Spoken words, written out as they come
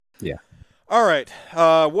Yeah. All right.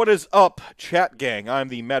 What is up, chat gang? I'm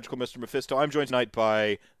the magical Mr. Mephisto. I'm joined tonight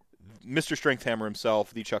by Mr. Strengthhammer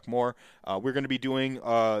himself, the Chuck Moore. We're going to be doing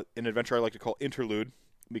an adventure I like to call Interlude,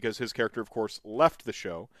 because his character, of course, left the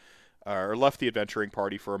show, or left the adventuring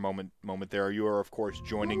party for a moment there. You are, of course,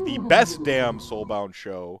 joining the best damn Soulbound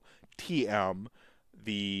show, TM,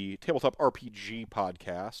 the tabletop RPG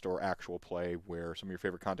podcast, or actual play, where some of your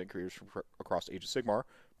favorite content creators from across Age of Sigmar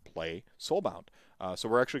play Soulbound. So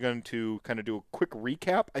we're actually going to kind of do a quick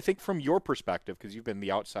recap, I think, from your perspective, because you've been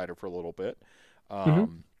the outsider for a little bit.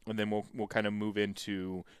 And then we'll kind of move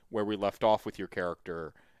into where we left off with your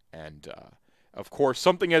character. And, of course,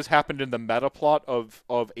 something has happened in the meta plot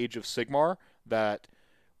of Age of Sigmar that,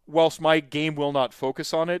 whilst my game will not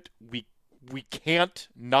focus on it, we can't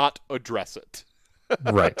not address it.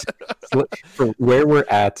 Right. So for where we're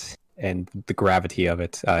at and the gravity of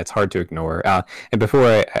it, it's hard to ignore. And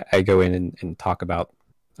before I go in and talk about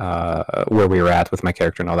where we were at with my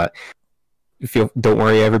character and all that, don't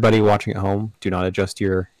worry, everybody watching at home. Do not adjust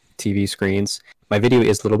your TV screens. My video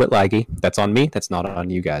is a little bit laggy. That's on me. That's not on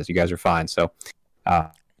you guys. You guys are fine. So, if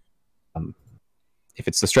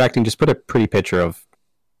it's distracting, just put a pretty picture of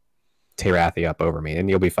Terathi up over me, and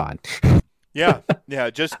you'll be fine. Yeah.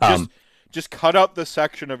 Just cut out the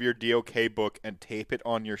section of your DOK book and tape it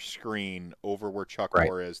on your screen over where Chuck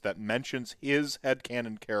Moore is that mentions his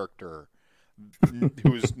headcanon character,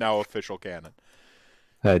 who's now official canon.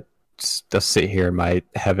 Just sit here in my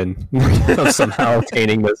heaven of somehow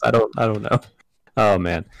obtaining this. I don't know. Oh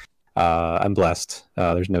man, I'm blessed.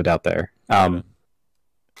 There's no doubt there.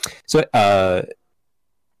 So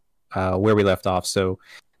where we left off. So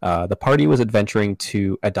the party was adventuring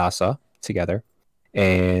to Adasa together,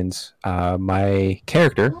 and my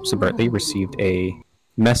character Subvertly received a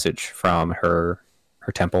message from her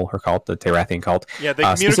temple, her cult, the Terathian cult. Yeah, they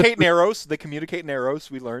communicate in arrows. They communicate in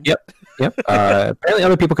arrows, we learned. Yep. Apparently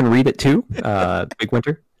other people can read it too. Big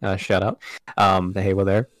Winter, shout out. The Halo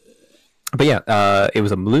there. But yeah, it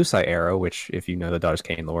was a Melusai arrow, which, if you know the Daughters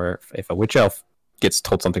Khaine lore, if a witch elf gets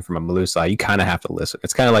told something from a Melusai, you kind of have to listen.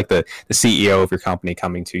 It's kind of like the CEO of your company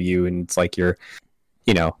coming to you, and it's like you're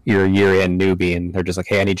a year-end newbie, and they're just like,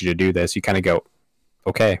 hey, I need you to do this. You kind of go,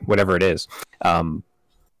 okay, whatever it is.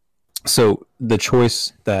 So the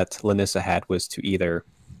choice that Lanissa had was to either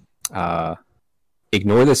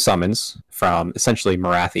ignore the summons from essentially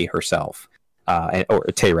Morathi herself, or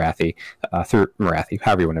Terathi, through Morathi,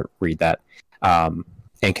 however you want to read that, and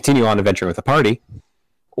continue on adventuring with the party,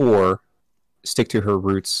 or stick to her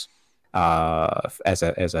roots as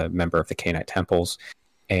a member of the Khainite temples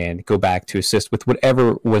and go back to assist with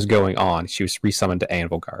whatever was going on. She was resummoned to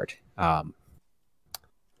Anvilgard.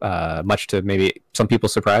 Much to maybe some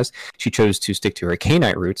people's surprise, she chose to stick to her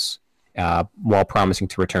Khainite roots while promising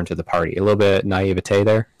to return to the party. A little bit naivete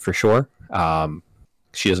there, for sure.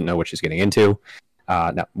 She doesn't know what she's getting into.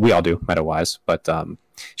 No, we all do, meta-wise. But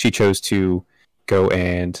she chose to go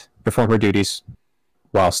and perform her duties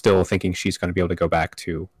while still thinking she's going to be able to go back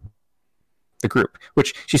to the group,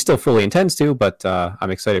 which she still fully intends to, but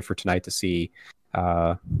I'm excited for tonight to see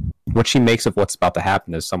what she makes of what's about to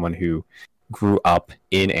happen as someone who grew up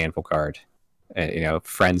in Anvilgard.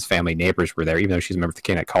 Friends, family, neighbors were there. Even though she's a member of the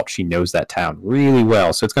Khainite cult, she knows that town really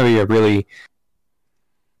well. So it's going to be a really,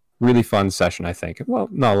 really fun session, I think. Well,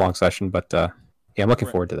 not a long session, but yeah, I'm looking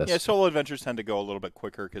forward to this. Yeah, solo adventures tend to go a little bit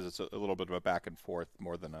quicker because it's a little bit of a back and forth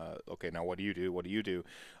more than okay, now what do you do? What do you do?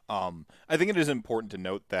 I think it is important to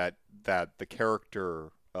note that the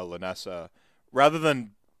character Lanessa, rather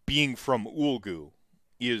than being from Ulgu,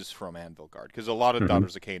 is from Anvilgard, because a lot of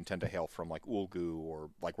Daughters of Khaine tend to hail from like Ulgu, or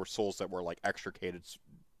like were souls that were like extricated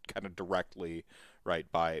kind of directly, right,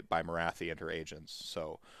 by Morathi and her agents.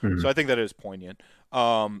 So I think that is poignant.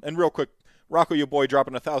 And real quick, Rocco, your boy,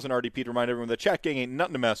 dropping 1,000 RDP to remind everyone the chat gang ain't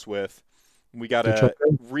nothing to mess with. We got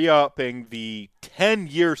re-upping the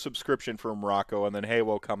 10-year subscription from Rocco, and then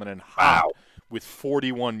Halo coming in hot with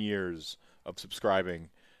 41 years of subscribing,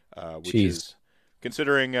 which is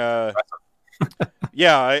considering.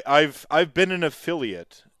 Yeah, I've been an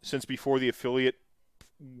affiliate since before the affiliate,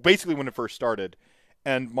 basically when it first started,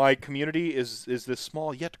 and my community is this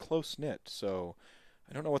small yet close knit. So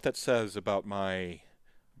I don't know what that says about my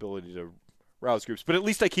ability to rouse groups, but at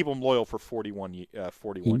least I keep them loyal for 41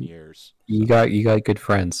 years. You got good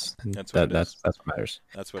friends. That's what matters.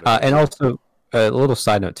 That's what it is. And also a little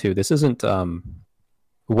side note too. This isn't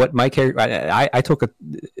what my character. I took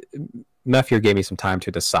Mephier gave me some time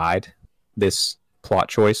to decide this plot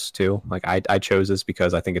choice too. Like I chose this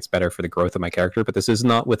because I think it's better for the growth of my character, but this is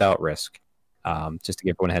not without risk. Just to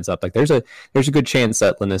give everyone a heads up, like there's a good chance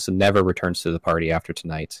that Lanissa never returns to the party after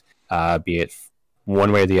tonight, be it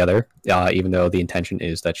one way or the other, even though the intention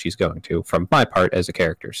is that she's going to, from my part as a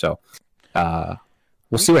character. So uh,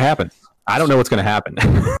 we'll see what happens. I don't know what's going to happen.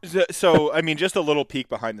 So, I mean, just a little peek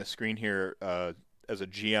behind the screen here. As a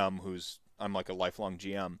GM, I'm like a lifelong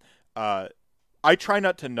GM. I try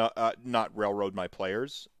not to not railroad my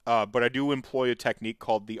players, but I do employ a technique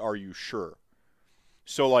called the "Are you sure?"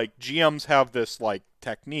 So, like, GMs have this like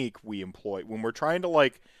technique we employ when we're trying to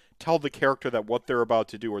like tell the character that what they're about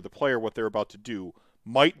to do, or the player what they're about to do,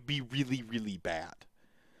 might be really, really bad.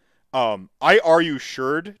 I "Are you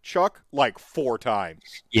sured" Chuck like 4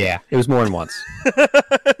 times. Yeah, it was more than once.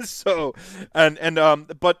 So,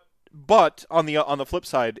 but on the flip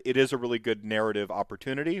side, it is a really good narrative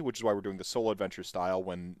opportunity, which is why we're doing the solo adventure style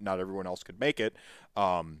when not everyone else could make it.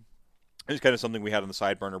 It's kind of something we had on the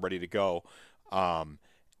side burner ready to go.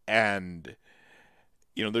 And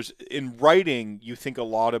there's in writing, you think a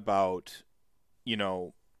lot about,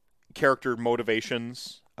 character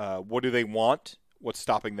motivations. What do they want? What's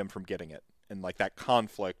stopping them from getting it? And like that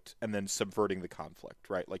conflict, and then subverting the conflict,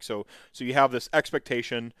 right? Like so you have this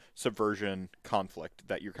expectation, subversion, conflict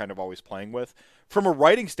that you're kind of always playing with. From a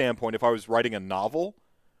writing standpoint, if I was writing a novel,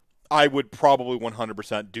 I would probably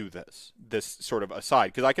 100% do this sort of aside,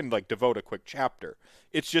 because I can like devote a quick chapter.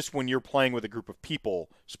 It's just when you're playing with a group of people,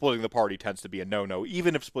 splitting the party tends to be a no-no,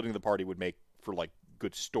 even if splitting the party would make for like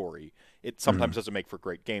good story. It sometimes doesn't make for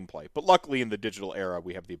great gameplay. But luckily in the digital era,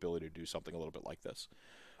 we have the ability to do something a little bit like this.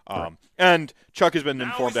 And Chuck has been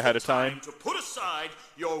informed ahead of time to put aside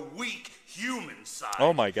your weak human side.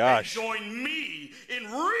 Oh my gosh. And join me in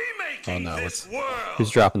remaking this world. Who's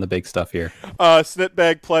dropping the big stuff here?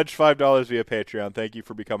 Snitbag pledged $5 via Patreon. Thank you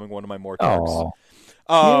for becoming one of my Mortarks.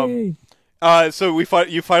 So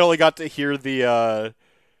you finally got to hear the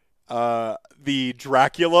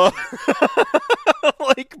Dracula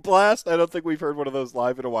like blast. I don't think we've heard one of those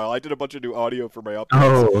live in a while. I did a bunch of new audio for my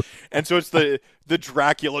updates. And so it's the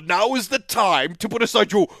Dracula. Now is the time to put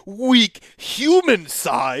aside your weak human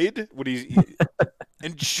side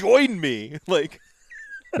and join me. Like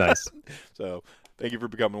nice. So thank you for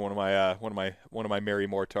becoming one of my merry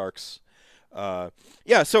Mortarks.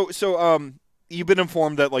 Yeah, so you've been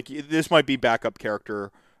informed that like this might be backup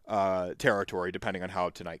character territory depending on how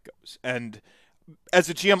tonight goes. And as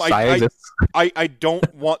a GM, I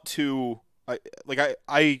don't want to. I'm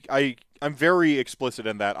very explicit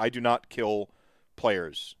in that I do not kill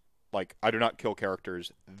players. Like I do not kill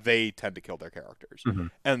characters. They tend to kill their characters.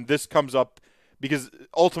 And this comes up because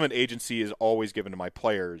ultimate agency is always given to my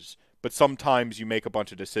players. But sometimes you make a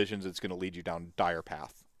bunch of decisions that's going to lead you down a dire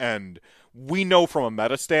path. And we know from a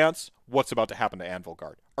meta stance what's about to happen to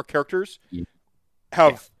Anvilgarde. Our characters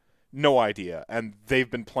have no idea, and they've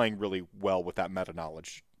been playing really well with that meta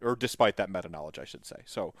knowledge, or despite that meta knowledge, I should say.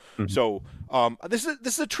 So this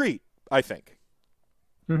is a treat, I think.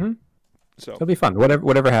 So it'll be fun.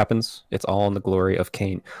 Whatever happens, it's all in the glory of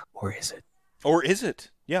Kane, or is it? Or is it?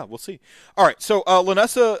 Yeah, we'll see. All right, so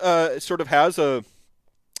Linessa sort of has an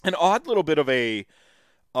odd little bit of a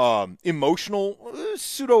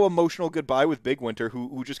pseudo emotional goodbye with Big Winter,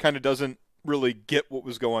 who just kind of doesn't really get what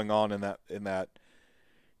was going on in that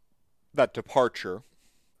departure.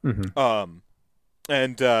 And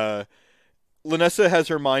Linessa has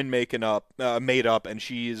her mind made up, and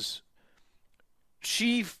she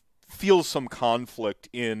feels some conflict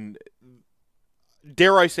in,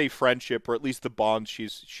 dare I say, friendship, or at least the bonds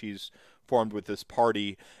she's formed with this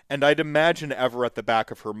party. And I'd imagine ever at the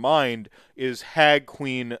back of her mind is Hag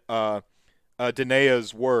Queen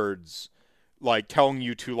Danea's words, like telling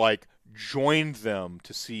you to like join them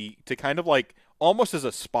to kind of like almost as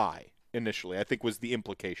a spy. Initially, I think was the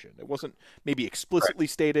implication. It wasn't maybe explicitly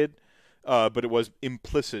stated, but it was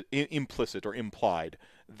implicit or implied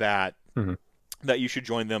that that you should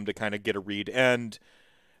join them to kind of get a read. And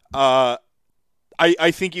I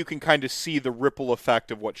think you can kind of see the ripple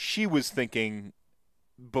effect of what she was thinking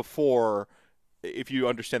before, if you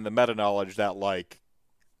understand the meta knowledge that like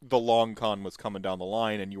the long con was coming down the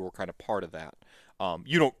line, and you were kind of part of that.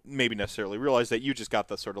 You don't maybe necessarily realize that you just got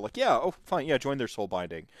the sort of like, yeah, oh, fine, yeah, join their soul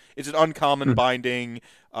binding. It's an uncommon binding.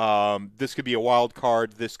 This could be a wild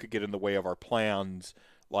card. This could get in the way of our plans.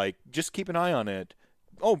 Like, just keep an eye on it.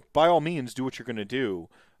 Oh, by all means, do what you're going to do.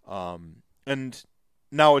 And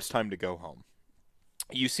now it's time to go home.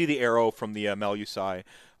 You see the arrow from the Melusai,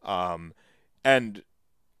 and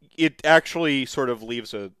it actually sort of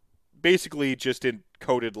leaves basically just in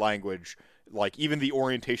coded language, like even the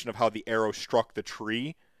orientation of how the arrow struck the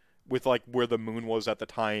tree with like where the moon was at the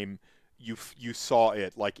time you saw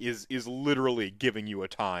it, like is literally giving you a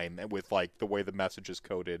time, and with like the way the message is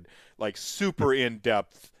coded, like super in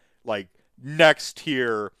depth, like next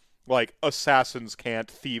here like assassins can't,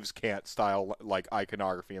 thieves can't style like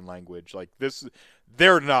iconography and language. Like this,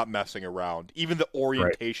 they're not messing around. Even the Right.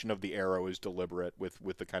 orientation of the arrow is deliberate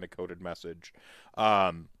with the kind of coded message.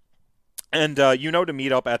 Um, and to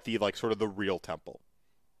meet up at the like sort of the real temple,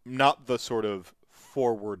 not the sort of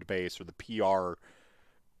forward base or the PR,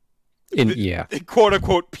 Yeah. quote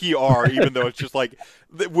unquote PR, even though it's just like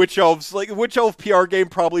the Witch Elf PR game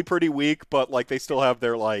probably pretty weak, but like they still have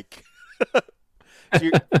their like. so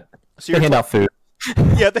you're, so They you're hand out food.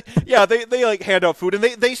 they like hand out food, and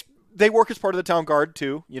they work as part of the town guard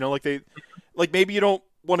too. Like like maybe you don't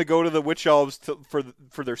want to go to the witch elves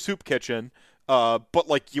for their soup kitchen, but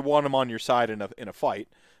like you want them on your side in a fight,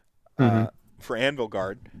 Hmm. for Anvil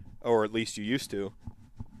Guard, or at least you used to.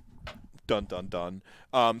 Dun dun dun.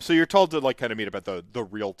 So you're told to like kind of meet up at the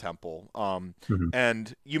real temple, Hmm.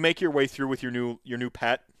 and you make your way through with your new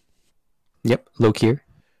pet, Yep. Lokir.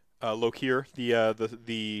 Lokir,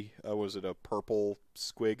 the was it a purple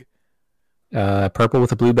squig? Purple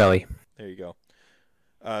with a blue belly. There you go.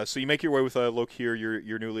 So you make your way with Lokir,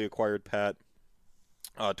 your newly acquired pet,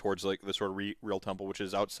 towards like the sort of real temple, which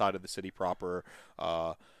is outside of the city proper,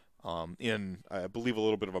 in I believe a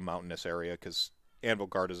little bit of a mountainous area, because Anvil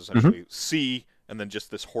Guard is essentially sea, and then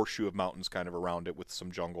just this horseshoe of mountains kind of around it with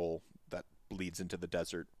some jungle that leads into the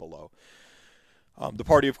desert below. The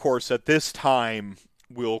party, of course, at this time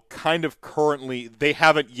will kind of currently, they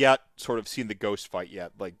haven't yet sort of seen the ghost fight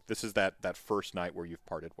yet. Like this is that first night where you've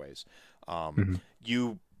parted ways. Hmm.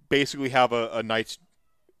 You basically have a night's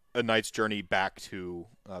journey back to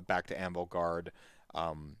Anvil Guard.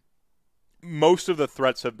 Most of the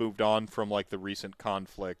threats have moved on from like the recent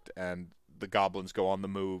conflict, and the goblins go on the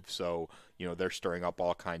move. So they're stirring up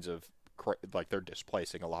all kinds of like they're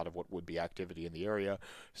displacing a lot of what would be activity in the area.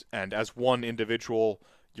 And as one individual,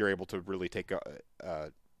 you're able to really take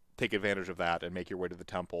advantage of that and make your way to the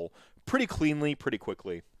temple pretty cleanly, pretty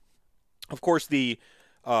quickly. Of course, the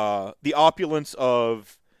opulence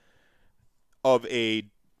of a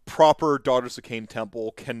proper Daughters of Cain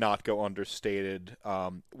temple cannot go understated.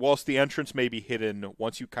 Whilst the entrance may be hidden,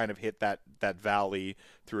 once you kind of hit that valley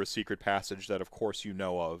through a secret passage that, of course, you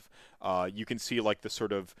know of, you can see like the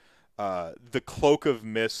sort of the cloak of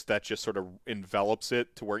mist that just sort of envelops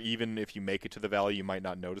it, to where even if you make it to the valley, you might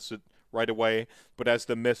not notice it right away. But as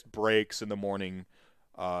the mist breaks in the morning,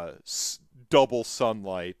 double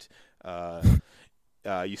sunlight,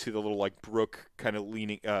 you see the little like brook kind of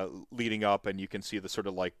leading up, and you can see the sort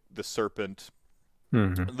of like the serpent,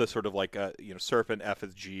 Hmm. the sort of like serpent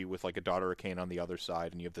effigy with like a daughter of Cain on the other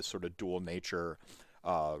side, and you have this sort of dual nature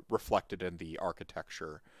reflected in the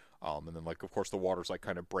architecture. And then, like, of course, the water's like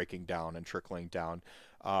kind of breaking down and trickling down.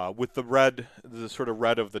 With the sort of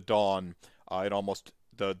red of the dawn, it almost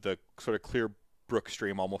the sort of clear brook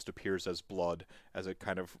stream almost appears as blood as it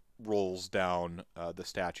kind of rolls down the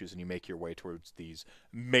statues, and you make your way towards these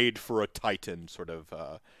made for a Titan sort of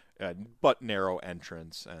but narrow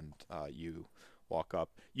entrance, and you walk up.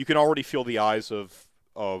 You can already feel the eyes of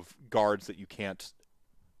guards that you can't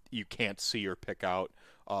see or pick out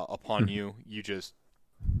upon you.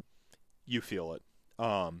 You feel it.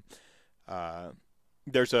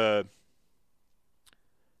 There's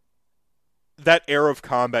that air of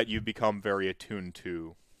combat you've become very attuned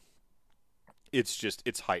to.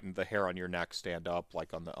 It's heightened. The hair on your neck stand up,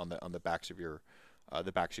 like on the backs of your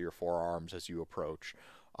forearms as you approach.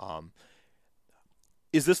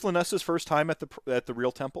 Is this Linessa's first time at the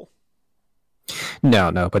real temple?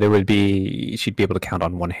 No, but she'd be able to count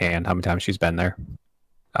on one hand how many times she's been there.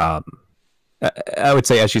 Um, I would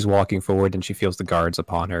say as she's walking forward and she feels the guards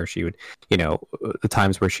upon her, she would, the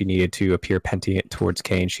times where she needed to appear penitent towards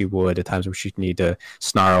Cain, she would. At times where she'd need to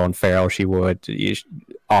snarl and feral, she would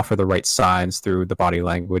offer the right signs through the body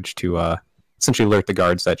language to essentially alert the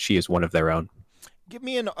guards that she is one of their own. Give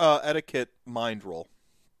me an etiquette mind roll.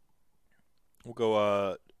 We'll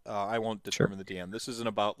go. I won't determine the DM. This isn't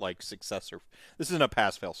about like success or this isn't a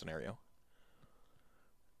pass-fail scenario.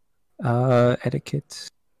 Etiquette.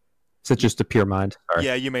 Is it just a pure mind? Sorry.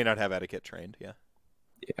 Yeah, you may not have etiquette trained. Yeah.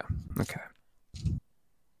 Yeah. Okay.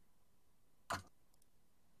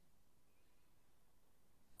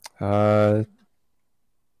 A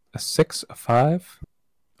 6, a 5.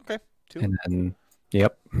 Okay. 2. And then,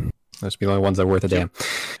 yep. Those would be the only ones that are worth a damn.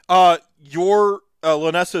 Your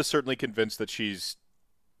Linessa is certainly convinced that she's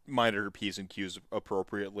minded her P's and Q's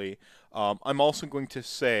appropriately. I'm also going to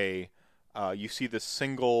say you see this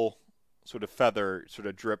single sort of feather sort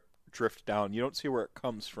of drift down. You don't see where it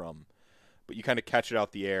comes from, but you kind of catch it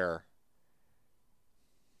out the air.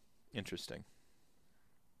 Interesting.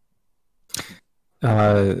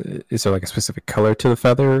 Is there like a specific color to the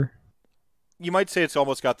feather? you might say it's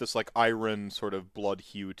almost got this like iron sort of blood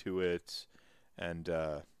hue to it, and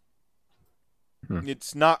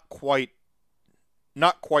it's not quite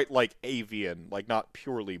like avian, like not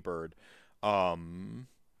purely bird. I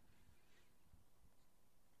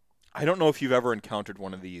don't know if you've ever encountered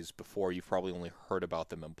one of these before. You've probably only heard about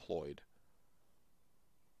them employed.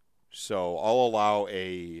 So I'll allow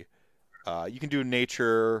a. You can do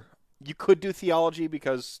nature. You could do theology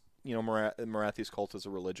because Marathi's cult is a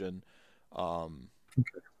religion. I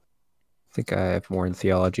think I have more in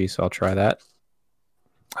theology, so I'll try that.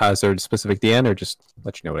 Is there a specific DN, or just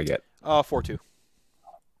let you know what I get? 4-2.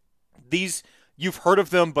 These you've heard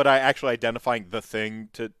of them, but actually identifying the thing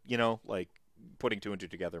to like putting two and two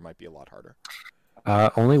together might be a lot harder.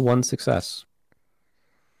 Only one success.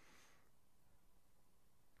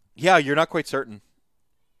 Yeah, you're not quite certain.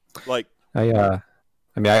 Like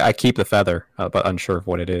I keep the feather, but unsure of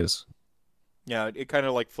what it is. Yeah, it kind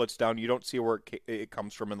of like flits down. You don't see where it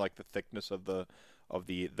comes from in like the thickness of the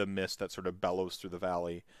mist that sort of bellows through the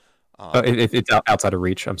valley. It's outside of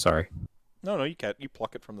reach. I'm sorry. No, you can't. You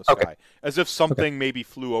pluck it from the sky, Okay. as if something maybe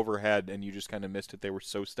flew overhead and you just kind of missed it. They were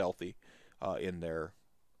so stealthy in there.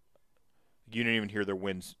 You didn't even hear their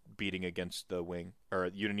winds beating against the wing, or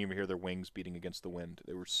you didn't even hear their wings beating against the wind.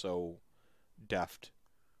 They were so deft,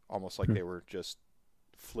 almost like they were just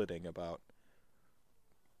flitting about.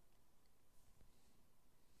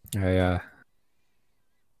 I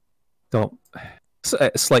don't.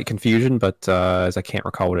 Slight confusion, but as I can't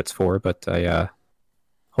recall what it's for, but I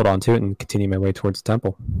hold on to it and continue my way towards the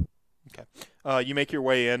temple. Okay. You make your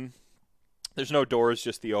way in. There's no doors,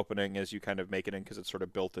 just the opening as you kind of make it in because it's sort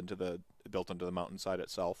of built into the mountainside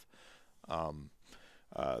itself.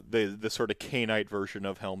 The sort of Cainite version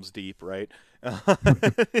of Helm's Deep, right?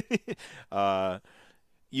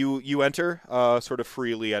 You enter sort of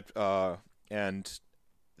freely and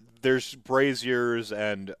there's braziers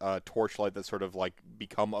and torchlight that sort of like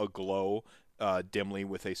become aglow dimly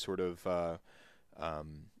with a sort of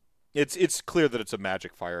it's clear that it's a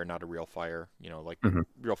magic fire, not a real fire.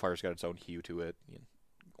 Real fire's got its own hue to it,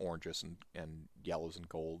 oranges and yellows and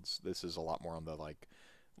golds. This is a lot more on the like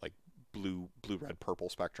blue, red, purple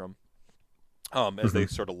spectrum. As they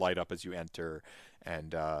sort of light up as you enter,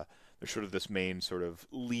 and there's sort of this main sort of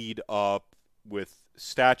lead up with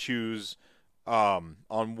statues on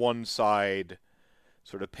one side,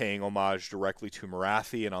 sort of paying homage directly to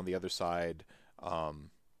Morathi, and on the other side,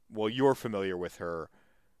 well, you're familiar with her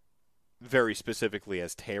very specifically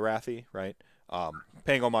as Teyrathi, right?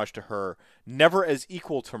 Paying homage to her, never as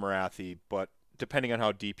equal to Morathi, but depending on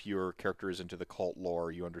how deep your character is into the cult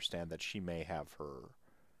lore, you understand that she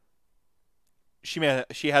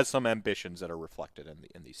has some ambitions that are reflected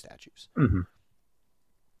in these statues. Mm-hmm.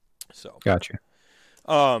 So gotcha.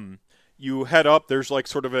 You head up. There's like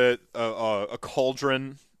sort of a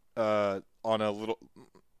cauldron on a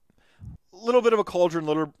little bit of a cauldron,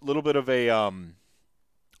 little bit of a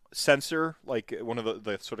censer, like one of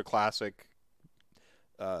the sort of classic,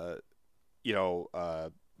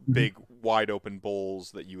 big wide open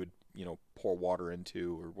bowls that you would pour water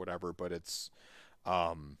into or whatever. But it's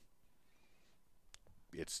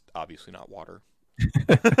obviously not water.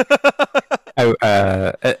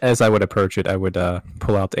 As I would approach it, I would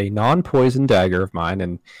pull out a non-poison dagger of mine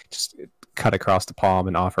and just cut across the palm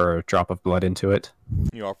and offer a drop of blood into it.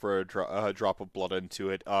 You offer a drop of blood into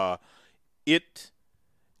it.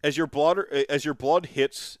 As your blood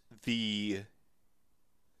hits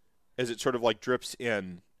as it sort of like drips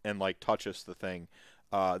in and like touches the thing,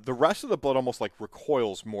 the rest of the blood almost like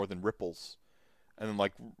recoils more than ripples, and then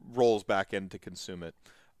like rolls back in to consume it.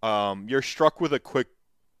 You're struck with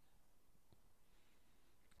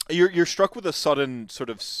You're struck with a sudden sort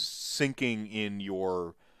of sinking in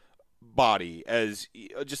your body, as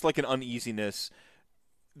just like an uneasiness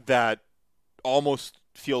that almost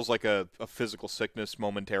feels like a physical sickness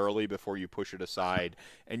momentarily before you push it aside,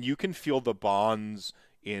 and you can feel the bonds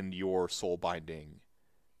in your soul binding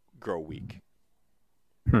grow weak.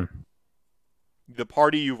 The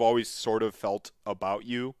party you've always sort of felt about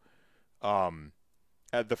you,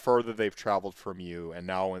 at the further they've traveled from you, and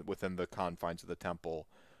now within the confines of the temple,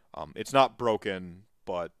 it's not broken,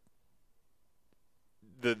 but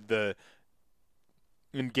the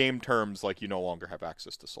in game terms, like, you no longer have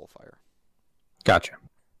access to Soulfire. Gotcha.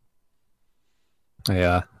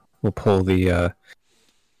 I will pull the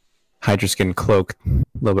Hydraskin cloak a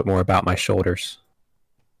little bit more about my shoulders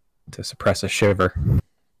to suppress a shiver.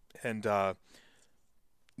 And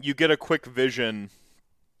you get a quick vision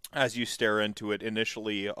as you stare into it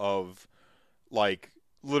initially of like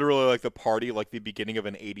literally like the party, like the beginning of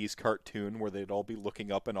an '80s cartoon where they'd all be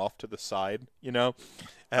looking up and off to the side,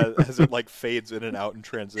 as it like fades in and out and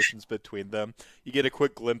transitions between them. You get a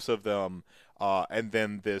quick glimpse of them, and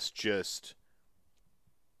then this just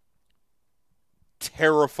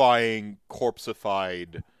terrifying,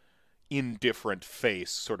 corpseified, indifferent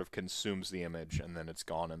face sort of consumes the image, and then it's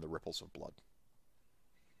gone in the ripples of blood.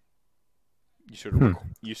 You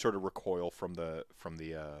sort of recoil from the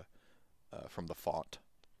font.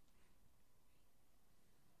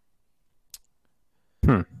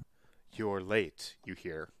 You're late, you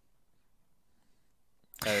hear.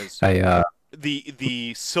 As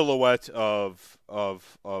the silhouette of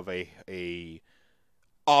a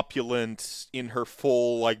opulent, in her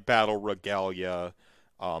full like battle regalia,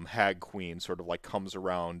 hag queen sort of like comes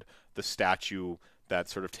around the statue that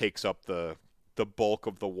sort of takes up the bulk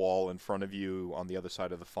of the wall in front of you on the other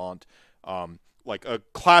side of the font. Like a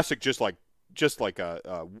classic, just like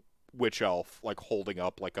a witch elf, like holding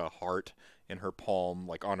up like a heart in her palm,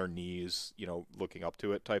 like on her knees, looking up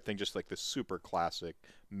to it type thing. Just like this super classic,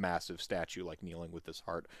 massive statue, like kneeling with this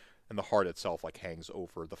heart, and the heart itself like hangs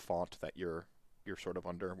over the font that you're sort of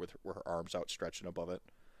under, with her arms outstretched and above it.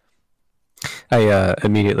 I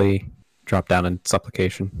immediately dropped down in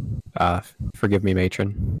supplication. Forgive me,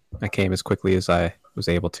 matron. I came as quickly as I was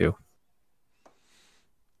able to.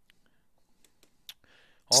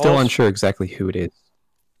 Still unsure exactly who it is.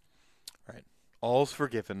 Right. All's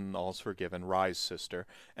forgiven, all's forgiven. Rise, sister.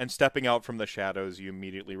 And stepping out from the shadows, you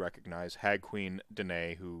immediately recognize Hag Queen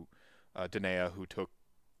Danae, Danaea, who took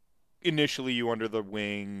initially you under the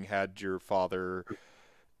wing, had your father's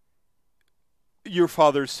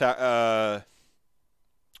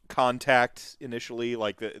contact initially.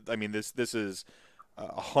 This is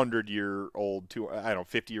 100-year-old to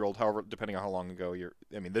 50-year-old, however, depending on how long ago you're.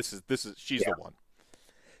 She's the one.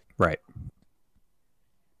 Right.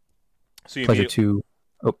 So it's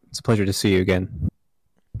a pleasure to see you again,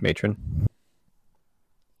 matron.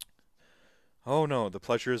 Oh no, the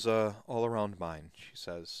pleasure's all around mine, she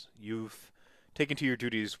says. You've taken to your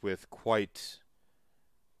duties with quite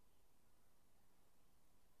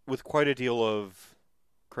a deal of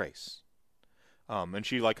grace. And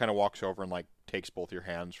she like kind of walks over and like takes both your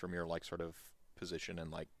hands from your like sort of position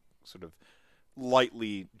and like sort of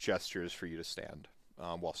lightly gestures for you to stand,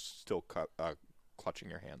 while still clutching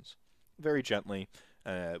your hands very gently,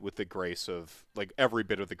 with the grace of like every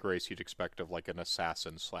bit of the grace you'd expect of like an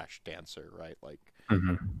assassin / dancer, right? Like,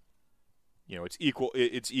 it's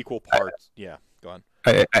equal parts. Yeah, go on.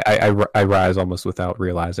 I rise almost without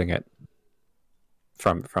realizing it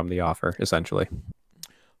from the offer, essentially.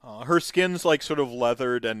 Her skin's like sort of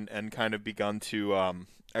leathered and kind of begun to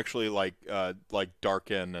actually like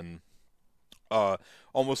darken and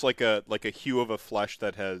almost like a hue of a flesh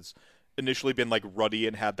that has initially been like ruddy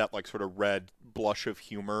and had that like sort of red blush of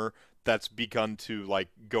humor that's begun to like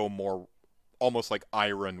go more almost like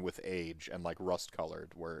iron with age and like rust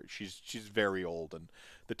colored, where she's very old and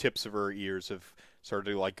the tips of her ears have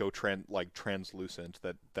started to like go translucent.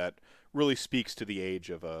 That really speaks to the age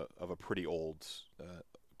of a pretty old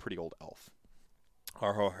elf.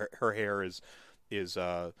 Her hair is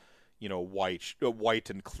white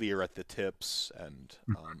and clear at the tips, and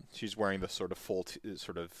she's wearing the sort of full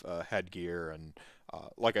headgear and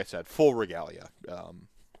like I said, full regalia.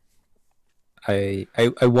 I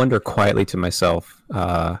wonder quietly to myself,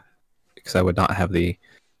 because I would not have the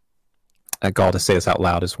gall to say this out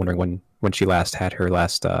loud, is wondering when she last had her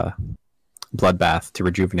last bloodbath to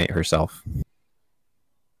rejuvenate herself,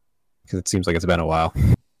 because it seems like it's been a while.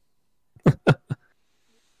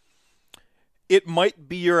 It might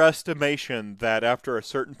be your estimation that after a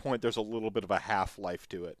certain point there's a little bit of a half-life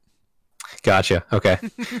to it. Gotcha. Okay.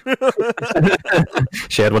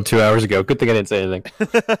 She had one 2 hours ago. Good thing I didn't say anything.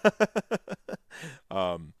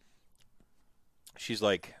 She's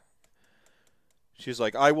like,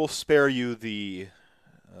 I will spare you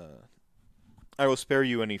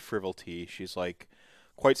any frivolity. She's like,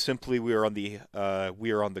 quite simply, we are on the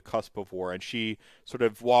cusp of war. And she sort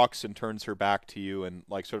of walks and turns her back to you, and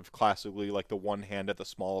like sort of classically, like the one hand at the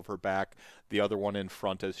small of her back, the other one in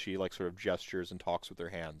front as she like sort of gestures and talks with her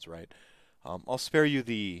hands. Right. I'll spare you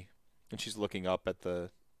and she's looking up at the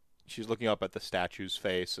statue's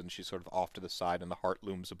face, and she's sort of off to the side, and the heart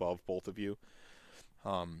looms above both of you.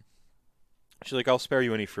 She's like, I'll spare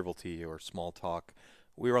you any frivolity or small talk.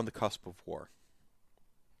 We are on the cusp of war.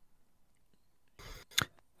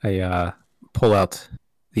 I pull out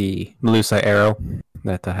the Melusi arrow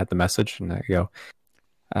that had the message, and I go,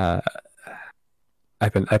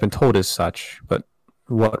 I've been told as such, but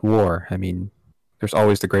what war? I mean, there's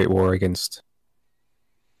always the great war against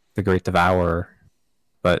the great devourer.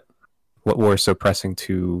 but what war is so pressing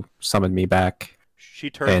to summon me back? She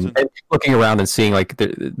turns And looking around and seeing like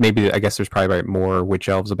maybe I guess there's probably more witch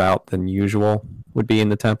elves about than usual would be in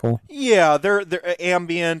the temple. Yeah, they're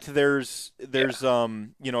ambient. There's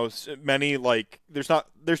you know, many like there's not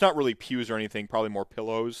really pews or anything. Probably more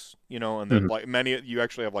pillows, you know, and then like many you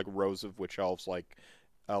actually have like rows of witch elves like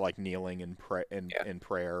kneeling and in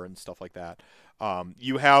prayer and stuff like that.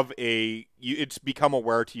 You have it's become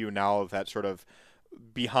aware to you now of that sort of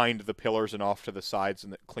behind the pillars and off to the sides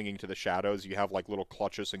and clinging to the shadows. You have like little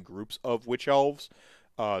clutches and groups of witch elves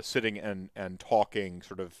sitting and talking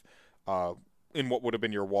sort of in what would have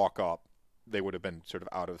been your walk up. They would have been sort of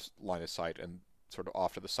out of line of sight and sort of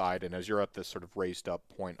off to the side. And as you're at this sort of raised up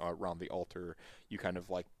point around the altar, you kind of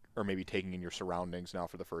like are maybe taking in your surroundings now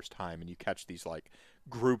for the first time, and you catch these like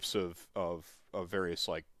groups of various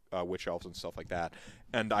like witch elves and stuff like that.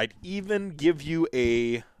 And I'd even give you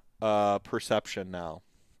a perception now.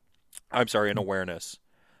 I'm sorry, an awareness.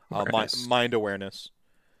 Mind awareness.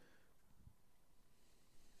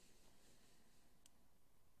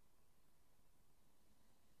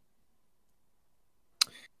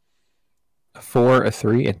 A 4, a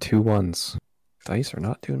 3, and 2 1s. Dice are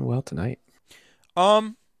not doing well tonight.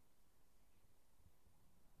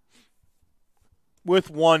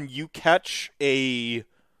 With 1, you catch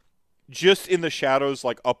just in the shadows,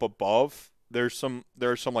 like up above. There's some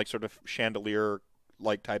like sort of chandelier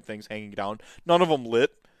like type things hanging down. None of them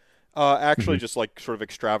lit. Actually, just like sort of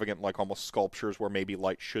extravagant, like almost sculptures where maybe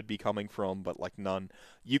light should be coming from, but like none.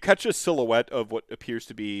 You catch a silhouette of what appears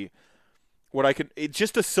to be it's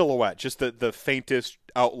just a silhouette, just the faintest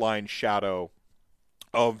outline shadow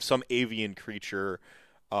of some avian creature,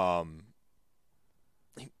 but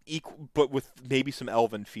with maybe some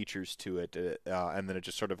elven features to it, and then it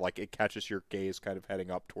just sort of like it catches your gaze, kind of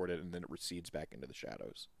heading up toward it, and then it recedes back into the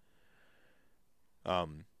shadows.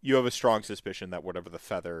 You have a strong suspicion that whatever the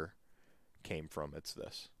feather came from, it's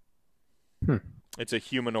this. It's a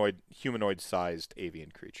humanoid-sized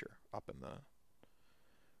avian creature up in the.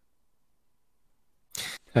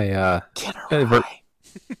 They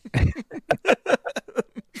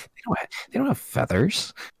don't have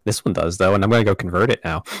feathers. This one does though, and I'm gonna go convert it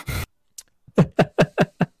now.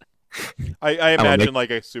 I imagine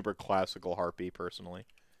like a super classical harpy personally.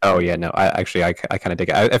 Oh yeah, no, I kind of dig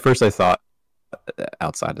it. At first I thought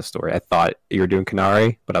outside the story, I thought you were doing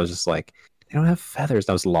Canary, but I was just like, they don't have feathers.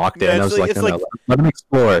 I was locked in. I was like, no, let them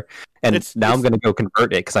explore. And now I'm gonna go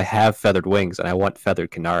convert it because I have feathered wings and I want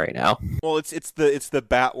feathered Canary now. Well, it's the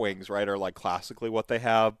bat wings, right? Are like classically what they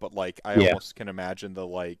have, but like I almost can imagine the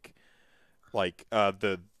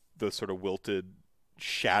the sort of wilted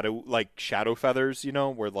shadow feathers, you know,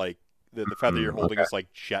 where like the feather you're holding is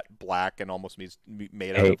like jet black and almost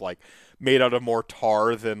made out of more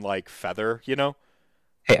tar than like feather, you know.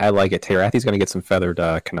 Hey, I like it. Tarathi's going to get some feathered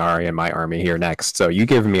Canary in my army here next. So you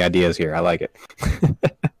giving me ideas here. I like it.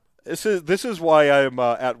 This is why I'm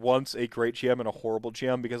at once a great GM and a horrible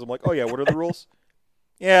GM, because I'm like, oh yeah, what are the rules?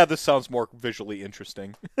 Yeah, this sounds more visually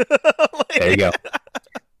interesting. There you go.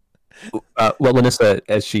 Well, Lanissa,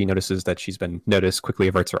 as she notices that she's been noticed, quickly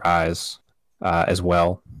averts her eyes as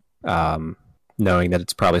well, knowing that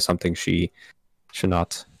it's probably something she should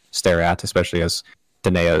not stare at, especially as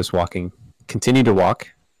Danae is continue to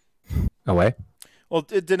walk away. Well,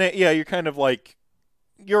 Danae, yeah, you're kind of like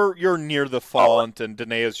you're near the font, and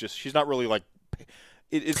Danae is she's not really like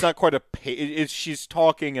it's not quite she's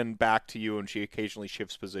talking and back to you, and she occasionally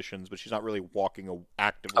shifts positions, but she's not really walking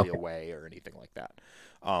actively away or anything like that.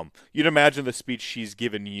 You'd imagine the speech she's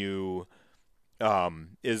given you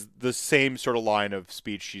is the same sort of line of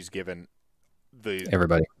speech she's given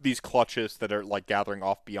everybody. These clutches that are like gathering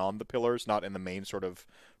off beyond the pillars, not in the main sort of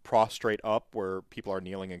prostrate up where people are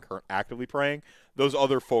kneeling and actively praying. Those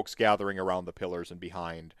other folks gathering around the pillars and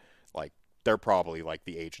behind, like they're probably like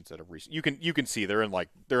the agents that have you can see they're in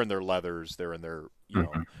their leathers, they're in their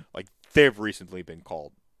know like they've recently been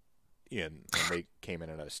called in, and they came in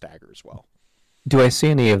at a stagger as well. Do I see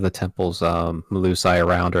any of the temple's Melusai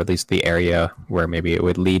around, or at least the area where maybe it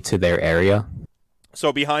would lead to their area?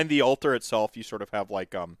 So behind the altar itself, you sort of have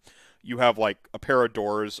like you have like a pair of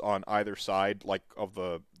doors on either side, like of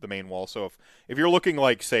the main wall. So if you're looking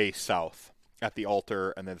like say south at the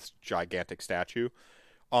altar and this gigantic statue,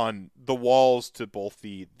 on the walls to both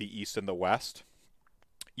the east and the west,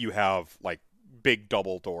 you have like big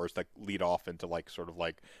double doors that lead off into like sort of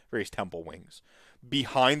like various temple wings.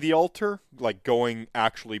 Behind the altar, like going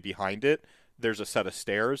actually behind it, there's a set of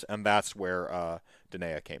stairs, and that's where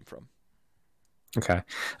Danae came from. Okay.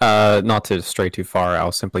 Not to stray too far,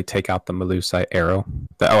 I'll simply take out the Melusai arrow.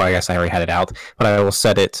 I guess I already had it out, but I will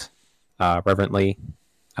set it reverently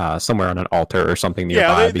somewhere on an altar or something Yeah,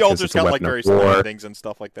 nearby the because altar's it's a got like weapon very of war. slimy things and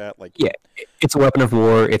stuff like that. Like, Yeah, it's a weapon of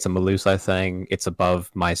war. It's a Melusi thing. It's above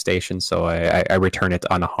my station, so I return it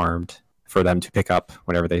unharmed for them to pick up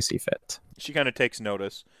whenever they see fit. she kind of takes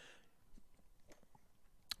notice.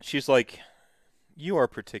 She's like, "You are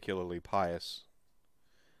particularly pious."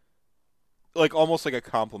 Like almost like a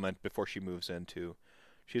compliment before she moves into.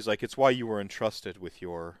 She's like, "It's why you were entrusted with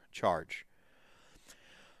your charge."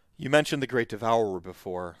 You mentioned the Great Devourer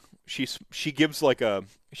before. She gives like a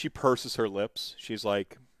she purses her lips. She's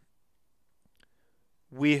like,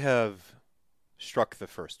 "We have struck the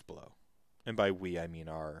first blow." And by we I mean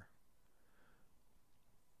our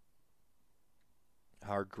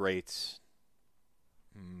great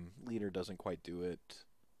leader doesn't quite do it.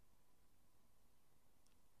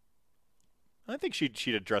 I think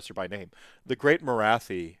she'd address her by name. The great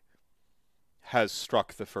Marathi has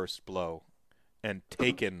struck the first blow and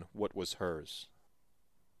taken what was hers.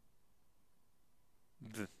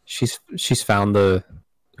 She's found the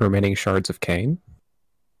remaining shards of Cain.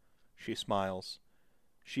 She smiles.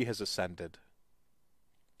 She has ascended.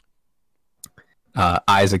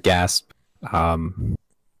 Eyes aghast,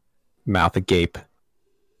 mouth agape,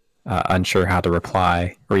 unsure how to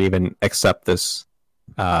reply or even accept this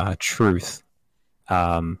truth.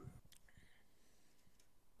 I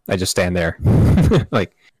just stand there,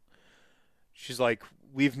 like. She's like,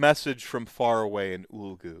 "We've messaged from far away in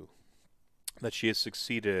Ulgu that she has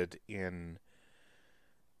succeeded in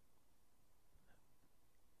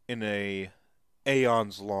a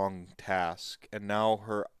aeons long task, and now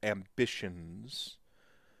her ambitions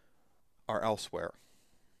are elsewhere."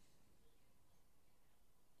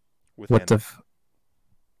 Within. What the?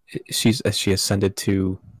 Has she ascended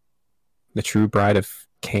to the true bride of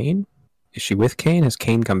Cain? Is she with Cain? Has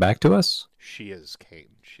Cain come back to us? She is Cain.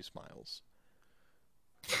 She smiles.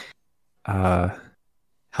 How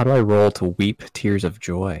do I roll to weep tears of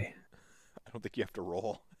joy? I don't think you have to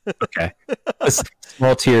roll. Okay, a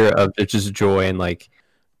small tear of just joy and like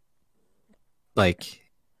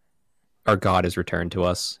our God is returned to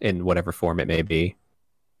us in whatever form it may be.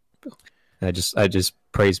 And I just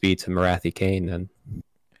praise be to Marathi Cain then.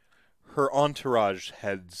 Her entourage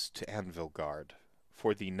heads to Anvilgard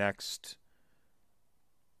for the next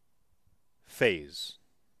phase.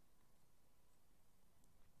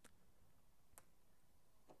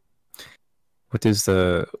 What is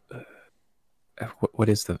the? What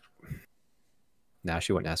is the? Now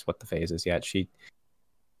she wouldn't ask what the phase is yet.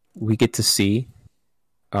 We get to see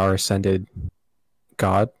our ascended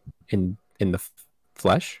God in the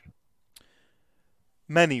flesh.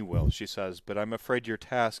 Many will, she says, but I'm afraid your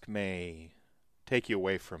task may take you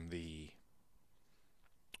away from the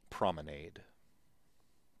promenade.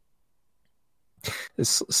 A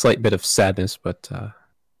slight bit of sadness, but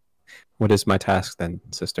what is my task then,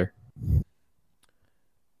 sister?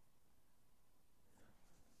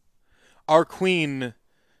 Our queen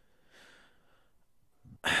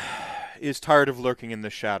is tired of lurking in the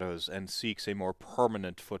shadows and seeks a more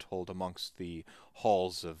permanent foothold amongst the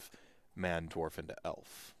halls of man, dwarf, and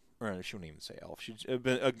elf. Or she wouldn't even say elf. She's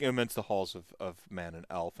amongst the halls of man and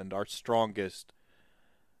elf, and our strongest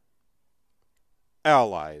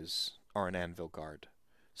allies are in Anvilgard.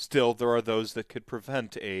 Still, there are those that could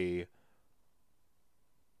prevent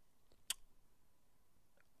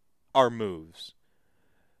our moves.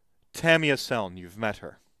 Tamia Seln, you've met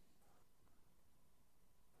her.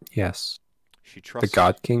 Yes. She trusts the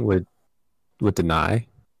God King would deny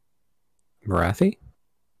Marathi?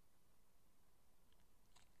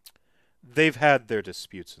 They've had their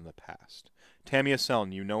disputes in the past. Tamia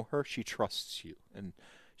Seln, you know her. She trusts you, and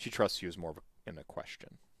she trusts you as more of in a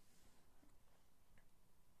question.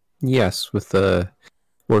 Yes, with the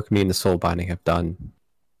work me and the Soul Binding have done,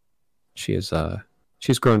 she's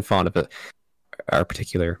grown fond of it. Our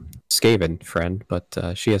particular Skaven friend, but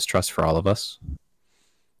she has trust for all of us.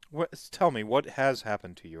 Tell me, what has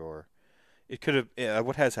happened to your? It could have.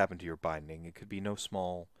 What has happened to your binding? It could be no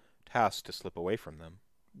small task to slip away from them.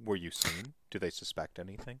 Were you seen? Do they suspect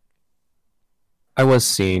anything? I was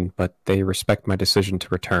seen, but they respect my decision to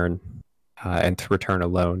return, and to return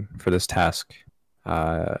alone for this task.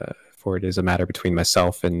 For it is a matter between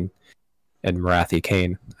myself and Marathi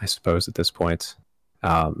Cain, I suppose, at this point.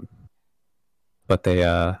 But they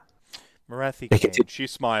Marathi Cain. She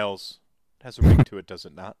smiles. It has a ring to it, does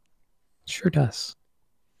it not? Sure does.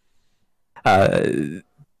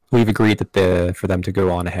 We've agreed that for them to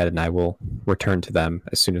go on ahead, and I will return to them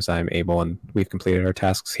as soon as I'm able, and we've completed our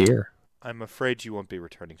tasks here. I'm afraid you won't be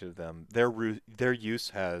returning to them. Their use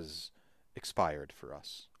has expired for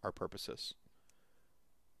us, our purposes.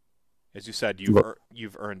 As you said,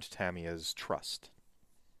 you've earned Tamia's trust.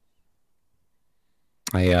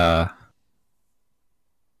 I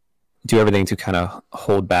do everything to kind of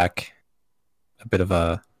hold back a bit of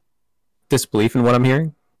a disbelief in what I'm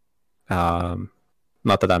hearing. Not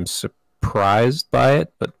that I'm surprised by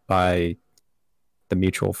it, but by the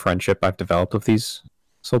mutual friendship I've developed with these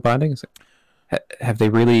soul bindings. Have they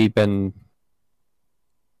really been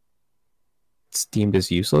deemed as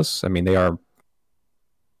useless? I mean, they are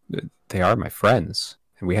my friends,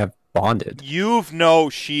 and we have bonded.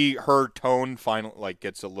 Her tone finally like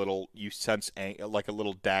gets a little, you sense like a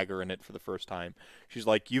little dagger in it for the first time. She's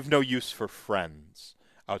like, you've no use for friends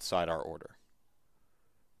outside our order.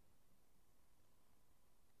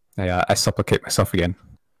 I supplicate myself again.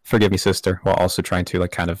 Forgive me, sister, while also trying to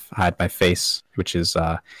like kind of hide my face, which is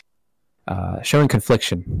showing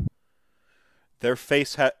confliction. Their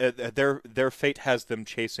fate has them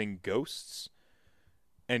chasing ghosts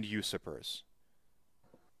and usurpers.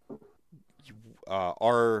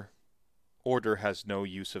 Our order has no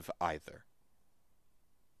use of either.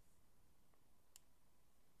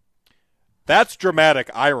 That's dramatic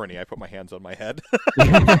irony. I put my hands on my head.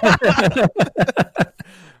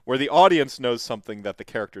 Where the audience knows something that the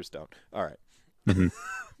characters don't. All right. Mm-hmm.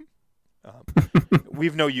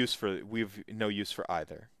 We've no use for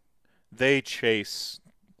either. They chase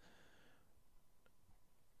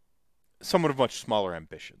someone of much smaller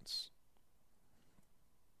ambitions.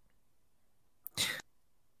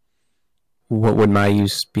 What would my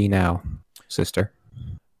use be now, sister?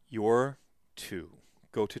 You're to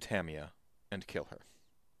go to Tamia and kill her.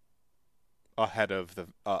 Ahead of the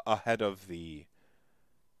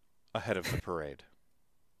parade.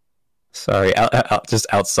 Sorry, just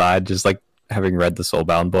outside, just like having read the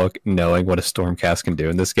Soulbound book, knowing what a Stormcast can do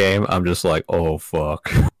in this game, I'm just like, oh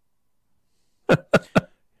fuck.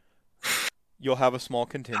 You'll have a small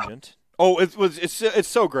contingent. Oh, it's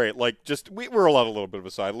so great. Like, just we're allowed a little bit of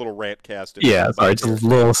a side, a little rant cast. Yeah, sorry, just a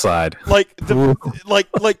little side. Like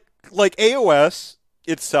like AOS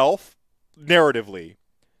itself, narratively,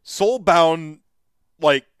 Soulbound,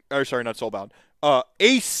 not Soulbound.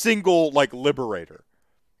 A single like liberator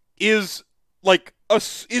is like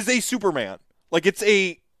is a Superman. Like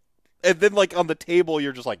and then like on the table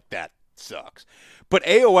you're just like, that sucks. But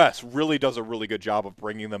AOS really does a really good job of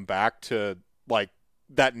bringing them back to like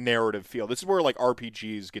that narrative feel. This is where like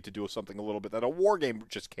RPGs get to do something a little bit that a war game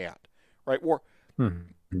just can't. Right? War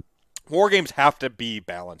games have to be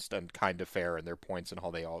balanced and kind of fair in their points and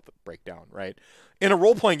how they all break down, right? In a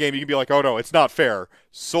role-playing game, you can be like, oh no, it's not fair.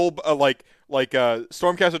 Stormcast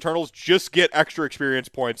Eternals just get extra experience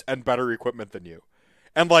points and better equipment than you.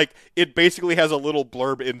 And like, it basically has a little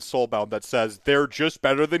blurb in Soulbound that says, they're just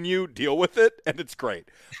better than you, deal with it, and it's great.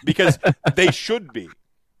 Because they should be.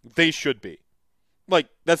 They should be. Like,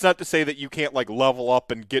 that's not to say that you can't like level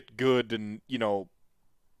up and get good and,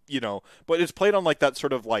 but it's played on like that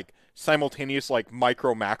sort of like simultaneous like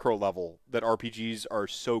micro macro level that RPGs are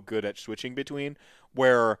so good at switching between,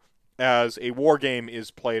 where as a war game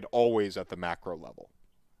is played always at the macro level.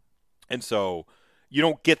 And so you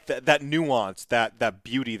don't get that nuance, that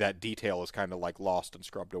beauty, that detail is kind of like lost and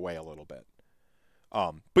scrubbed away a little bit.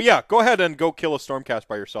 But yeah, go ahead and go kill a Stormcast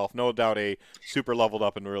by yourself. No doubt a super leveled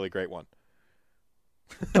up and really great one.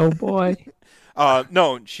 Oh boy.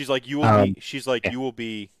 No, she's like, you will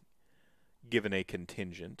be given a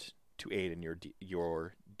contingent to aid in your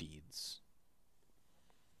deeds.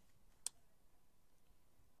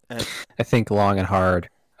 And, I think long and hard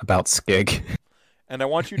about Skig. And I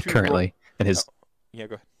want you to currently and his go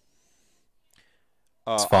ahead.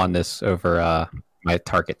 His fondness over my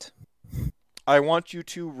target. I want you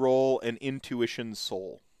to roll an intuition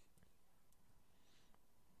soul.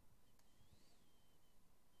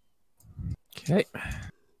 Okay.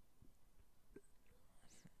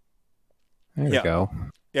 There we go.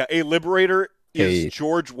 Yeah, a liberator is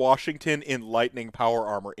George Washington in lightning power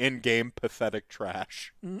armor. In-game pathetic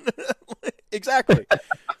trash. Exactly.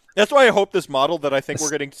 That's why I hope this model that I think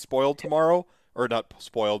we're getting spoiled tomorrow, or not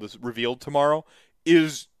spoiled, is revealed tomorrow,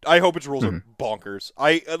 I hope its rules are bonkers.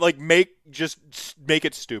 I make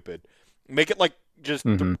it stupid. Make it like just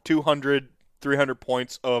 200, 300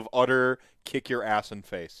 points of utter kick your ass in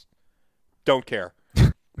face. Don't care.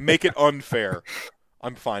 Make it unfair.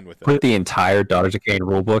 I'm fine with it. Put the entire Daughters of Cain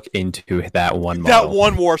rulebook into that one model. That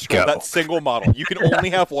one war scroll, that single model. You can only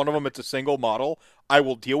have one of them. It's a single model. I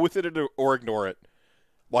will deal with it or ignore it.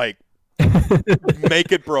 Like,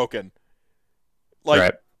 make it broken. Like,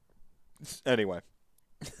 right. Anyway.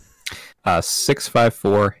 6, 5,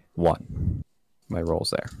 4, 1. My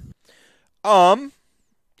rolls there.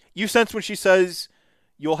 You sense when she says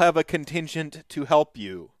you'll have a contingent to help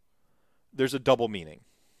you, there's a double meaning.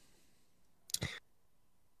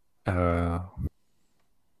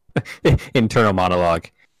 Internal monologue.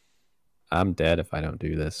 I'm dead if I don't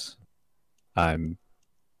do this. I'm.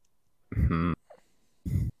 Hmm.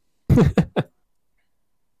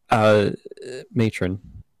 uh, Matron,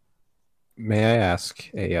 may I ask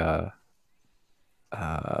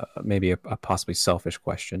maybe a possibly selfish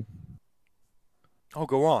question? Oh,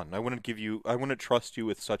 go on. I wouldn't trust you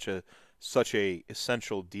with such a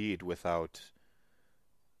essential deed without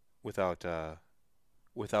without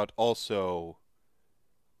also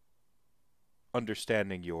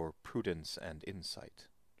understanding your prudence and insight.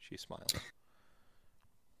 She smiled.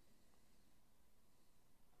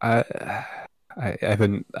 I,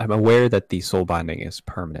 I'm aware that the soul binding is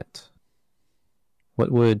permanent.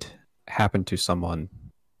 What would happen to someone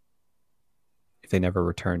if they never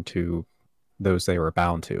return to those they were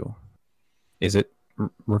bound to? Is it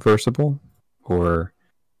reversible, or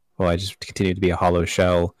will I just continue to be a hollow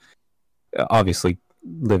shell? Obviously,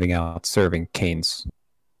 living out serving Kane's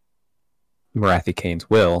Marathi Kane's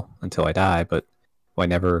will until I die, but will I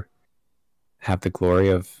never have the glory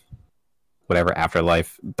of whatever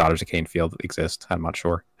afterlife Daughters of Kane field exist? I'm not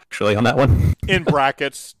sure actually on that one. In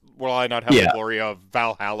brackets, will I not have the Yeah. glory of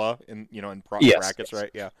Valhalla in Yes, brackets, yes.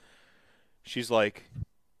 right? Yeah. She's like,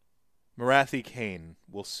 Marathi Kane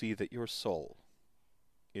will see that your soul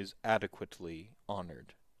is adequately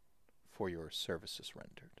honored for your services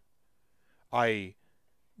rendered. I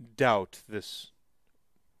doubt this.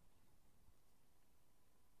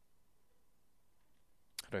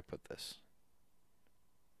 How do I put this?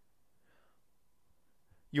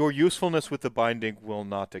 Your usefulness with the binding will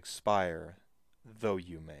not expire, though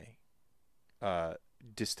you may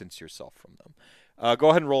distance yourself from them.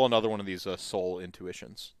 Go ahead and roll another one of these soul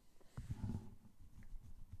intuitions.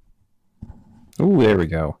 Ooh, there we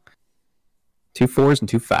go. 2 4s and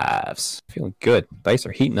 2 5s. Feeling good. Dice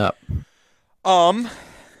are heating up.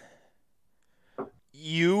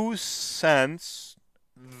 You sense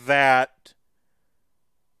that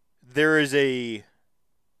there is a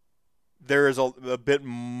bit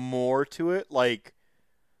more to it. Like,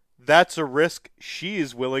 that's a risk she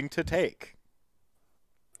is willing to take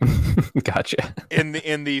Gotcha.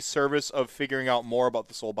 in the service of figuring out more about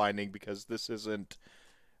the soul binding, because this isn't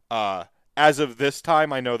as of this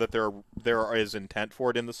time. I know that there is intent for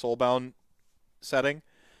it in the soulbound setting.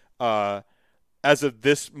 As of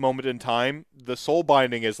this moment in time, the soul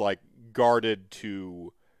binding is like guarded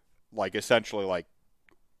to like essentially like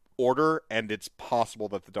order, and it's possible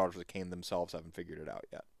that the Daughters of Cain themselves haven't figured it out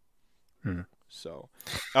yet. So,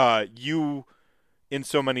 you, in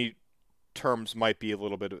so many terms, might be a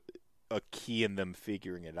little bit of a key in them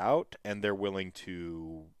figuring it out, and they're willing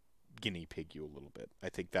to guinea pig you a little bit. I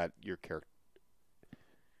think that your character.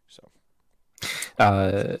 So,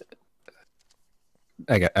 I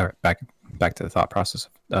got all right, back to the thought process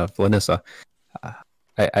of Lanissa.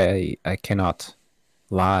 I cannot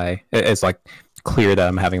lie. It's like clear that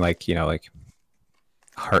I'm having like like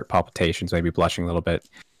heart palpitations, maybe blushing a little bit.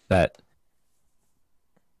 That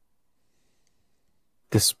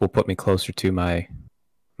this will put me closer to my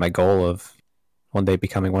goal of one day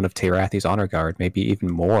becoming one of Teyrathi's honor guard, maybe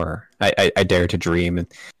even more. I dare to dream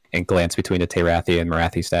and glance between the Teyrathi and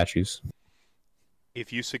Marathi statues.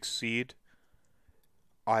 if you succeed,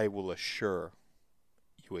 I will assure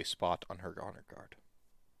you a spot on her honor guard.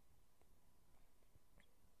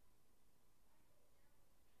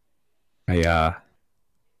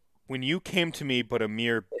 When you came to me but a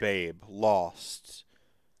mere babe, lost,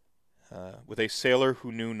 with a sailor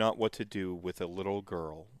who knew not what to do with a little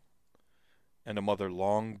girl, and a mother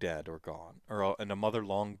long dead or gone, and a mother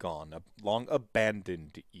long gone, long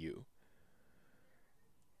abandoned you.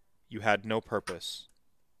 You had no purpose.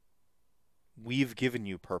 We've given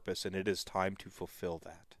you purpose, and it is time to fulfill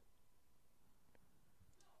that.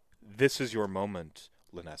 This is your moment,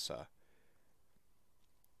 Lanessa.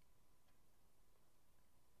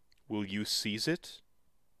 Will you seize it?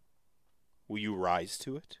 Will you rise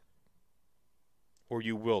to it? Or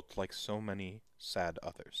you wilt like so many sad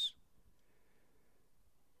others?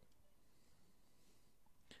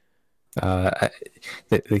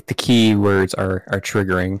 The key words are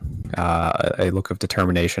triggering. A look of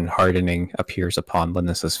determination, hardening appears upon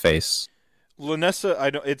Lanissa's face. Lanessa,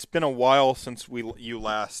 I know it's been a while since you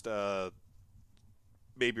last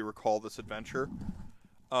maybe recall this adventure.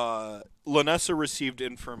 Lanessa received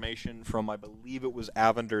information from, I believe it was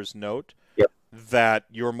Avender's note, that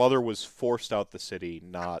your mother was forced out the city,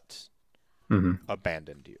 not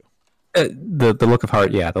abandoned you. The look of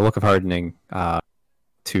heart, the look of hardening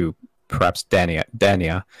to perhaps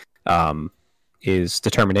Dania is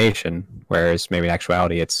determination, whereas maybe in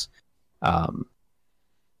actuality it's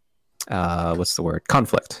what's the word?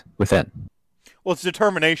 Conflict within. Well, it's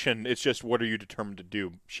determination. It's just what are you determined to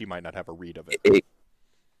do? She might not have a read of it.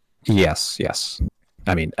 Yes, yes.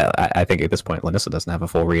 I mean, I think at this point, Lanissa doesn't have a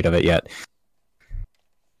full read of it yet.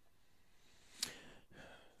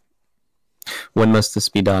 When must this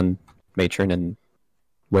be done, matron? And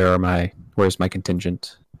where's my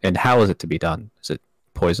contingent? And how is it to be done? Is it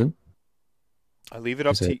poison? I leave it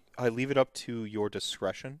up to your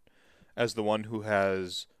discretion, as the one who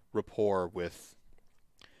has rapport with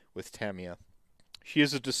Tamia. She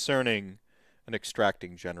is a discerning and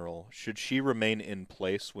extracting general. Should she remain in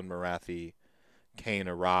place when Marathi Kane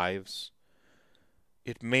arrives,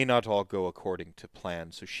 it may not all go according to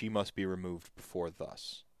plan, so she must be removed before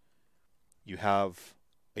thus. You have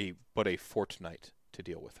but a fortnight to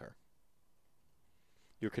deal with her.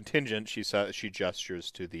 Your contingent, she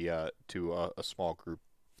gestures to a small group,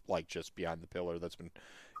 like just behind the pillar, that's been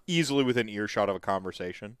easily within earshot of a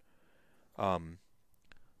conversation.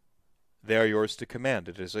 They are yours to command.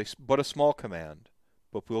 It is but a small command,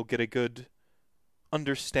 but we'll get a good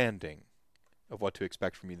understanding of what to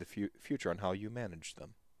expect from you in the future and how you manage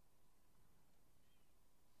them.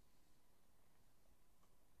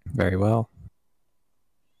 Very well.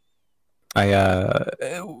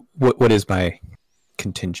 What is my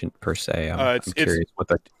contingent per se? I'm curious what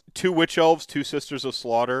the 2 witch elves, 2 sisters of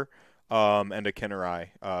slaughter, and a Kinnerai,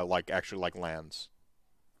 like lands.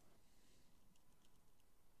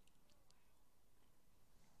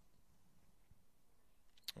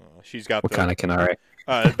 She's got what kind of Kinnerai?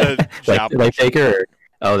 The like Taker?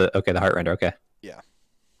 The Heartrender. Okay. Yeah.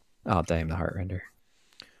 Oh damn, the Heartrender.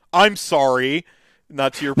 I'm sorry,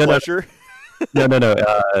 not to your pleasure. No.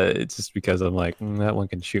 It's just because I'm like, that one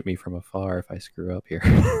can shoot me from afar if I screw up here.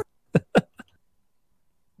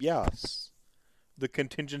 Yes. The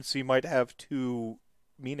contingency might have 2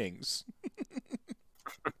 meanings.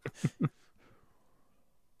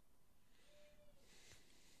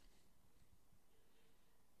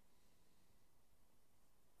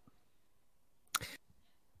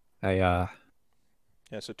 Yeah,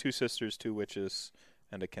 so 2 sisters, 2 witches,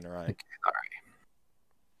 and a Kinnerai.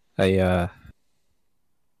 I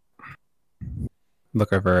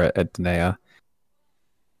look over at Danae.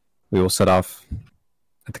 We will set off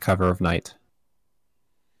at the cover of night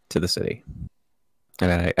to the city.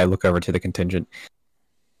 And I look over to the contingent.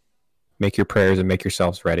 Make your prayers and make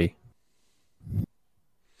yourselves ready.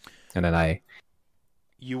 And then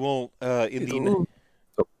You will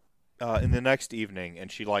in the next evening,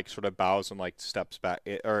 and she sort of bows and steps back.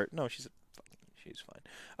 She's fine.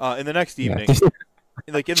 In the next evening,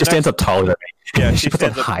 she stands up taller than me. Yeah, she puts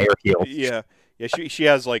on higher heels. Yeah. She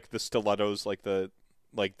has the stilettos, the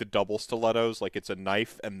double stilettos, it's a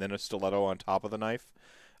knife and then a stiletto on top of the knife.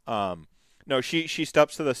 No, she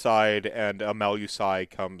steps to the side, and Melusai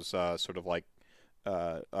comes sort of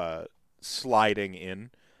sliding in.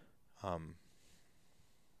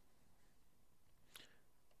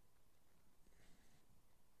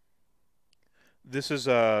 This is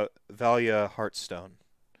Valia Heartstone.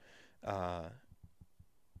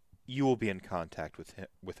 You will be in contact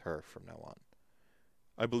with her from now on.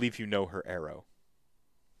 I believe you know her arrow.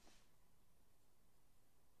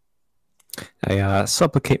 I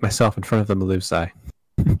supplicate myself in front of the Melusai.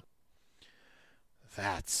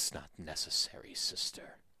 That's not necessary,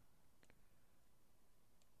 sister.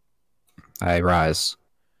 I rise.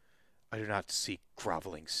 I do not seek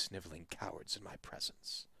groveling, sniveling cowards in my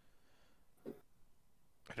presence.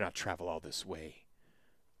 I do not travel all this way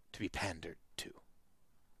to be pandered to.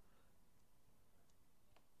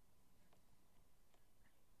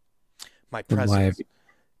 My presence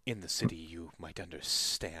in the city, you might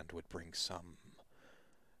understand, would bring some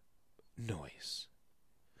noise.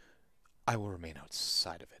 I will remain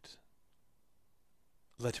outside of it.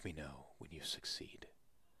 Let me know when you succeed.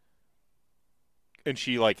 And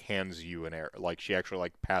she hands you an arrow. She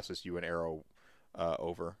actually passes you an arrow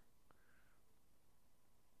over.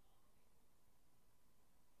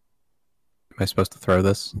 Am I supposed to throw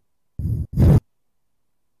this?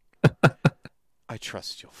 I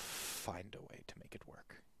trust you'll find a way to make it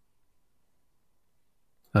work.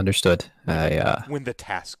 Understood. When the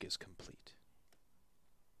task is complete.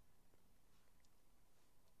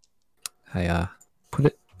 I put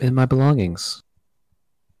it in my belongings.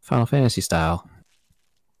 Final Fantasy style.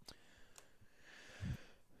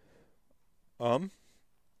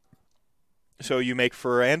 So you make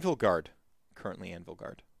for Anvilgard. Currently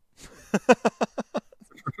Anvilgard.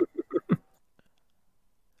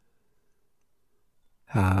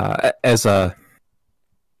 I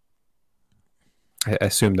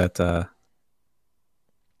assume that.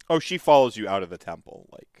 Oh, she follows you out of the temple,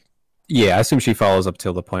 Yeah, I assume she follows up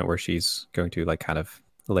till the point where she's going to kind of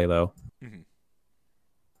lay low. Mm-hmm.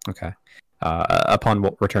 Okay.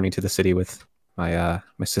 Upon returning to the city with my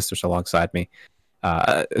sisters alongside me,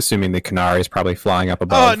 assuming the canary is probably flying up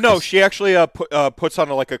above. No, she actually puts on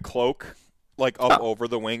like a cloak, like up Oh, over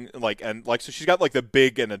the wing, like and like so she's got like the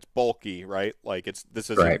big and it's bulky, right? Like this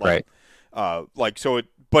isn't right, right. like so it,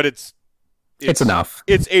 but It's enough.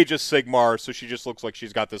 it's Age of Sigmar, so she just looks like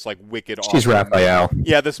she's got this like wicked She's awesome, Raphael.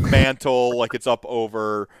 yeah, this mantle, like it's up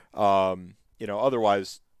over,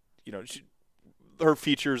 otherwise, her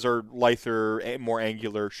features are lither, more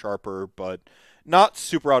angular, sharper, but not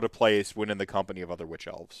super out of place when in the company of other witch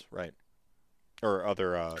elves, right? Or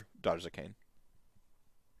other daughters of Cain.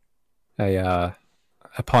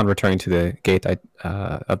 Upon returning to the gate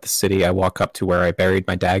of the city, I walk up to where I buried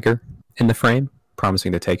my dagger in the frame,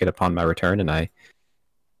 promising to take it upon my return, and I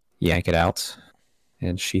yank it out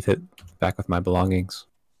and sheath it back with my belongings.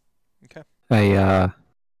 Okay. I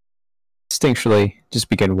instinctually just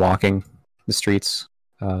begin walking the streets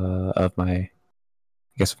of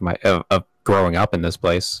growing up in this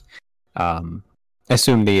place. I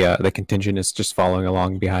assume the contingent is just following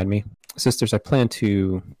along behind me. Sisters, I plan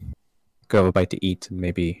to go have a bite to eat and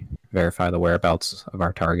maybe verify the whereabouts of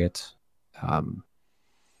our target.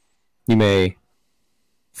 You may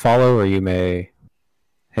follow, or you may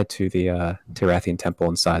head to the Tirathian temple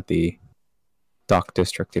inside the dock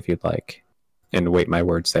district if you'd like, and wait my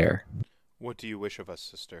words there. What do you wish of us,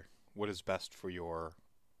 sister? What is best for your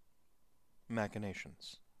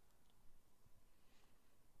machinations?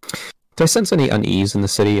 Do I sense any unease in the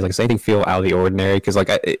city? Like, does anything feel out of the ordinary? Because I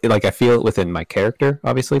feel it within my character.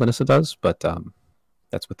 Obviously, Linissa does, but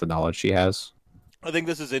that's with the knowledge she has. I think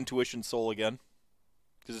this is intuition soul again,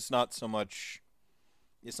 because it's not so much.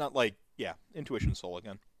 It's not like intuition soul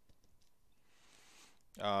again.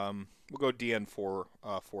 We'll go DN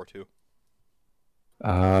 4-2.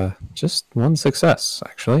 Just one success,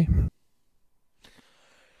 actually.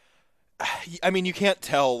 I mean, you can't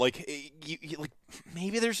tell. Like, like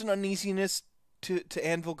maybe there's an uneasiness to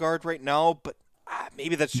Anvilgard right now, but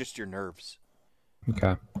maybe that's just your nerves.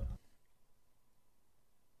 Okay.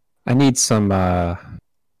 I need some. I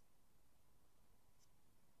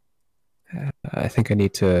think I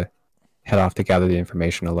need to head off to gather the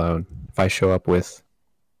information alone. If I show up with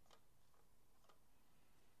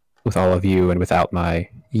all of you and without my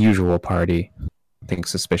usual party, I think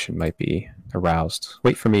suspicion might be aroused.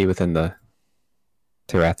 Wait for me within the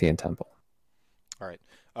Tirathian temple. All right.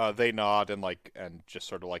 They nod and just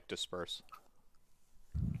sort of like disperse.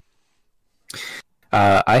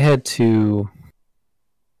 I head to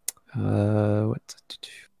the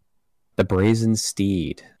Brazen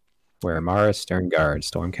Steed, where Mara Sterngard,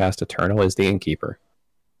 Stormcast Eternal, is the innkeeper.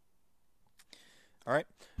 All right.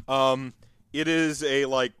 It is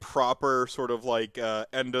a proper sort of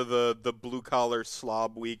end of the blue collar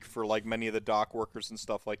slob week for many of the dock workers and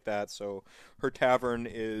stuff like that. So her tavern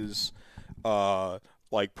is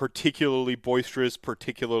particularly boisterous,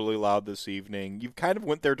 particularly loud this evening. You kind of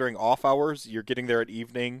went there during off hours. You're getting there at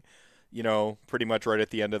evening, pretty much right at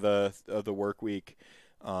the end of the work week.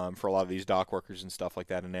 For a lot of these dock workers and stuff like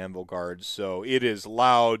that in Anvilgard. So it is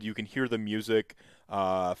loud. You can hear the music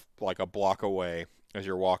like a block away as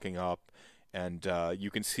you're walking up. And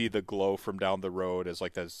you can see the glow from down the road as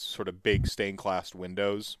those sort of big stained glass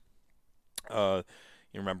windows. You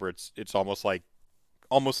remember it's almost like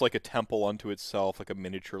a temple unto itself, like a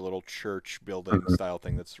miniature little church building style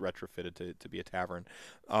thing that's retrofitted to be a tavern.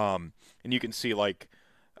 And you can see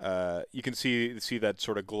you can see that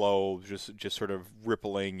sort of glow just sort of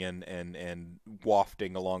rippling and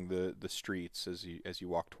wafting along the streets as you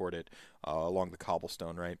walk toward it along the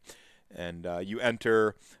cobblestone, right? And you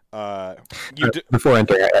enter. Before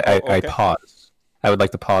entering, okay. I pause. I would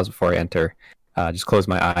like to pause before I enter. Just close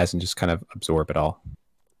my eyes and just kind of absorb it all.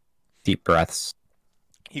 Deep breaths.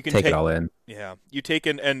 You can take it all in. Yeah, you take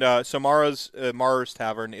in, and so Mara's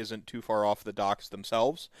Tavern isn't too far off the docks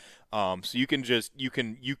themselves. So you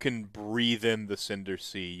can breathe in the Cinder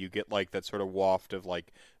Sea. You get that sort of waft of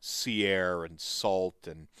sea air and salt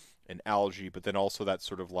and algae, but then also that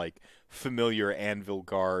sort of familiar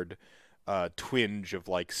Anvilgard twinge of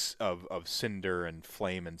of cinder and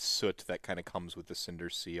flame and soot that kind of comes with the Cinder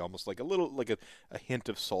Sea, almost like a little a hint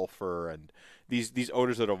of sulfur, and these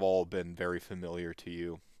odors that have all been very familiar to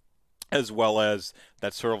you, as well as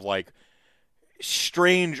that sort of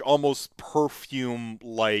strange, almost perfume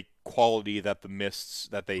quality that the mists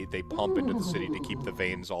that they pump into the city to keep the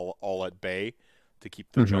veins all at bay, to keep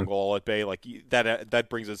the jungle all at bay, that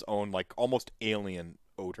brings its own almost alien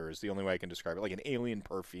odor is the only way I can describe it, like an alien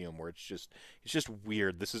perfume where it's just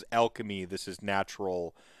weird. This is alchemy, this is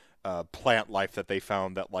natural, plant life that they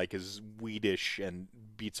found that like is weedish and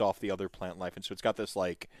beats off the other plant life, and so it's got this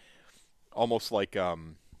like almost like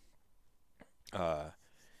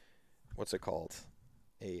what's it called?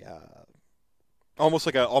 A almost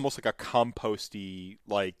like a composty,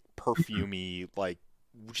 like perfumey, like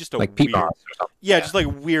just a Like peat weird, moss or something. yeah, just like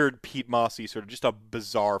weird peat mossy sort of, just a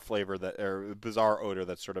bizarre flavor that or bizarre odor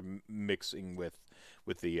that's sort of mixing with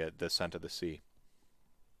the scent of the sea.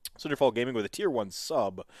 Cinderfall Gaming with a tier 1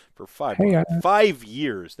 sub for 5 Hey, months. 5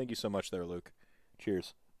 years. Thank you so much there, Luke.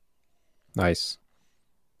 Cheers. Nice.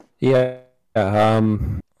 Yeah.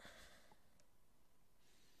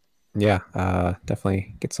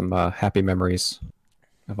 Definitely get some happy memories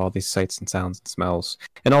of all these sights and sounds and smells,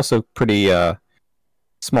 and also pretty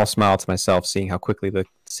small smile to myself seeing how quickly the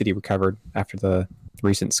city recovered after the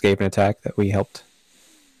recent Skaven attack that we helped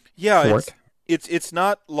Yeah, thwart. it's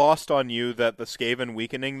not lost on you that the Skaven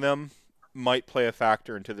weakening them might play a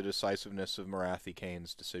factor into the decisiveness of Marathi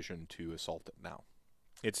Kane's decision to assault it now.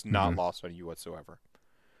 It's not lost on you whatsoever.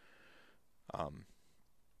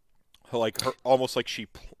 Like her, almost like she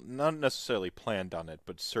not necessarily planned on it,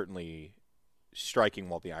 but certainly striking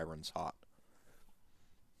while the iron's hot.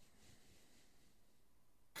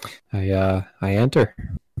 I enter.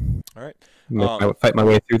 All right. Fight my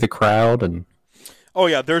way through the crowd and. Oh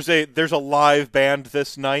yeah, there's a live band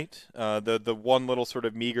this night. The one little sort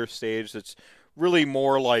of meager stage that's really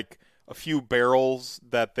more like a few barrels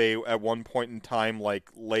that they at one point in time like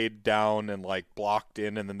laid down and like blocked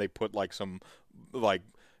in, and then they put like some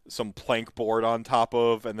plank board on top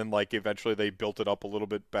of, and then like eventually they built it up a little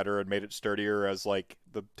bit better and made it sturdier as like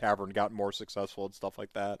the tavern got more successful and stuff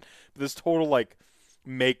like that. But this total like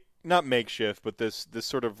not makeshift, but this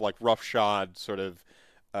sort of like roughshod sort of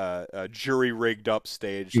jury rigged up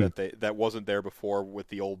stage that wasn't there before with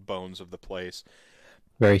the old bones of the place.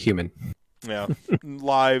 Very human. Yeah,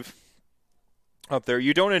 live up there.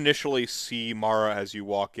 You don't initially see Mara as you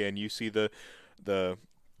walk in. You see the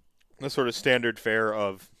sort of standard fare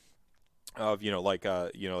of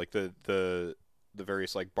the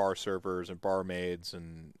various like bar servers and barmaids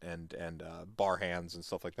and bar hands and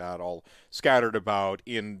stuff like that, all scattered about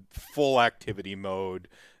in full activity mode.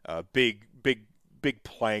 Big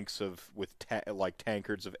planks with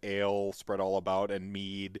tankards of ale spread all about, and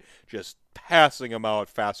mead, just passing them out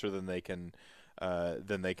faster than they can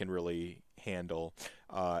really handle.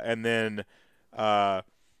 And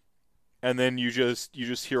then you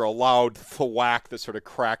just hear a loud thwack that sort of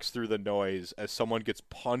cracks through the noise as someone gets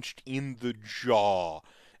punched in the jaw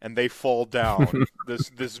and they fall down.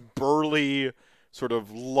 this burly sort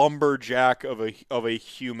of lumberjack of a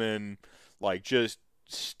human, like just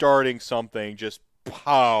starting something, just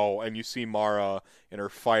pow, and you see Mara in her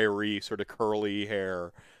fiery sort of curly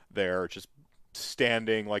hair there, just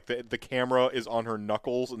standing, like the camera is on her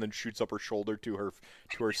knuckles and then shoots up her shoulder to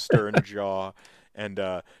her stern jaw. And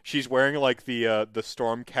she's wearing like the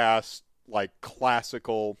Stormcast like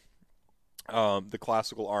classical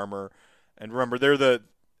armor. And remember, they're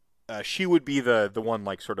she would be the one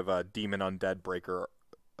like sort of a demon undead breaker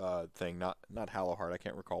thing, not Hallowheart. I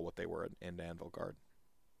can't recall what they were in Anvilgard.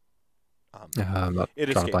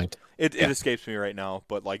 It escapes me right now,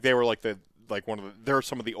 but like they were like they're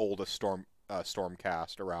some of the oldest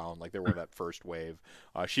Stormcast around. Like they were that first wave.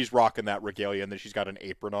 She's rocking that regalia, and then she's got an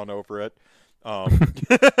apron on over it.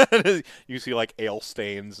 You see like ale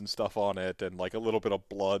stains and stuff on it, and like a little bit of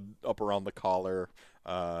blood up around the collar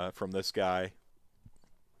from this guy.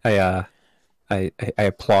 I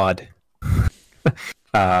applaud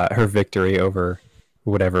her victory over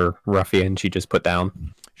whatever ruffian she just put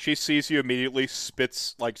down. She sees you immediately,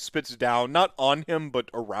 spits down, not on him but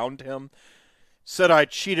around him. Said I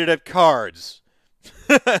cheated at cards.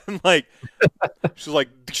 And like she's like,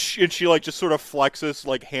 and she like just sort of flexes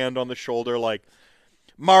like hand on the shoulder, like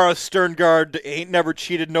Mara Sterngard ain't never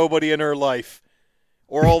cheated nobody in her life,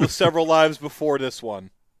 or all the several lives before this one.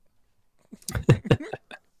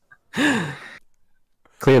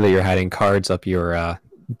 Clearly, you're hiding cards up your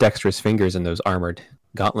dexterous fingers in those armored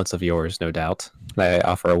gauntlets of yours, no doubt. I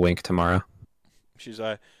offer a wink to Mara. She's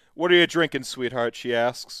what are you drinking, sweetheart? She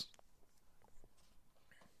asks.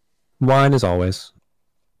 Wine as always.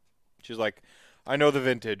 She's like, I know the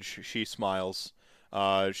vintage. She smiles.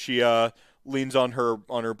 She leans on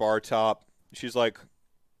her bar top. She's like,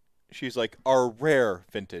 our rare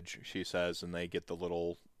vintage, she says, and they get the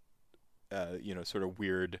little, sort of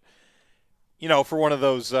weird, for one of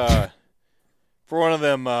those, for one of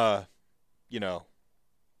them, the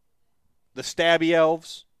stabby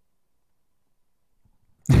elves.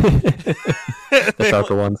 The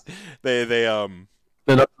darker ones. They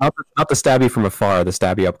No, not the stabby from afar, the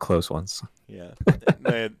stabby up close ones. Yeah,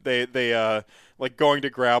 they like going to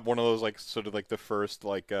grab one of those like sort of like the first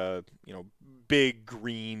like big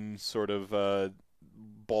green sort of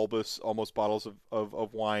bulbous almost bottles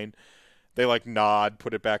of wine. They like nod,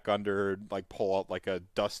 put it back under, like pull out like a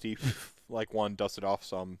dusty like one, dust it off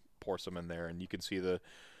some, pour some in there, and you can see the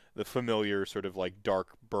familiar sort of like dark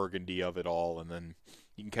burgundy of it all, and then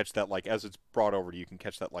you can catch that like as it's brought over to you, can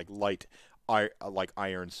catch that like light, like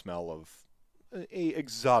iron smell of a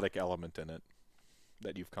exotic element in it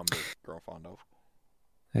that you've come to grow fond of.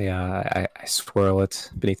 Yeah, I swirl it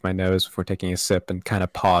beneath my nose before taking a sip and kind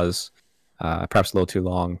of pause, perhaps a little too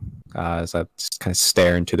long, as I just kind of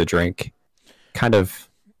stare into the drink, kind of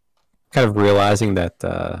realizing that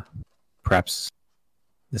perhaps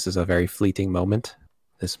this is a very fleeting moment.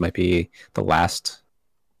 This might be the last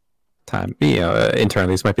time,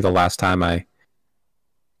 internally, this might be the last time I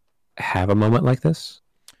have a moment like this.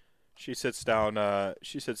 She sits down.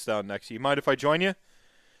 She sits down next to you. Mind if I join you?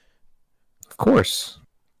 Of course.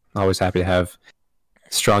 Always happy to have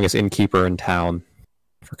strongest innkeeper in town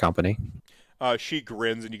for company. She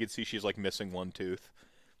grins, and you can see she's like missing one tooth.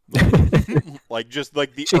 Like just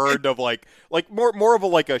like the urn of like more of a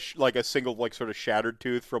like a single like sort of shattered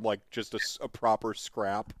tooth from like just a proper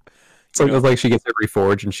scrap. So it's like she gets it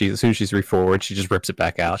reforged, and as soon as she's reforged, she just rips it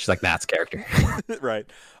back out. She's like, "That's character." Right.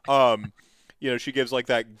 She gives like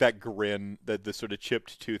that grin, the sort of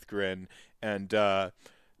chipped tooth grin, and one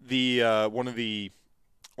of the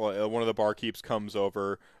barkeeps comes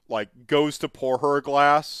over, like goes to pour her a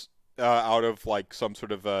glass out of like some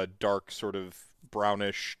sort of a dark sort of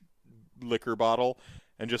brownish liquor bottle,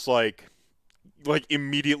 and just like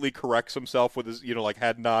immediately corrects himself with his like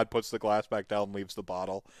head nod, puts the glass back down, leaves the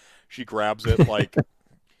bottle. She grabs it like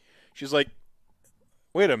she's like,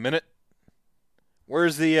 "Wait a minute.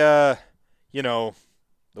 Where's the the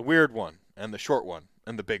weird one and the short one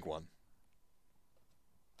and the big one?"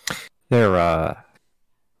 They're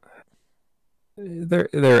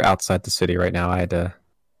outside the city right now. I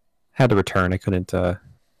had to return. I couldn't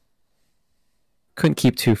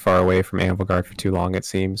keep too far away from Anvilgard for too long, it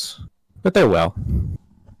seems. But they're well.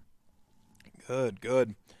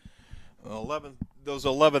 Good. Those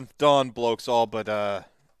 11th Dawn blokes all but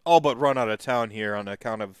run out of town here on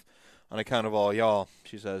account of all y'all,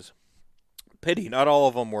 she says. Pity, not all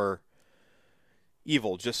of them were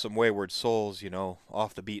evil, just some wayward souls,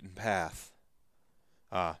 off the beaten path.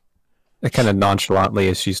 I kind of nonchalantly,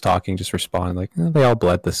 as she's talking, just respond like, they all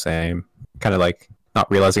bled the same. Kind of like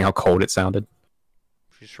not realizing how cold it sounded.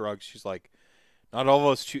 She shrugs. She's like, not all of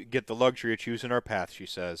us get the luxury of choosing our path, she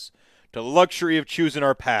says. The luxury of choosing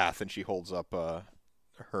our path. And she holds up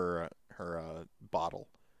her bottle.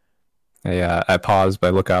 I pause, but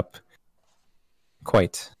I look up.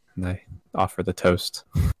 Quite. And I offer the toast.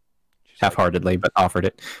 Half-heartedly, but offered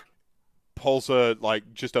it. Pulls a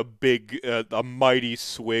big, a mighty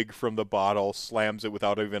swig from the bottle, slams it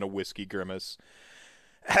without even a whiskey grimace.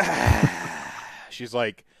 She's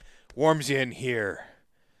like, warms you in here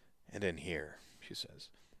and in here, she says.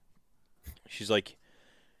 She's like,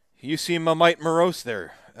 you seem a mite morose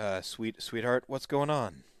there, sweetheart. What's going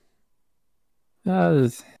on?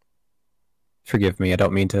 Forgive me. I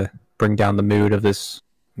don't mean to bring down the mood of this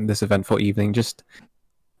eventful evening. Just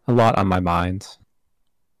a lot on my mind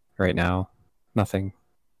right now. Nothing,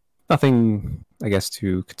 I guess,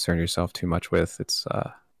 to concern yourself too much with. It's,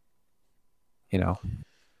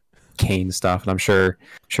 Cain stuff, and I'm sure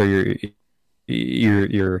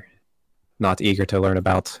you're not eager to learn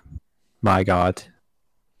about my god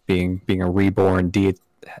being a reborn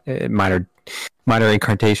minor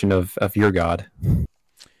incarnation of your god.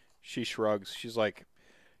 She shrugs. She's like,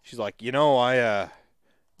 I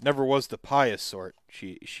never was the pious sort.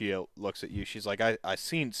 She looks at you. She's like, I've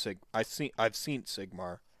seen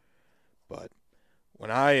Sigmar, but when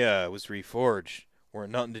I was reforged,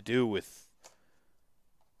 weren't nothing to do with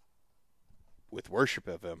worship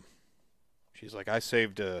of him. She's like, I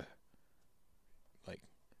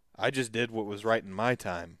just did what was right in my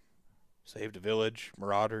time. Saved a village,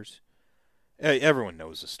 marauders. Everyone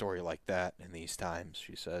knows a story like that in these times,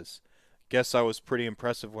 she says. Guess I was pretty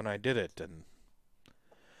impressive when I did it, and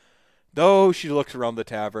though she looks around the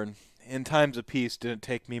tavern, in times of peace didn't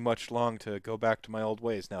take me much long to go back to my old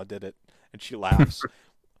ways, now did it? And she laughs.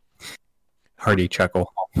 Hearty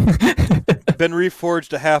chuckle. Been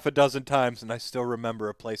reforged a half a dozen times, and I still remember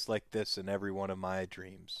a place like this in every one of my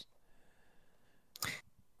dreams.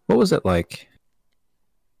 What was it like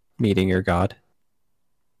meeting your god?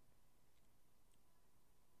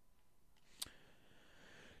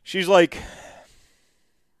 She's like,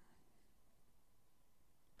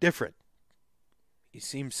 different. He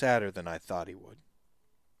seemed sadder than I thought he would.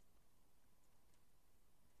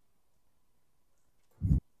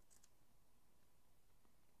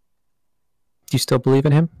 Do you still believe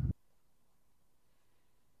in him?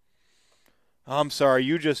 I'm sorry,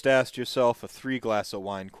 you just asked yourself a 3 glass of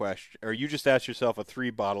wine question, or you just asked yourself a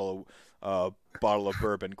 3 bottle of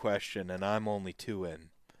bourbon question, and I'm only 2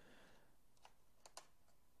 in.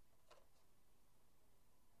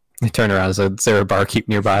 I turn around. Is there a barkeep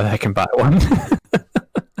nearby that I can buy one?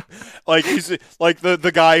 Like he's like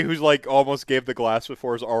the guy who's like almost gave the glass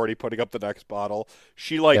before is already putting up the next bottle.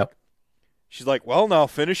 Yep. She's like, well, now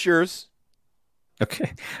finish yours.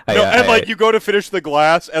 Okay. No, and like you go to finish the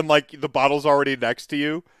glass, and like the bottle's already next to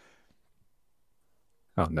you.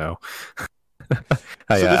 Oh no.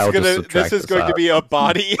 So this is going to be a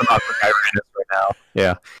body. right now.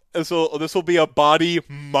 Yeah. This will be a body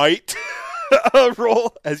might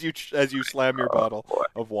roll as you slam your bottle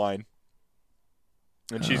of wine,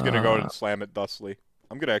 and she's gonna go and slam it thusly.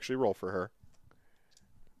 I'm gonna actually roll for her.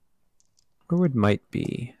 Where would might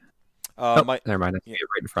be? Never mind. I see it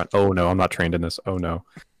right in front. Oh no, I'm not trained in this. Oh no.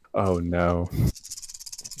 Oh no.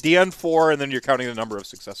 DN4, and then you're counting the number of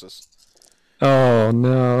successes. Oh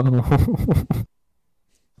no.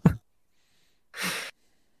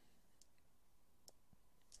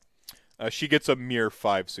 She gets a mere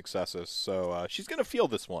 5 successes, so she's gonna feel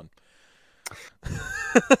this one.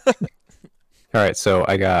 All right, so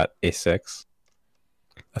I got a 6,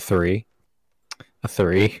 a 3, a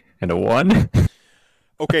 3, and a 1.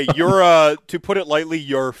 Okay, you're to put it lightly,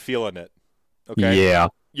 you're feeling it. Okay. Yeah.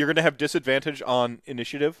 You're gonna have disadvantage on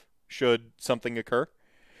initiative should something occur.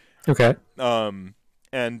 Okay.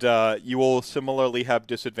 And you will similarly have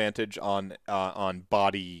disadvantage on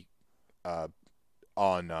body,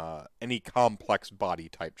 on any complex body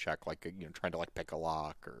type check, like trying to like pick a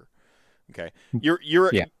lock or. Okay,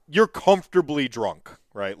 you're comfortably drunk,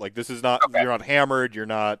 right? Like this is not you're not hammered, you're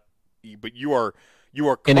not, but you are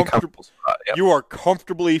comfortable. Yep. You are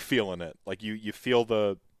comfortably feeling it. Like you feel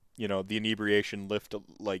the the inebriation lift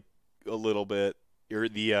like a little bit, or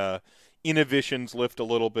the inhibitions lift a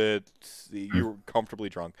little bit. You're comfortably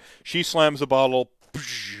drunk. She slams a bottle.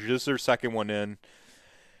 This is her second one in.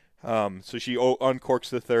 So she uncorks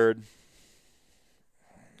the third.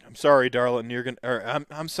 I'm sorry, darling. You're gonna. Or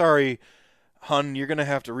I'm sorry, hun. You're gonna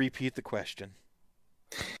have to repeat the question.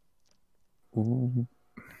 Ooh.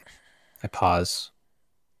 I pause.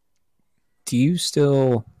 Do you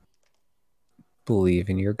still believe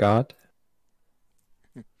in your god?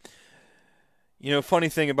 Funny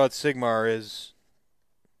thing about Sigmar is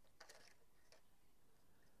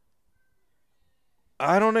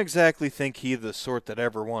I don't exactly think he's the sort that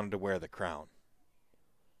ever wanted to wear the crown.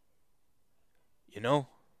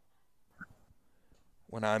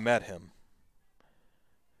 When I met him,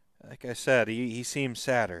 like I said, he seemed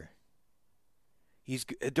sadder.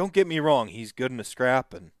 Don't get me wrong, he's good in a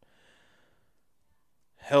scrap and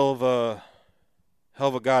hell of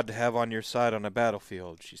a god to have on your side on a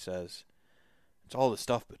battlefield, she says. It's all the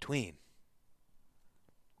stuff between.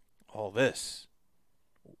 All this.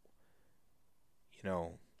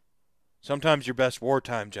 Sometimes your best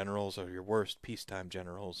wartime generals are your worst peacetime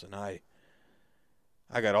generals, and I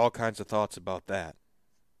got all kinds of thoughts about that.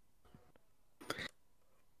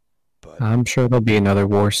 But I'm sure there'll be another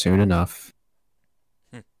war soon enough.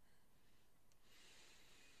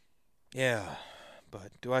 Yeah,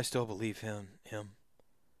 but do I still believe him? I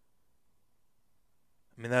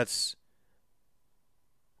mean, that's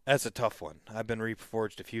a tough one. I've been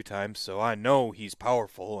reforged a few times, so I know he's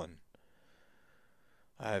powerful, and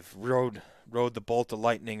I've rode the bolt of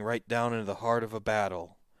lightning right down into the heart of a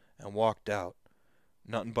battle and walked out.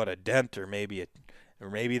 Nothing but a dent, or maybe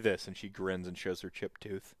this, and she grins and shows her chipped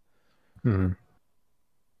tooth. Mm-hmm.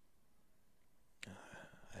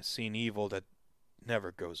 I've seen evil that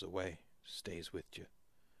never goes away, stays with you.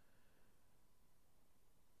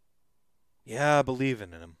 Yeah, I believe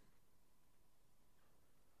in him.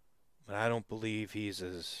 But I don't believe he's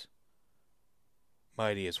as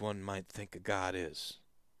mighty as one might think a god is.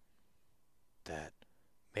 That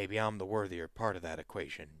maybe I'm the worthier part of that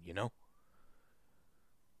equation,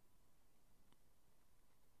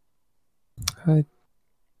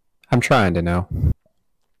 I'm trying to know.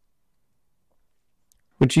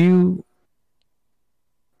 Would you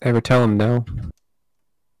ever tell him no?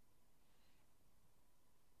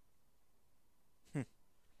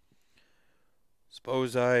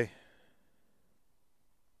 Suppose I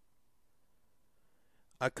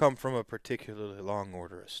come from a particularly long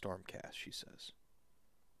order of Stormcast, she says.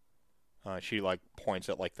 She like points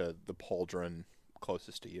at like the pauldron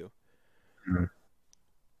closest to you. Mm-hmm.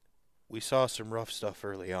 We saw some rough stuff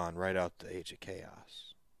early on, right out the Age of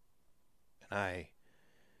Chaos. And I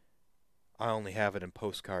only have it in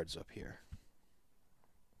postcards up here.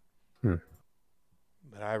 Hmm.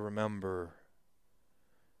 But I remember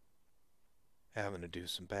having to do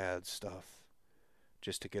some bad stuff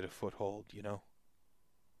just to get a foothold, you know?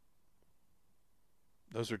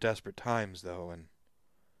 Those are desperate times, though, and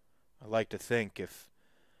I like to think if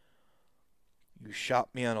you shot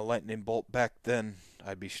me on a lightning bolt back then,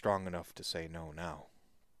 I'd be strong enough to say no now.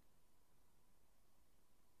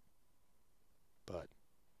 But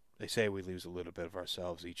they say we lose a little bit of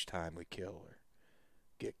ourselves each time we kill or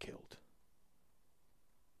get killed.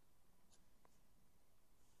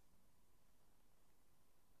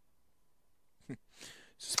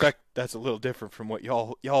 Suspect that's a little different from what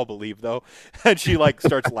y'all believe, though. And she like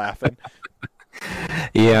starts laughing.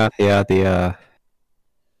 Yeah,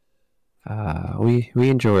 we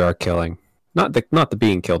enjoy our killing. Not the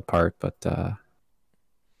being killed part, but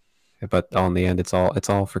on the end it's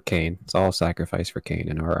all for Cain. It's all sacrifice for Cain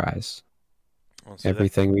in our eyes. Well, so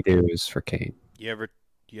Everything we do is for Cain.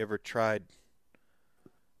 you ever tried?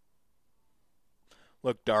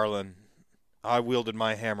 Look, darling, I wielded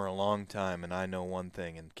my hammer a long time, and I know one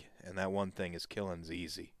thing, and that one thing is killing's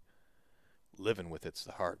easy. Living with it's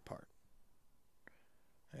the hard part.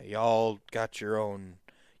 Y'all got your own,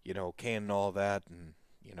 can and all that, and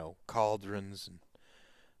cauldrons, and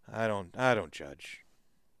I don't judge.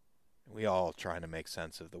 We all trying to make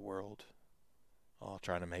sense of the world, all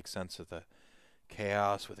trying to make sense of the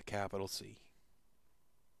chaos with a capital C.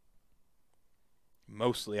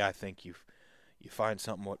 Mostly, I think you find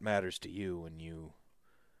something what matters to you, and you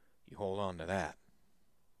hold on to that.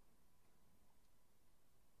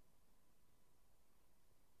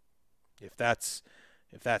 If that's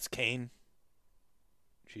Cain,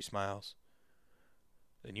 she smiles,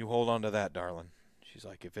 then you hold on to that, darling. She's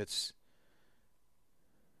like, if it's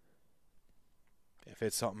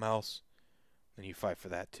something else, then you fight for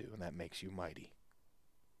that too, and that makes you mighty.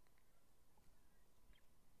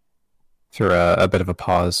 After a bit of a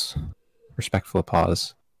pause, respectful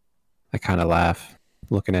pause, I kind of laugh,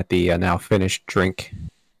 looking at the now finished drink,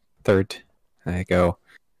 third. And I go,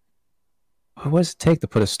 what does it take to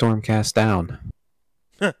put a Stormcast down?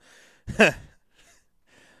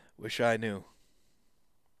 Wish I knew.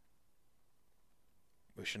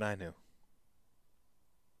 Wishing I knew.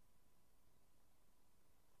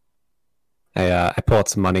 I pull out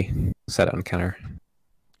some money, set it on the counter.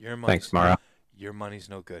 Thanks, Mara. Your money's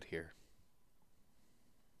no good here.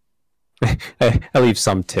 I leave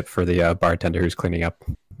some tip for the bartender who's cleaning up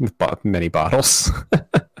many bottles.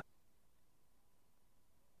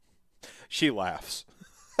 She laughs.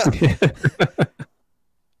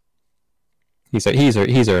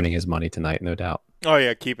 He's earning his money tonight, no doubt. Oh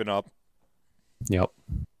yeah, keeping up. Yep.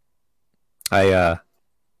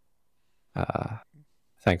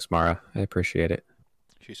 Thanks, Mara. I appreciate it.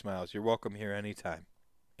 She smiles. You're welcome here anytime.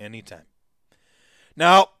 Anytime.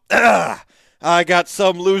 Now, I got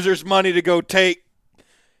some loser's money to go take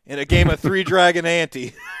in a game of Three Dragon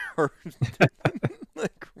Ante. Or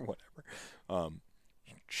whatever.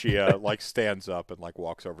 She stands up and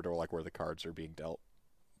walks over to where the cards are being dealt.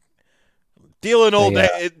 Dealing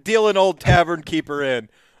old tavern keeper in.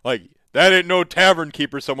 That ain't no tavern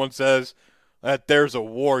keeper, someone says. That there's a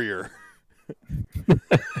warrior.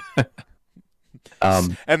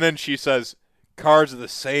 And then she says, cards are the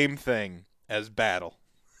same thing as battle.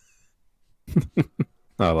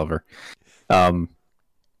 I love her. I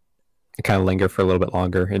kind of linger for a little bit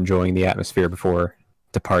longer, enjoying the atmosphere before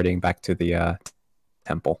departing back to the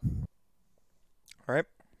temple. All right.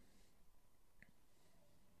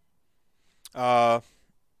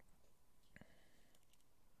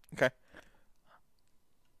 Okay.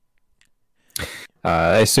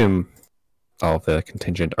 I assume all of the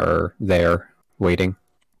contingent are there waiting.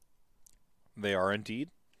 They are indeed.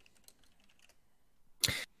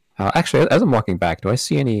 Actually, as I'm walking back, do I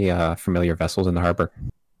see any familiar vessels in the harbor?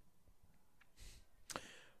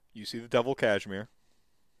 You see the Devil Cashmere.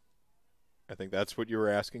 I think that's what you were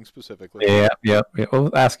asking specifically. Yeah.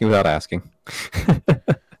 Well, asking without asking.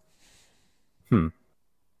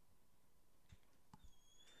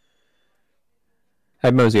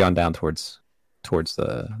 I mosey on down towards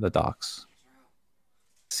the docks.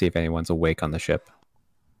 See if anyone's awake on the ship.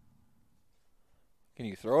 Can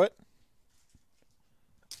you throw it?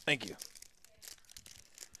 Thank you.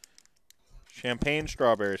 Champagne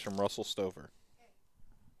strawberries from Russell Stover.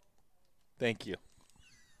 Thank you.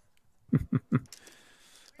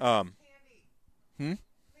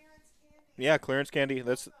 Yeah, clearance candy.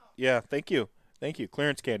 Thank you.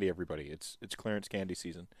 Clearance candy, everybody. It's clearance candy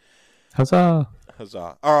season. Huzzah!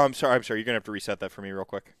 Huzzah! Oh, I'm sorry. You're gonna have to reset that for me real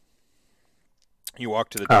quick. You walk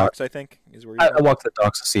to the docks, I think, is where you I walk to the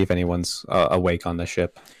docks to see if anyone's awake on the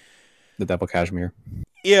ship. The Devil Cashmere.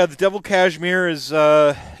 Yeah, the Devil Cashmere is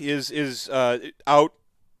out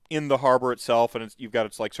in the harbor itself, and you've got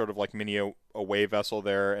its like sort of like mini away vessel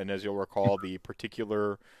there. And as you'll recall, the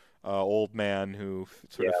particular old man who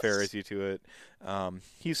sort of ferries Yes. you to it,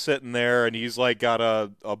 he's sitting there, and he's like got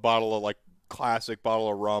a bottle of like classic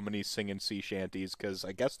bottle of rum, and he's singing sea shanties because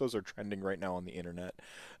I guess those are trending right now on the internet.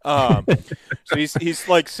 Um, so he's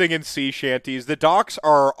like singing sea shanties. The docks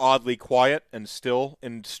are oddly quiet and still,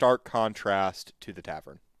 in stark contrast to the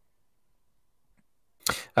tavern.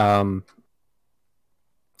 Um,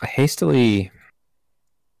 I hastily,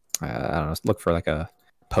 I don't know, look for like a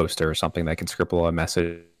poster or something that I can scribble a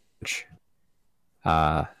message,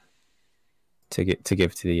 uh, to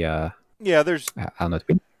give to the Yeah, there's I don't know.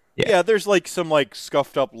 Yeah. yeah, there's like some like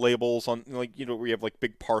scuffed up labels on, like, where you have like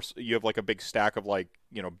you have like a big stack of like,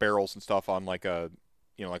 barrels and stuff on like a,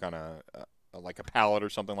 like on like a pallet or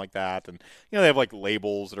something like that. And they have like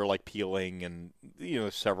labels that are like peeling, and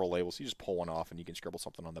there's several labels. You just pull one off and you can scribble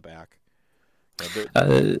something on the back.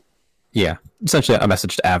 Yeah, essentially a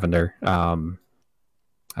message to Avender, from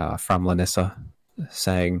Lanissa,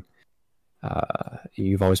 saying,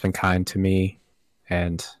 "You've always been kind to me,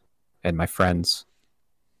 and my friends.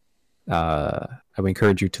 I would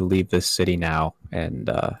encourage you to leave this city now and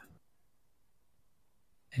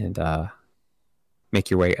make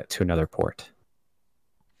your way to another port."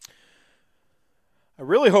 I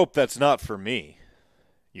really hope that's not for me.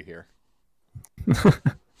 You hear?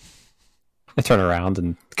 I turn around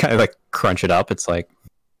and kind of like crunch it up. It's like,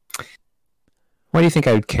 why do you think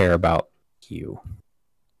I would care about you,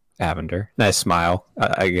 Avender? And I smile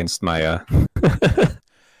against my.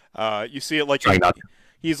 You see it like Trying not.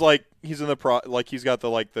 he's in the like he's got the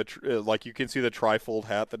like you can see the trifold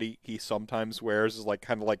hat that he sometimes wears is like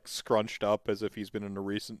kind of like scrunched up as if he's been in a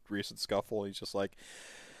recent scuffle. He's just like,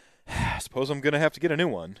 I suppose I'm gonna have to get a new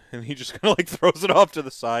one, and he just kind of like throws it off to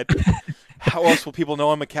the side. How else will people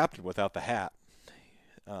know I'm a captain without the hat?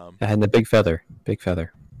 And the big feather, big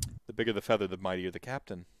feather. The bigger the feather, the mightier the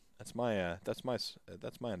captain. That's my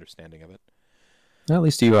understanding of it. Well, at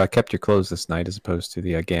least you kept your clothes this night as opposed to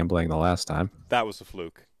the gambling the last time. That was a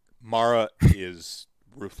fluke. Mara is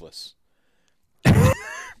ruthless.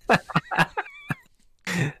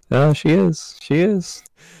 Oh, she is. She is.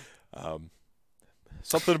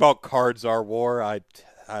 Something about cards are war. I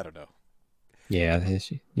don't know. Yeah,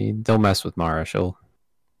 you don't mess with Mara. She'll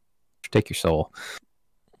take your soul.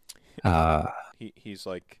 He's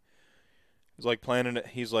like planning it.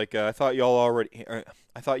 He's like, I thought y'all already.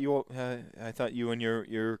 I thought you and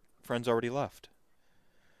your friends already left.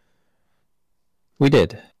 We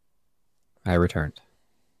did. I returned.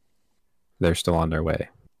 They're still on their way.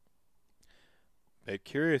 Bit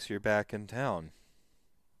curious you're back in town.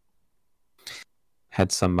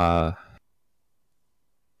 Had some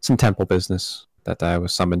temple business that I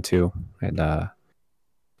was summoned to and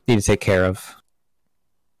need to take care of.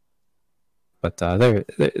 But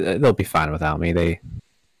they'll be fine without me. They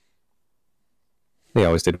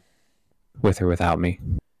always did with or without me.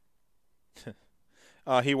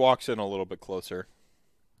 He walks in a little bit closer.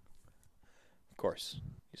 Of course,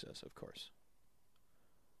 he says, of course.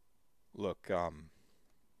 Look,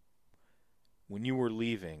 when you were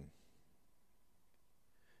leaving,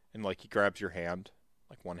 and like he grabs your hand,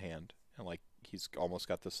 like one hand, and like he's almost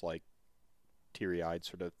got this like teary-eyed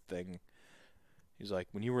sort of thing. He's like,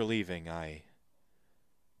 when you were leaving, I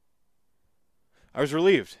was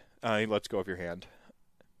relieved. He lets go of your hand.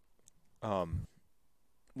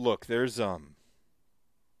 Look, there's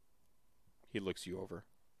He looks you over.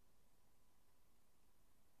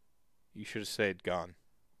 You should have stayed gone.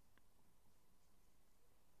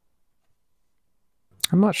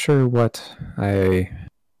 I'm not sure what I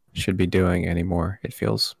should be doing anymore, it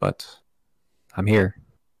feels, but I'm here,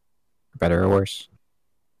 for better or worse.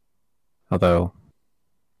 Although,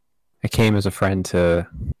 I came as a friend to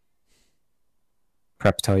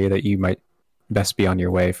perhaps tell you that you might best be on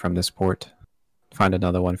your way from this port. Find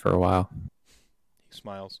another one for a while. He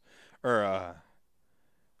smiles. Would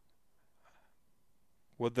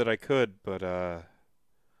that I could, but I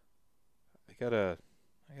got a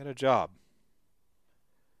job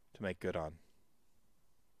to make good on.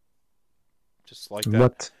 Just like that.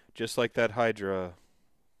 What? Just like that Hydra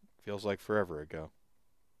feels like forever ago.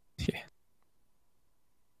 Yeah.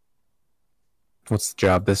 What's the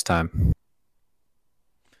job this time?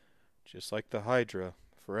 Just like the Hydra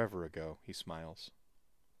forever ago, he smiles.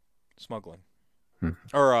 Smuggling. Hmm.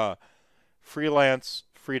 Or freelance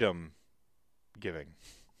freedom giving.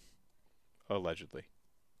 Allegedly.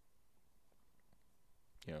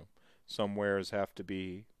 Some wares have to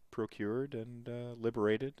be procured and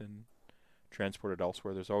liberated and transported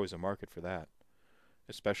elsewhere. There's always a market for that.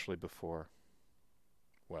 Especially before,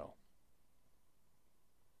 well,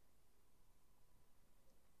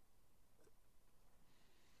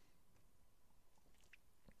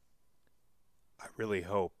 really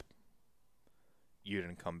hope you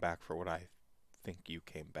didn't come back for what I think you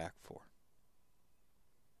came back for.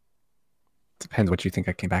 Depends what you think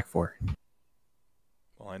I came back for.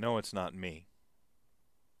 Well, I know it's not me.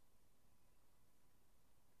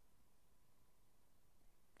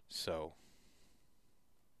 So,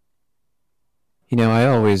 You know, I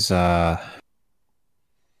always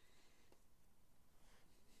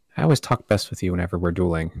talk best with you whenever we're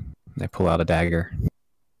dueling. I pull out a dagger.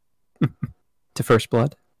 To first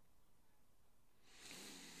blood.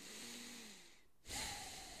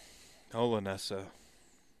 oh, Lanessa,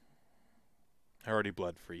 I already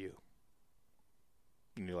bled for you.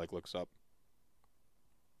 And he like looks up.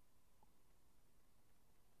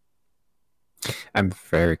 I'm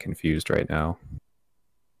very confused right now.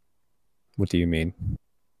 What do you mean?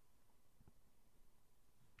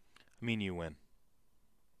 I mean, you win.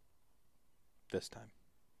 This time.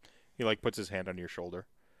 He like puts his hand on your shoulder.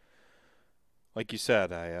 Like you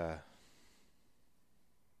said, I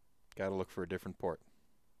gotta look for a different port.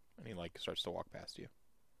 And he like starts to walk past you.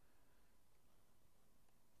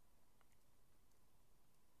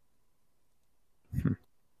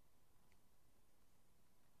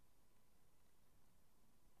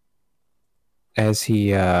 As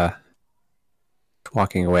he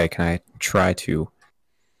walking away, can I try to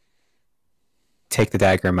take the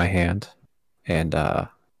dagger in my hand and kind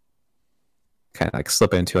of like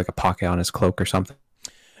slip it into like a pocket on his cloak or something?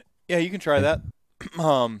 Yeah, you can try that.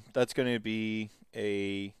 That's going to be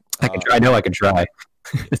a. I can try. I know I can try.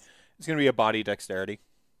 It's going to be a body dexterity.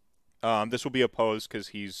 This will be opposed because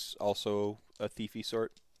he's also a thiefy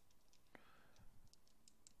sort.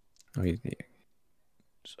 Oh,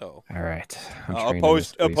 So all right.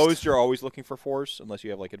 opposed. You're always looking for force unless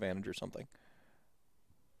you have like advantage or something.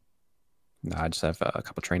 No, I just have a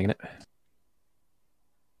couple training in it.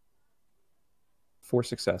 4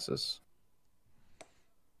 successes.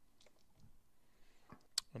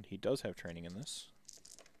 And he does have training in this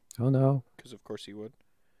Oh no. because of course he would.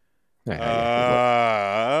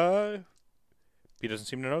 Yeah, He doesn't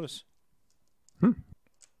seem to notice. Hmm.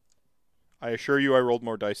 I assure you, I rolled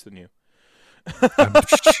more dice than you. I'm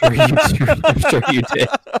sure you did. I'm sure you did.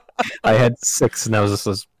 I had 6, and that was just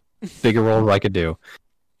as big a roll as I could do.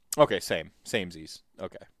 Okay, samesies.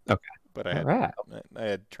 Okay. Okay. But I All had right. I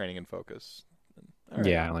had training and focus. All right.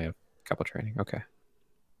 Yeah, I only have a couple training. Okay.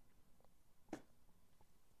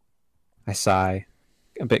 I sigh,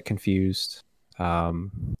 a bit confused, but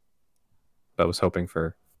was hoping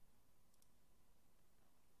for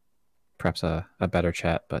perhaps a better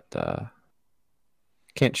chat, but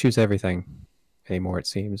can't choose everything anymore, it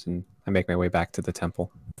seems, and I make my way back to the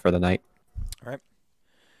temple for the night. All right.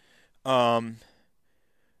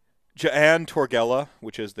 Ja'an Torgella,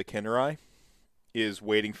 which is the Kinnerai, is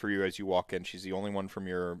waiting for you as you walk in. She's the only one from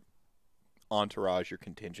your entourage, your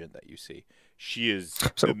contingent that you see. She is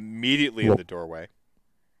immediately in the doorway.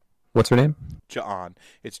 What's her name? Ja'an.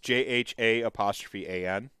 It's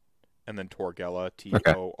JHA''AN, and then Torgella,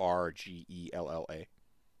 TORGELLA.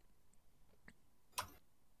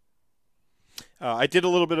 I did a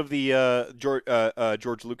little bit of the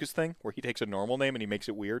George Lucas thing where he takes a normal name and he makes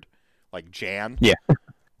it weird, like Jan. Yeah,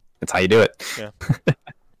 that's how you do it. Yeah.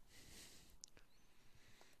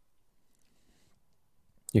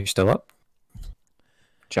 You're still up?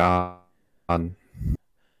 John.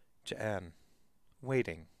 Jan.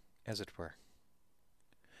 Waiting, as it were.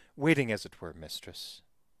 Waiting, as it were, mistress.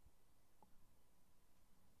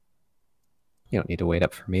 You don't need to wait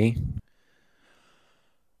up for me.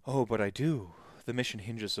 Oh, but I do. The mission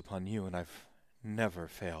hinges upon you, and I've never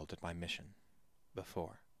failed at my mission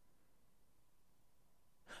before.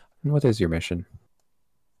 And what is your mission?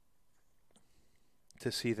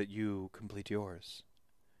 To see that you complete yours.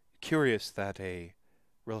 Curious that a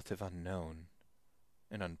relative unknown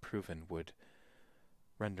and unproven would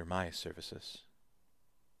render my services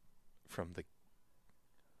from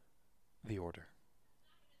the order.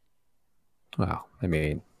 Well, I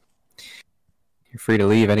mean, you're free to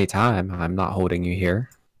leave any time. I'm not holding you here.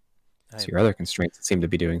 It's your other constraints that seem to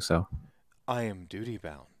be doing so. I am duty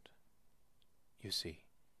bound, you see.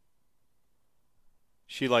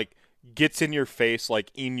 She like gets in your face,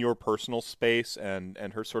 like in your personal space, and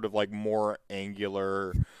her sort of like more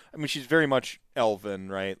angular. I mean, she's very much elven,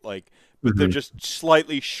 right? Like, but they're just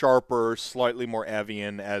slightly sharper, slightly more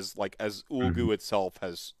avian, as Ulgu itself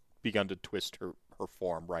has begun to twist her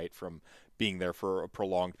form, right, from being there for a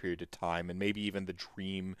prolonged period of time, and maybe even the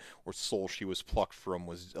dream or soul she was plucked from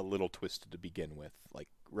was a little twisted to begin with, like,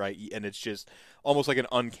 right? And it's just almost like an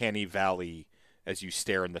uncanny valley as you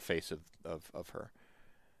stare in the face of her.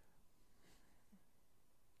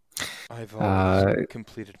 I've always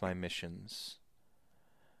completed my missions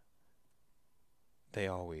They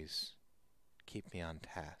always keep me on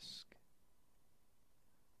task.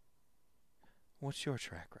 What's your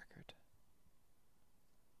track record?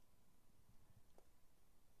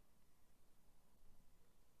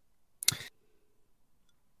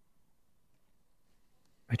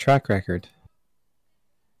 My track record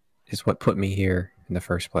is what put me here in the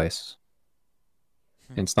first place.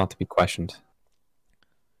 And it's not to be questioned.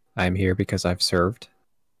 I'm here because I've served,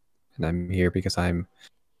 and I'm here because I'm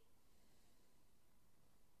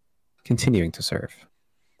continuing to serve.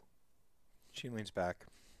 She leans back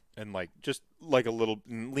and just like a little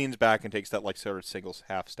leans back and takes that sort of single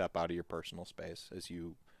half step out of your personal space as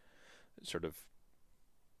you sort of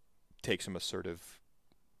take some assertive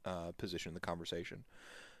position in the conversation.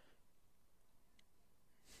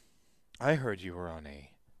 I heard you were on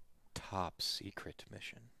a top secret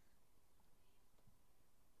mission.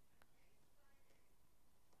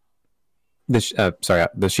 Sorry,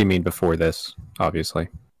 does she mean before this? Obviously.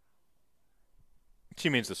 She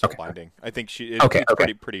means the soul binding. I think it's okay.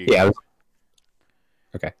 pretty. Yeah.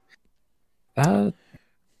 Okay. I'm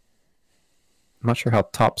not sure how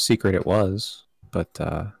top secret it was, but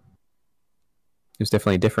it was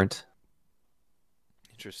definitely different.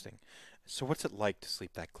 Interesting. So what's it like to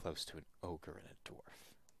sleep that close to an ogre and a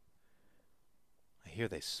dwarf? I hear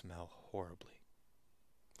they smell horribly.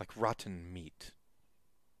 Like rotten meat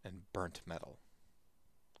and burnt metal.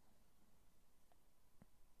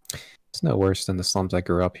 It's no worse than the slums I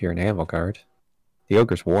grew up here in Amelgard. The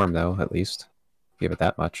ogre's warm, though, at least. Give it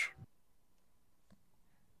that much.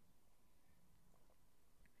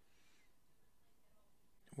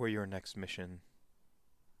 Where your next mission,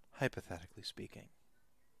 hypothetically speaking?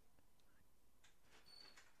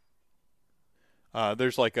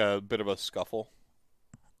 There's a bit of a scuffle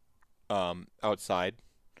outside.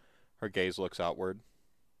 Her gaze looks outward.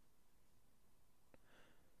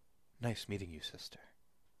 Nice meeting you, sister.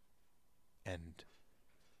 And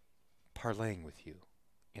parlaying with you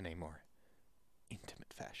in a more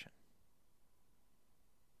intimate fashion.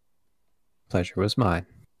 Pleasure was mine.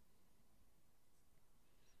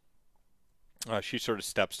 She sort of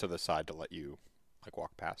steps to the side to let you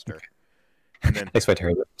walk past her. And then I expect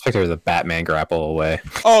her to Batman grapple away.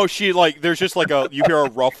 Oh, she there's just you hear a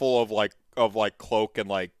ruffle of cloak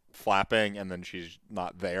and flapping, and then she's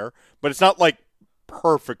not there. But it's not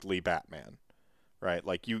perfectly Batman, right?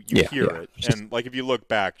 You hear it, and if you look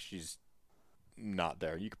back, she's not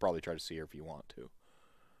there. You could probably try to see her if you want to.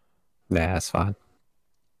 Nah, that's fine.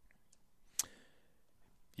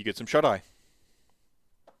 You get some shut eye.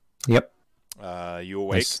 Yep. You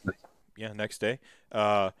awake. Nice. Yeah, next day.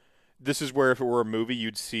 This is where if it were a movie,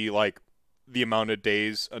 you'd see the amount of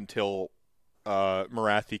days until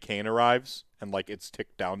Marathi Kane arrives, and it's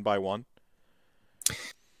ticked down by one.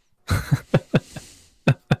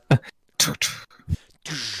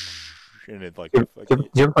 And it you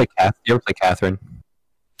ever play Catherine?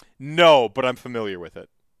 No, but I'm familiar with it.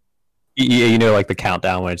 You know, the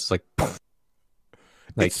countdown when it's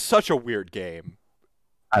it's such a weird game.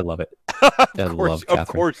 I love it. Of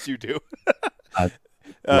course you do. I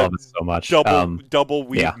love it so much. Double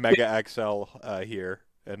Weeb Mega XL here,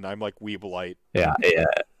 and I'm Weeblite. Yeah.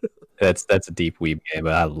 That's a deep Weeb game,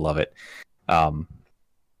 but I love it.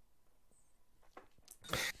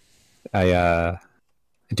 I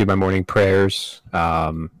do my morning prayers.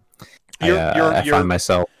 I find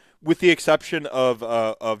myself, with the exception of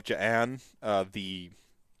Ja'an,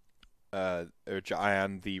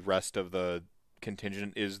 Ja'an, the rest of the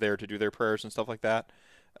contingent is there to do their prayers and stuff like that.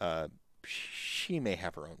 She may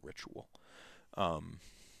have her own ritual.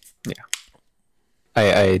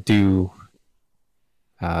 I do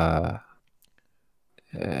have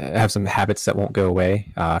some habits that won't go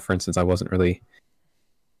away. For instance, I wasn't really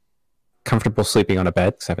comfortable sleeping on a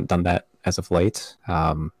bed because I haven't done that as of late.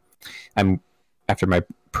 After my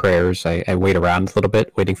prayers, I wait around a little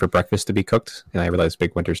bit, waiting for breakfast to be cooked, and I realize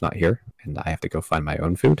Big Winter's not here, and I have to go find my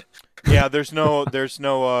own food. Yeah, there's no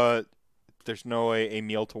a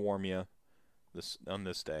meal to warm you on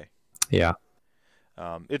this day. Yeah.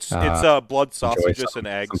 It's blood sausages and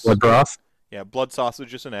eggs. Blood broth. Yeah, blood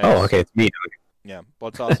sausages and eggs. Oh, okay, it's meat. Yeah,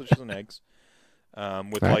 blood sausages and eggs.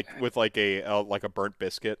 With a burnt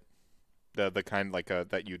biscuit, the kind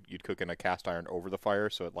that you'd cook in a cast iron over the fire,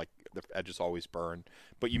 so it the edges always burn.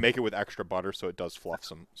 But you make it with extra butter, so it does fluff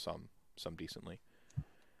some decently.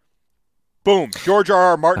 Boom! George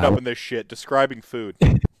R.R. Martin up in this shit, describing food.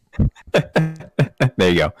 There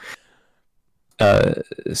you go.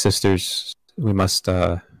 Sisters, we must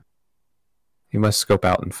scope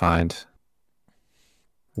out and find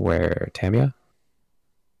where Tamia.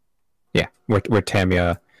 Yeah, where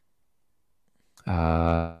Tamia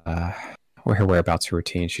her whereabouts, her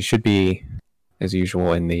routine. She should be, as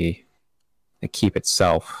usual, in the keep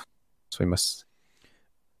itself. So we must.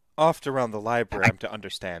 Oft around the library, I'm to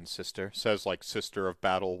understand, sister. Says like Sister of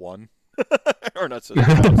Battle 1. Or not Sister of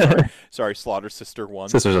Battle, sorry. Sorry, Slaughter Sister 1.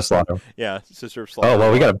 Sisters of Slaughter. Yeah, Sister of Slaughter. Oh,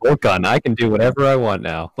 well, we 1. got a bolt gun. I can do whatever I want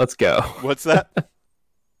now. Let's go. What's that?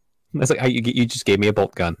 That's like how you just gave me a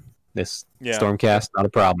bolt gun. This Yeah. Stormcast, not a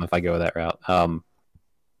problem if I go that route.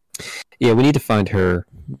 Yeah, we need to find her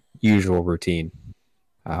usual routine.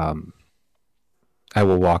 I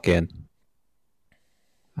will walk in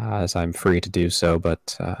as I'm free to do so,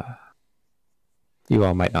 but you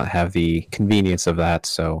all might not have the convenience of that,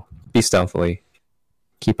 so be stealthily.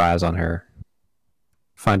 Keep eyes on her.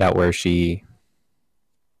 Find out where she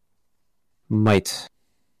might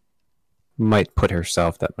put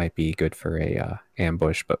herself that might be good for a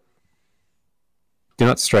ambush, but do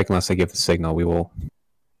not strike unless I give the signal. We will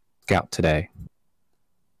scout today.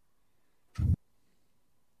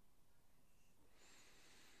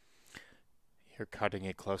 You're cutting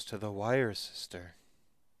it close to the wire, sister.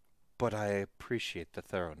 But I appreciate the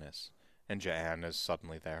thoroughness. And Ja'an is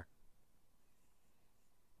suddenly there.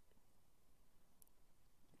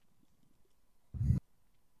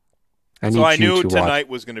 So I knew tonight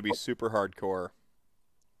was going to be super hardcore.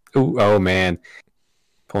 Ooh, oh man,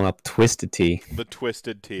 pulling up Twisted Tea. The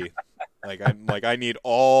Twisted Tea. I need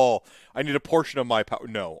a portion of my power.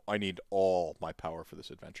 No, I need all my power for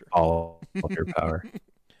this adventure. All of your power.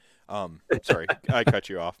 Sorry, I cut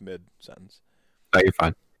you off mid-sentence. Oh, you're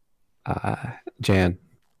fine. Jan,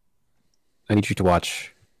 I need you to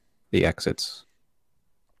watch the exits.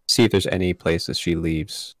 See if there's any places she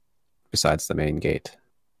leaves besides the main gate.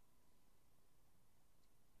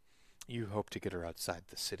 You hope to get her outside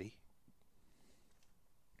the city?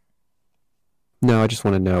 No, I just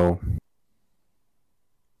want to know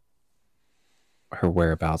her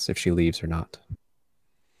whereabouts, if she leaves or not.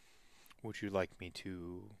 Would you like me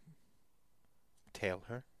to tail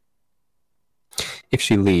her? If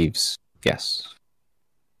she leaves, yes.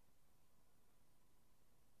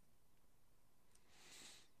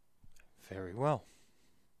 Very well.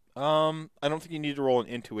 I don't think you need to roll an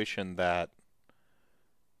intuition that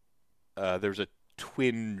there's a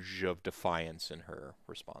twinge of defiance in her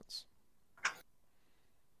response.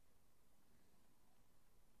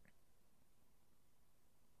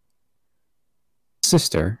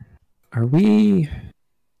 Sister, are we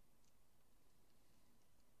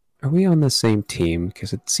on the same team?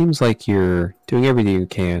 Because it seems like you're doing everything you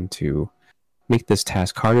can to make this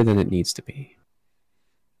task harder than it needs to be.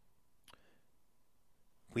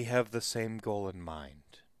 We have the same goal in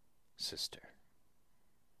mind, sister.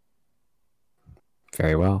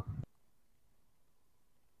 Very well.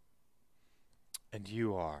 And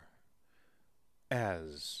you are,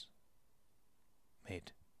 as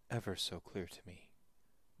made ever so clear to me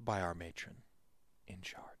by our matron, in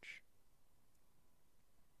charge.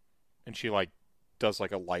 And she does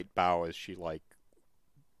a light bow as she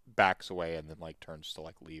backs away and then turns to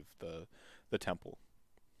leave the temple.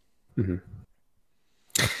 Mm-hmm.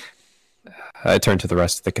 I turn to the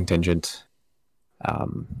rest of the contingent. I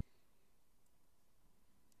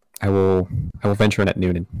will venture in at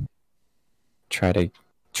noon and try to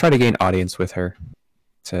gain audience with her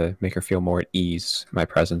to make her feel more at ease in my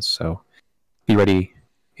presence. So be ready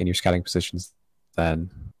in your scouting positions then,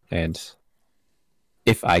 and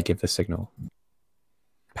if I give the signal,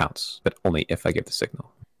 pounce. But only if I give the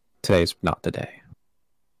signal. Today's not the day.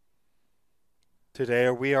 Today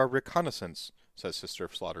we are reconnaissance, says Sister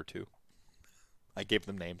of Slaughter 2. I gave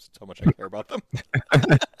them names. That's how much I care about them.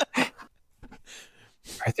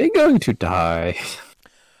 Are they going to die?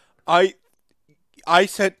 I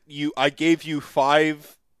gave you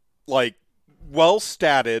 5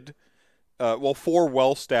 well-statted, 4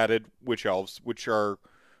 well-statted witch elves, which are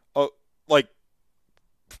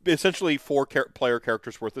essentially 4 player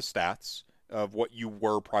characters worth of stats of what you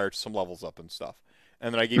were prior to some levels up and stuff.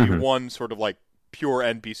 And then I gave you one sort of pure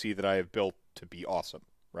NPC that I have built to be awesome,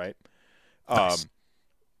 right? Nice.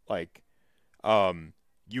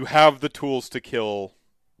 You have the tools to kill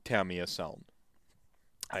Tamia Seln,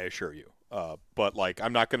 I assure you. But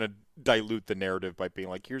I'm not going to dilute the narrative by being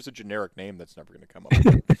here's a generic name that's never going to come up.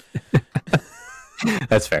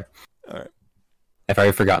 That's fair. All right. I've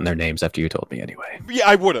already forgotten their names after you told me anyway. Yeah,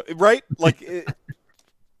 I would have, right?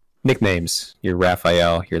 Nicknames. You're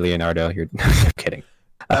Raphael, you're Leonardo, you're... I'm kidding.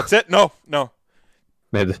 That's it? No.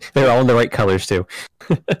 They're all in the right colors, too.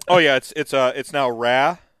 Oh, yeah, it's now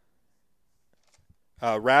Raya.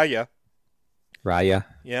 Raya.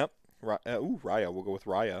 Yep. Raya. We'll go with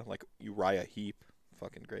Raya. Uriah Heep.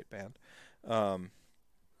 Fucking great band.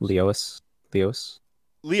 Leos.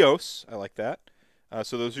 Leos, I like that.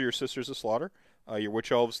 So those are your Sisters of Slaughter. Your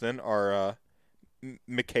Witch Elves then are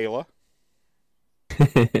Michaela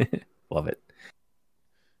Love it.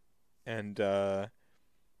 and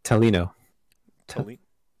Talino.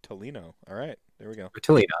 Talino. All right, there we go. Or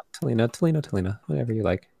Talina, whatever you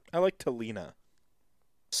like. I like Talina.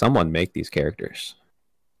 Someone make these characters,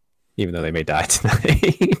 even though they may die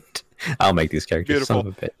tonight. I'll make these characters. Beautiful. Son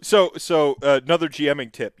of a bit. So another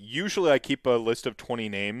GMing tip. Usually I keep a list of 20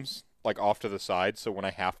 names like off to the side, so when I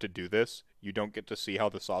have to do this, you don't get to see how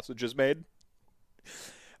the sausage is made.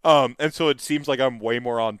 And so it seems like I'm way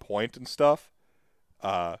more on point and stuff.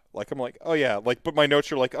 Like I'm like, oh yeah, like, but my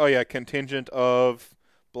notes are like, oh yeah, contingent of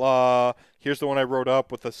blah. Here's the one I wrote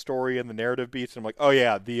up with the story and the narrative beats. And I'm like, oh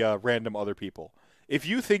yeah, the random other people. If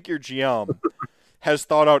you think your GM has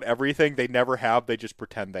thought out everything, they never have. They just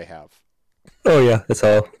pretend they have. Oh yeah, that's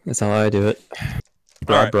how I do it.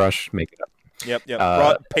 Broad right. brush, make it up. Yep.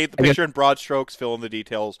 Paint the picture in broad strokes, fill in the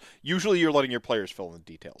details. Usually, you're letting your players fill in the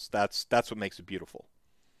details. That's what makes it beautiful.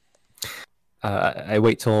 I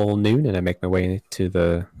wait till noon and I make my way to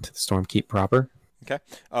the Stormkeep proper. Okay.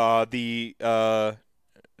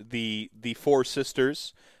 The four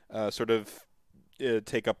sisters sort of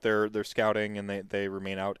take up their scouting and they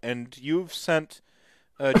remain out. And you've sent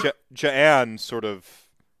Ja'an sort of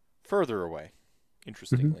further away.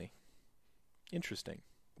 Interestingly. Interesting.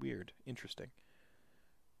 Weird. Interesting.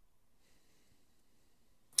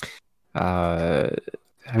 I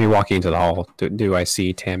mean, walking into the hall, do I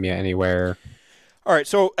see Tamia anywhere? All right,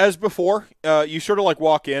 so as before, you sort of like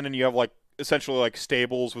walk in and you have like essentially like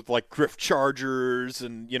stables with like griff chargers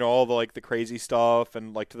and all the like the crazy stuff,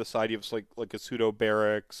 and like to the side you have like a pseudo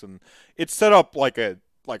barracks, and it's set up like a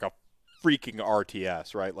freaking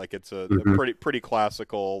RTS, right? Like it's a pretty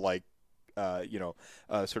classical like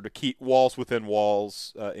sort of keep walls within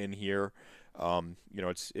walls in here.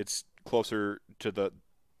 It's closer to the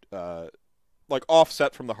like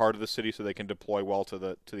offset from the heart of the city, so they can deploy well to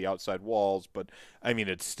the outside walls. But I mean,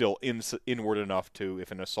 it's still inward enough to, if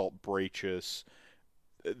an assault breaches,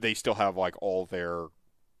 they still have like all their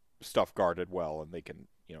stuff guarded well, and they can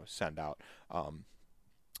send out.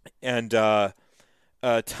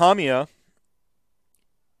 Tamia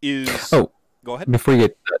is. Oh, go ahead. Before you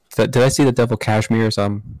get, did I see the Devil Cashmere as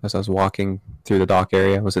I was walking through the dock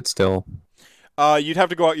area? Was it still? You'd have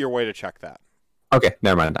to go out your way to check that. Okay,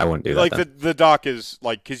 never mind. I wouldn't do that. Like the dock is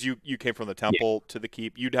like, because you came from the temple to the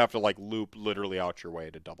keep, you'd have to like loop literally out your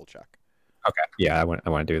way to double check. Okay, yeah, I want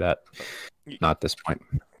to do that. Not at this point.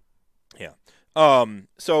 Yeah.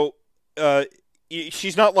 So,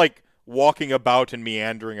 she's not like walking about and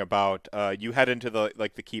meandering about. You head into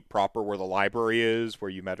the keep proper, where the library is,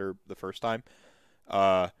 where you met her the first time.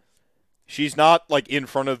 She's not like in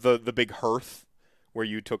front of the big hearth where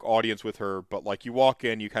you took audience with her, but like you walk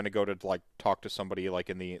in, you kind of go to like talk to somebody like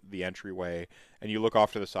in the entryway, and you look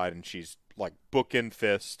off to the side, and she's like book in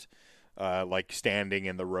fist, like standing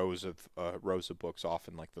in the rows of books off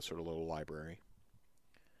in like the sort of little library.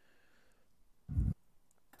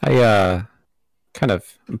 I kind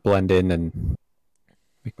of blend in and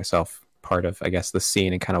make myself part of, I guess, the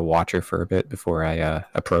scene, and kind of watch her for a bit before I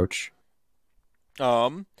approach.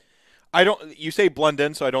 I don't. You say blend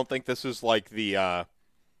in, so I don't think this is like the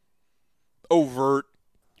overt,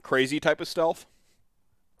 crazy type of stealth.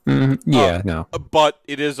 No. But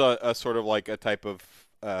it is a sort of like a type of,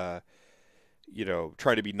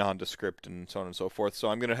 try to be nondescript and so on and so forth. So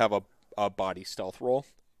I'm going to have a body stealth roll.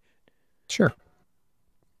 Sure.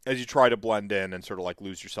 As you try to blend in and sort of like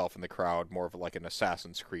lose yourself in the crowd, more of like an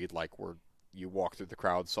Assassin's Creed, like where you walk through the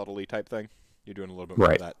crowd subtly type thing. You're doing a little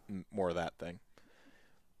bit more of that thing.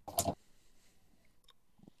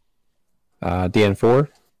 DN4.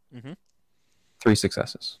 3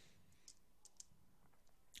 successes.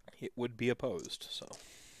 It would be opposed, so.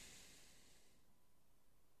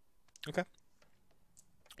 Okay.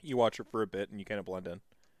 You watch her for a bit and you kind of blend in.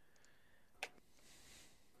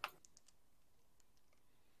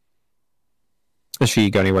 Does she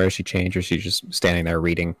go anywhere? Does she change, or is she just standing there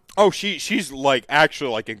reading? Oh, she's like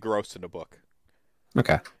actually like engrossed in a book.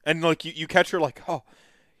 Okay. And like you catch her like, oh,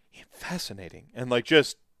 fascinating, and like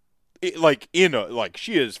just like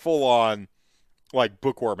she is full on like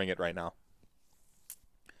bookworming it right now.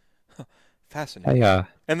 Fascinating.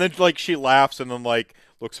 And then like she laughs and then like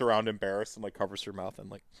looks around embarrassed and like covers her mouth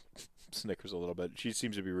and like snickers a little bit. She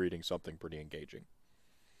seems to be reading something pretty engaging.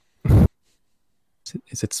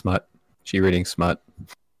 Is it smut? She reading smut?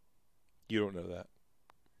 You don't know that.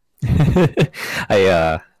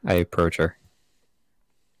 I approach her.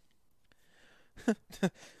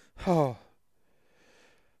 Oh.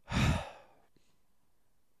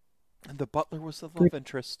 The butler was the love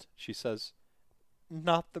interest, she says,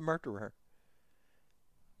 not the murderer.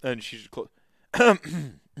 And she's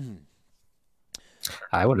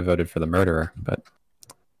I would have voted for the murderer, but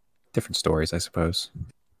different stories, I suppose.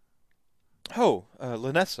 Oh,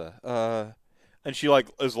 Lanessa. And she like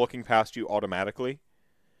is looking past you automatically.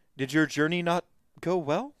 Did your journey not go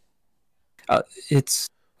well? Uh, it's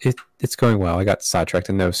it's going well. I got sidetracked,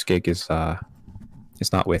 and no, Skig is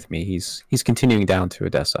not with me. He's continuing down to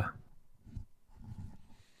Odessa.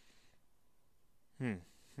 Hmm.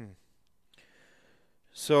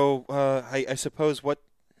 So, I suppose to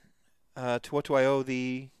what do I owe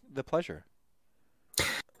the pleasure?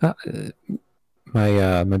 Uh,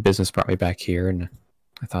 my business brought me back here, and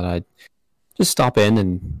I thought I'd just stop in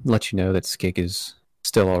and let you know that Skig is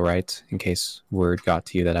still all right, in case word got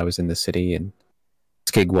to you that I was in the city and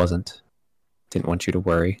Skig wasn't. Didn't want you to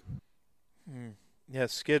worry. Yeah,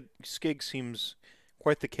 Skig seems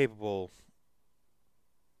quite the capable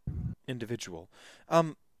individual.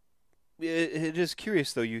 It is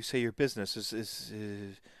curious though. You say your business is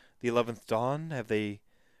the 11th Dawn. Have they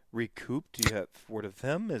recouped? Do you have word of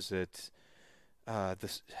them? Is it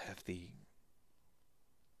this? Have the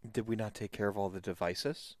Did we not take care of all the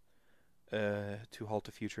devices to halt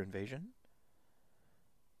a future invasion?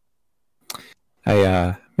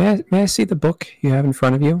 May I see the book you have in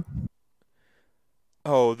front of you?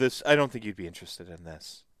 Oh, this. I don't think you'd be interested in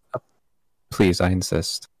this. Please, I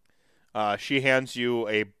insist. She hands you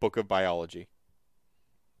a book of biology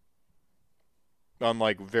on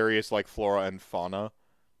like various like flora and fauna,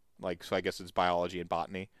 like so I guess it's biology and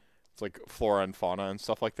botany. It's like flora and fauna and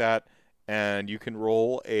stuff like that, and you can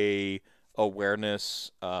roll a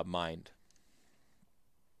awareness mind.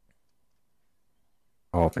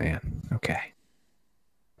 Oh man. Okay.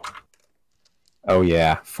 Oh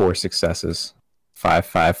yeah, 4 successes. 5,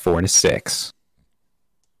 5, 4, and a 6.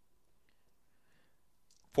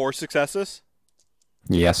 4 successes.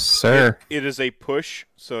 Yes, sir. It is a push,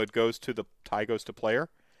 so it goes to the tie goes to player.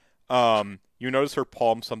 You notice her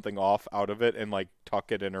palm something off out of it and like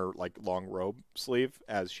tuck it in her like long robe sleeve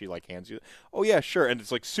as she like hands you. Oh yeah, sure. And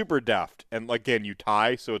it's like super deft. And like, again, you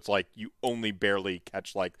tie, so it's like you only barely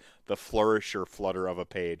catch like the flourish or flutter of a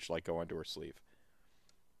page like go into her sleeve.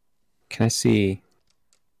 Can I see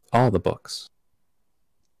all the books?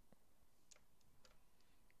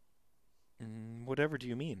 Whatever do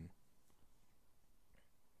you mean?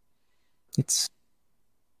 It's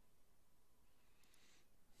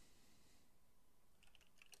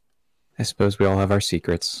I suppose we all have our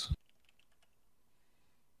secrets.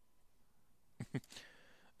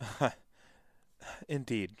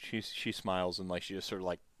 Indeed. She smiles and like she just sort of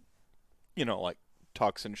like like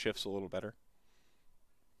tucks and shifts a little better.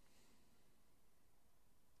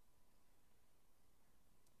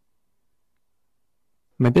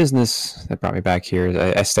 My business that brought me back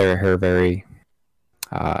here, I stare at her very.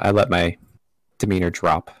 I let my demeanor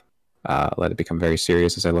drop, let it become very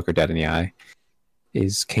serious as I look her dead in the eye.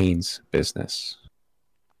 Is Kane's business.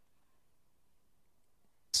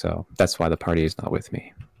 So that's why the party is not with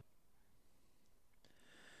me.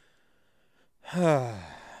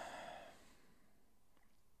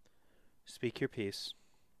 Speak your piece.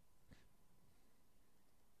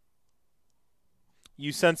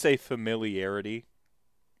 You sense a familiarity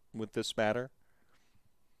with this matter.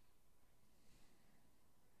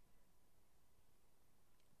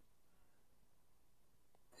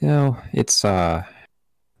 It's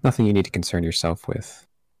nothing you need to concern yourself with.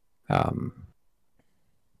 Not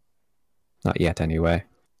yet, anyway.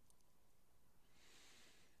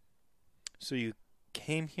 So you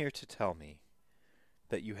came here to tell me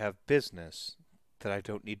that you have business that I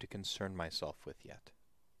don't need to concern myself with yet.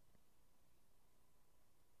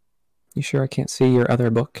 You sure I can't see your other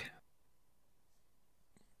book?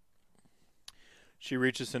 She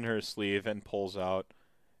reaches in her sleeve and pulls out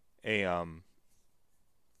a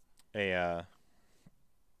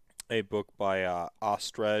book by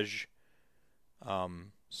Ostreg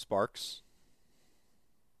Sparks.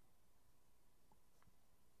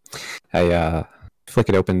 I flick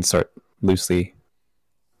it open, start loosely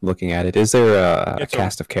looking at it. Is there a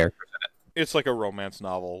cast of characters in it? It's like a romance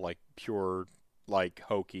novel, like pure, like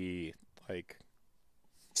hokey, like.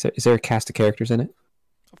 Is there a cast of characters in it?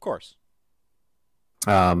 Of course.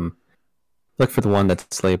 Look for the one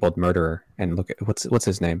that's labeled murderer, and look at what's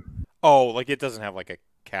his name. Oh, like it doesn't have like a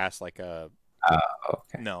cast, like a.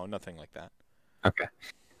 Okay. No, nothing like that. Okay.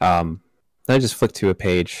 Then I just flick to a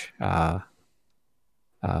page, trying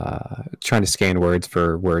to scan words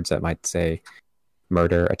for words that might say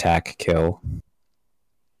murder, attack, kill.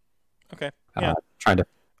 Okay. Yeah. Trying to.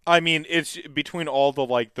 I mean, it's between all the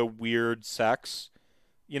like the weird sex.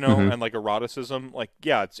 you know, Mhm. and like eroticism. Like,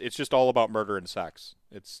 yeah, it's just all about murder and sex.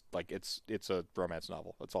 It's like it's a romance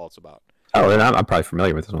novel. That's all it's about. Oh, and I'm probably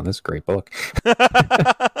familiar with this one. This is a great book.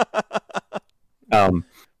 Um,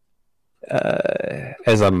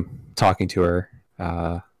 as I'm talking to her,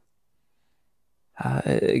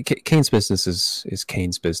 Kane's business is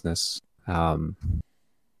Kane's business. But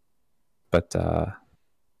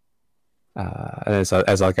as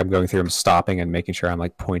like I'm going through, I'm stopping and making sure I'm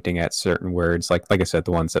like pointing at certain words, like I said,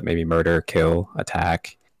 the ones that maybe murder, kill,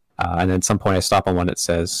 attack, and then at some point I stop on one that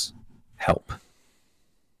says help.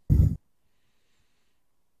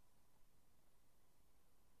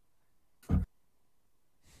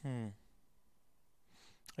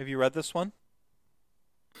 Have you read this one?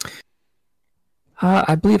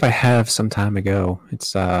 I believe I have some time ago.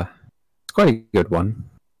 It's quite a good one.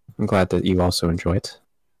 I'm glad that you also enjoy it.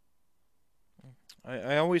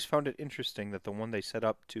 I always found it interesting that the one they set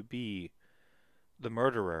up to be the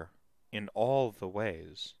murderer in all the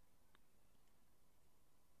ways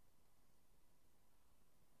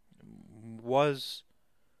was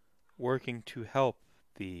working to help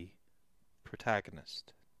the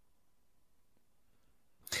protagonist.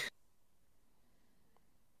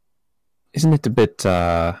 Isn't it a bit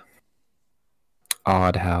odd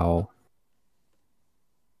how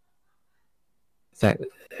that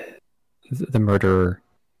the murderer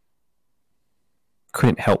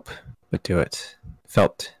couldn't help but do it?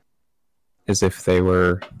 Felt as if they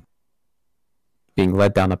were being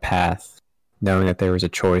led down a path, knowing that there was a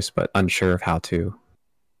choice, but unsure of how to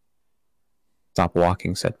stop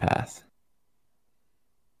walking said path.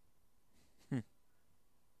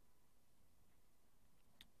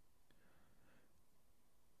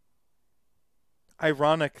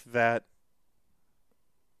 Ironic that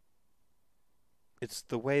it's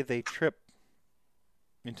the way they trip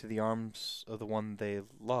into the arms of the one they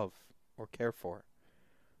love or care for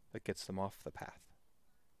that gets them off the path.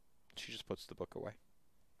 She just puts the book away.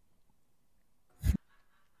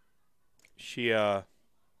 She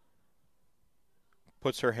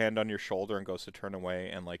puts her hand on your shoulder and goes to turn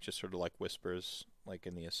away and like just sort of like whispers like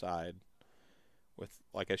in the aside with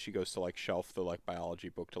like as she goes to like shelf the like biology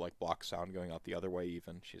book to like block sound going out the other way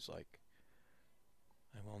even. She's like,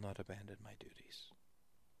 I will not abandon my duties.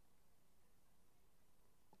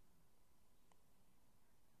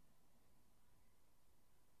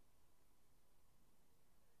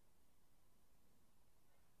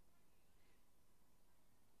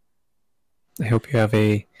 I hope you have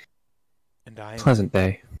a pleasant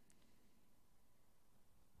day.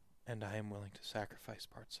 And I am willing to sacrifice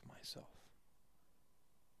parts of myself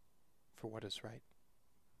for what is right.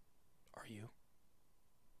 Are you?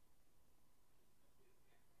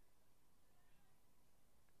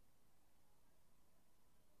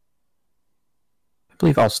 I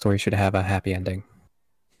believe all stories should have a happy ending.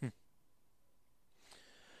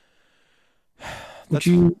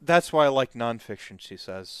 That's why I like nonfiction, she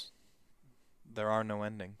says. There are no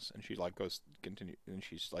endings. And she like goes continue and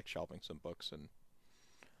she's like shelving some books and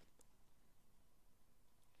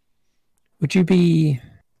Would you be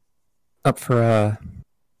up for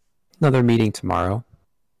another meeting tomorrow?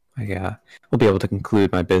 I will be able to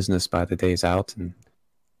conclude my business by the day's out and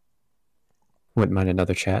wouldn't mind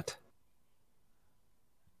another chat.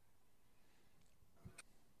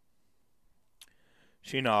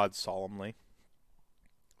 She nods solemnly.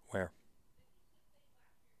 Where?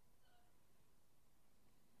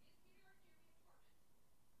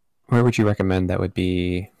 Where would you recommend that would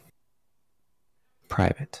be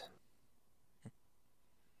private?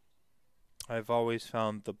 I've always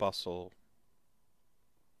found the bustle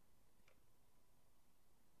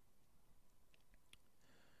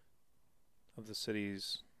of the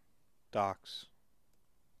city's docks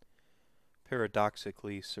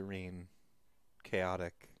paradoxically serene,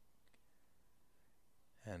 chaotic,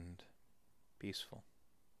 and peaceful.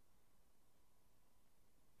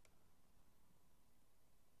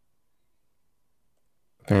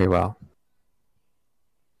 Very well.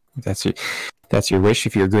 If that's your wish.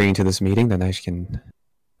 If you're agreeing to this meeting, then I can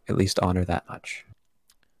at least honor that much.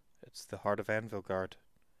 It's the heart of Anvilgard.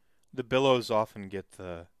 The billows often get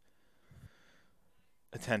the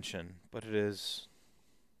attention, but it is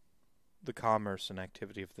the commerce and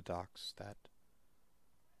activity of the docks that...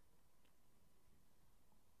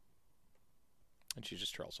 And she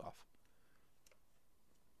just trails off.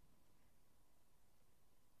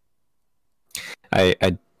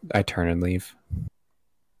 I turn and leave.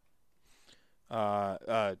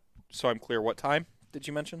 So I'm clear. What time did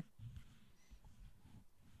you mention?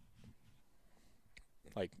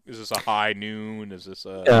 Like, is this a high noon? Is this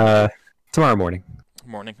a tomorrow morning?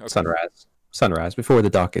 Morning? Okay. Sunrise before the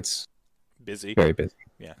dock gets busy. very busy.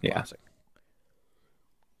 Yeah, Yeah. classic.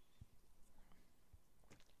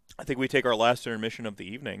 I think we take our last intermission of the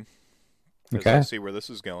evening. Because I Okay. see where this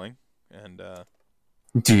is going. And,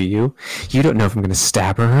 Do you? You don't know if I'm gonna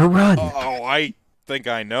stab her or run. oh, I think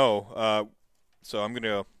I know. So I'm going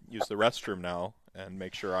to use the restroom now and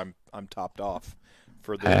make sure I'm topped off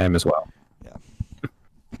for I the. am as well. Yeah.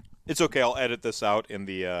 It's okay. I'll edit this out in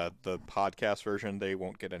the podcast version. They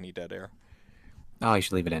won't get any dead air. Oh, you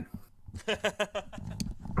should leave it in.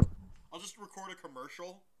 I'll just record a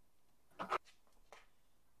commercial. What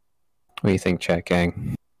do you think, chat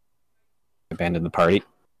gang? Abandon the party?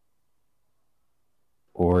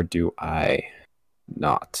 Or do I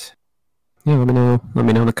not? Yeah, let me know. Let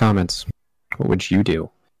me know in the comments. What would you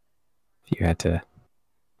do if you had to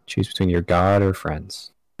choose between your god or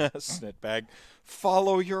friends? Snitbag.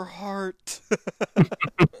 Follow your heart.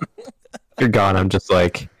 You're gone. I'm just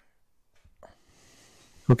like,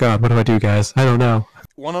 oh god, what do I do, guys? I don't know.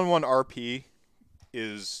 One-on-one RP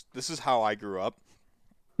this is how I grew up.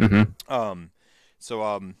 Mm-hmm.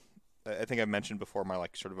 I think I mentioned before my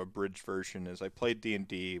like sort of abridged version is I played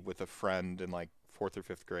D&D with a friend in like 4th or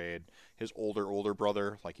 5th grade. His older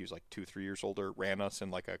brother, like he was like 2-3 years older, ran us in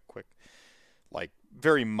like a quick, like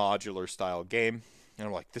very modular style game, and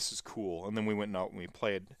I'm like, this is cool. And then we went out and we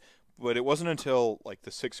played, but it wasn't until like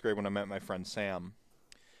the 6th grade when I met my friend Sam.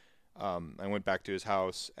 I went back to his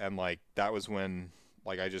house, and like that was when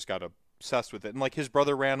like I just got obsessed with it. And like his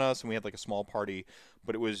brother ran us, and we had like a small party,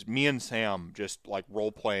 but it was me and Sam just like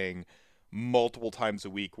role playing multiple times a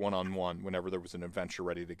week, one-on-one, whenever there was an adventure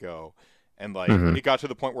ready to go. And like it got to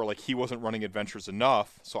the point where like he wasn't running adventures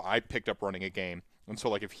enough, so I picked up running a game. And so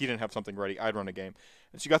like if he didn't have something ready, I'd run a game.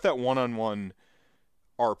 And so you got that one-on-one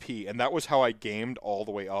RP, and that was how I gamed all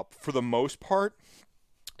the way up for the most part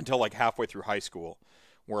until like halfway through high school,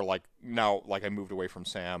 where like now like I moved away from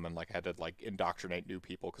Sam and like I had to like indoctrinate new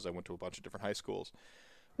people because I went to a bunch of different high schools.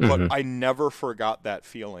 But I never forgot that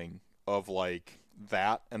feeling of like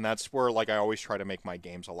that, and that's where like I always try to make my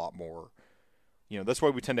games a lot more. You know, that's why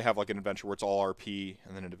we tend to have like an adventure where it's all RP,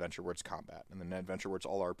 and then an adventure where it's combat, and then an adventure where it's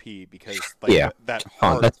all RP, because like that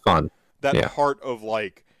heart, That's fun. that heart of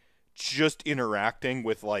like just interacting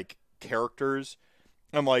with like characters.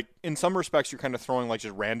 And like in some respects you're kind of throwing like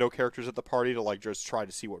just rando characters at the party to like just try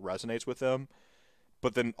to see what resonates with them.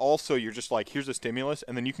 But then also you're just like, here's a stimulus,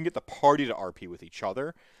 and then you can get the party to RP with each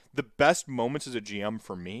other. The best moments as a GM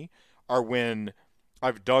for me are when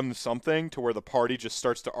I've done something to where the party just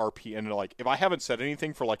starts to RP, and like if I haven't said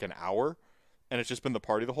anything for like an hour and it's just been the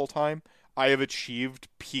party the whole time, I have achieved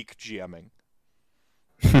peak GMing.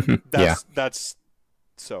 That's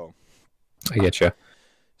so. I get you.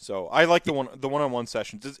 So I like the one-on-one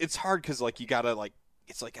sessions. It's hard because like you gotta like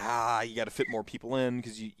it's like you gotta fit more people in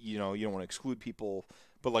because you know you don't want to exclude people.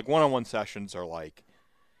 But like one-on-one sessions are like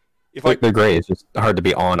They're great. It's just hard to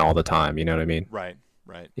be on all the time. You know what I mean? Right.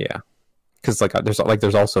 Yeah. Because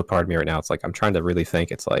there's also a part of me right now. It's like I'm trying to really think.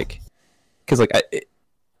 It's like because like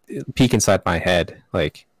peek inside my head.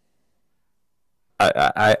 Like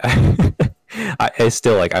I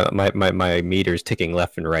still like my meter's ticking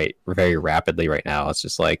left and right very rapidly right now. It's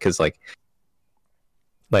just like because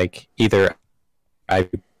like either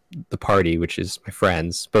the party, which is my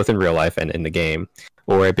friends, both in real life and in the game,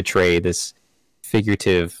 or I betray this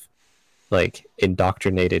figurative, like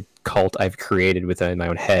indoctrinated cult I've created within my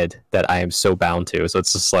own head that I am so bound to. So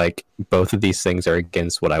it's just like both of these things are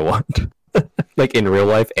against what I want, like in real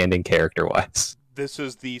life and in character wise. This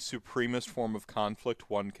is the supremest form of conflict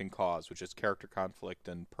one can cause, which is character conflict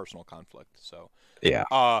and personal conflict. So Yeah.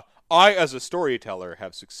 I, as a storyteller,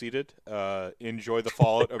 have succeeded. Enjoy the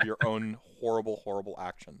fallout of your own horrible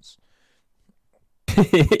actions.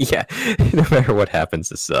 Yeah. No matter what happens,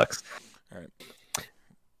 this sucks. All right.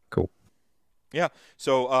 Cool. Yeah.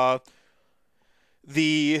 So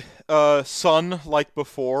the sun, like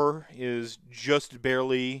before, is just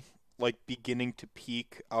barely like beginning to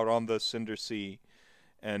peak out on the Cinder Sea,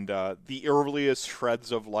 and the earliest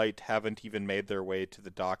shreds of light haven't even made their way to the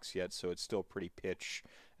docks yet, so it's still pretty pitch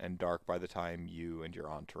and dark by the time you and your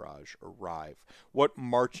entourage arrive. What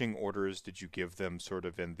marching orders did you give them sort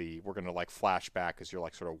of in the, we're going to like flashback as you're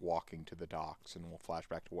like sort of walking to the docks, and we'll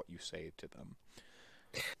flashback to what you say to them.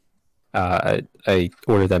 I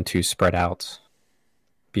order them to spread out,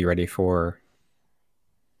 be ready for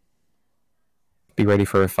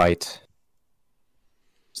a fight.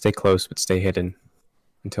 Stay close, but stay hidden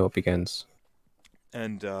until it begins.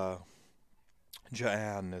 And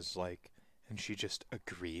Joanne is like, and she just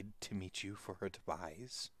agreed to meet you for her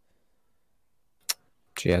demise.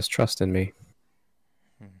 She has trust in me.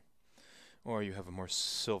 Or you have a more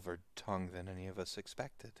silver tongue than any of us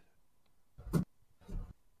expected.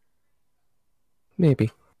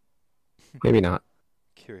 Maybe. Maybe not.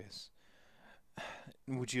 Curious.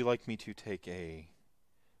 Would you like me to take a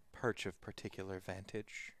perch of particular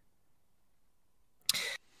vantage?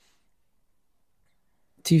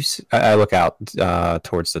 I look out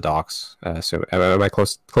towards the docks. So am I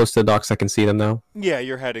close to the docks? I can see them now. Yeah,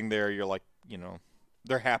 you're heading there. You're like,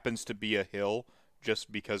 there happens to be a hill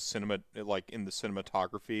just because like in the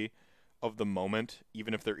cinematography of the moment,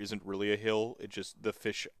 even if there isn't really a hill, it just the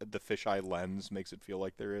fisheye lens makes it feel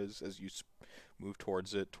like there is as you move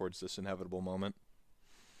towards this inevitable moment.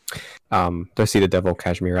 Do I see the Devil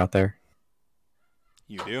Cashmere out there?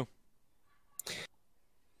 You do.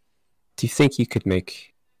 Do you think you could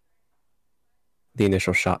make the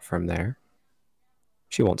initial shot from there?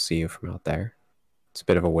 She won't see you from out there. It's a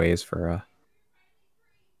bit of a ways for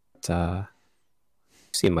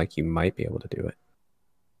seem like you might be able to do it.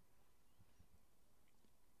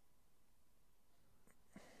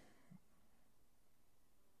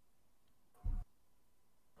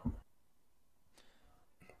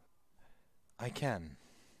 I can.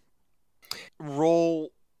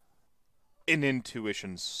 Roll an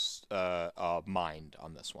intuition mind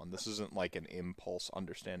on this one. This isn't like an impulse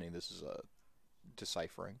understanding. This is a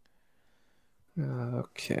deciphering.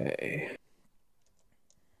 Okay.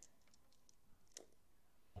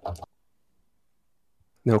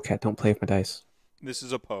 No, Cat, don't play with my dice. This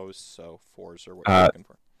is opposed, so 4s are what you're looking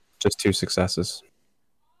for. Just 2 successes.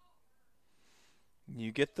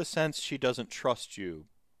 You get the sense she doesn't trust you,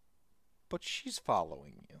 but she's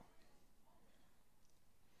following you.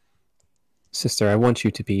 Sister, I want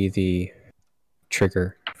you to be the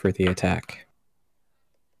trigger for the attack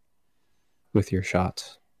with your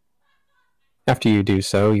shot. After you do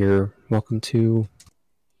so, you're welcome to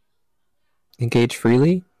engage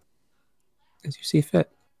freely as you see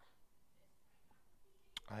fit.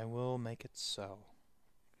 I will make it so.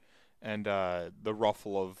 And the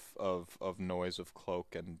ruffle of noise of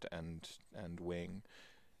cloak and wing,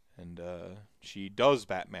 and she does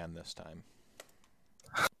Batman this time.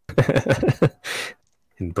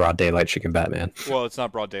 In broad daylight, she can Batman. Well, it's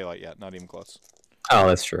not broad daylight yet, not even close. Oh,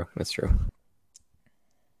 that's true. That's true.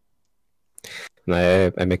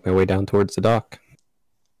 And I make my way down towards the dock.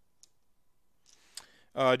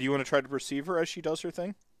 Do you want to try to perceive her as she does her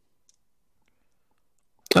thing?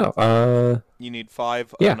 Oh, You need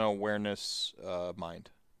 5 yeah. Unawareness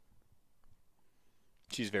mind.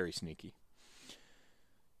 She's very sneaky.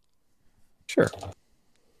 Sure.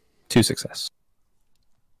 2 success.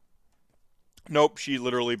 Nope, she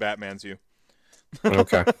literally Batmans you.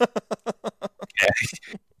 Okay.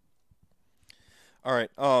 All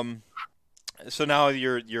right. So now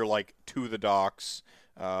you're like to the docks.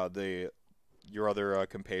 Your other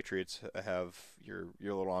compatriots have your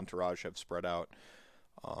little entourage have spread out.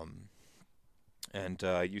 And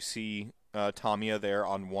you see Tamiya there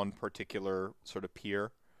on one particular sort of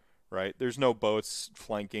pier, right? There's no boats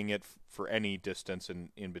flanking it for any distance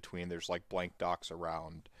in between. There's like blank docks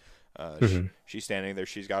around. She's standing there.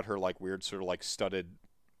 She's got her like weird sort of like studded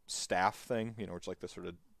staff thing, it's like the sort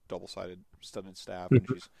of double-sided studded staff, and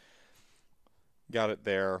she's got it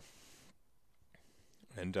there.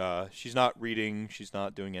 And she's not reading. She's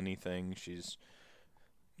not doing anything.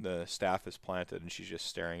 The staff is planted, and she's just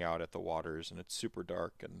staring out at the waters, and it's super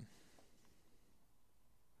dark. And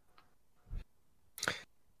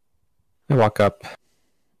I walk up,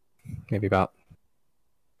 maybe about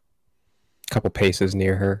a couple paces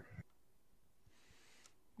near her.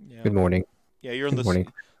 yeah, Good morning. yeah, you're in Good the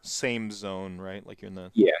morning. same zone, right? Like you're in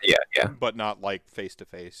the Yeah. but not like face to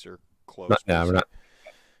face or close. No, we're not.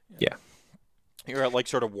 Yeah. You're at like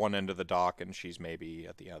sort of one end of the dock, and she's maybe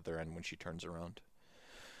at the other end when she turns around.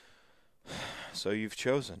 So you've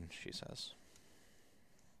chosen, she says.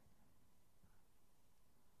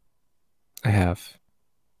 I have.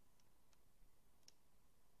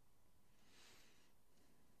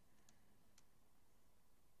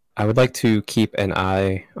 I would like to keep an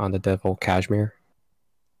eye on the Devil Cashmere.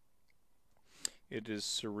 It is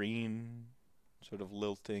serene, sort of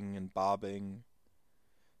lilting and bobbing,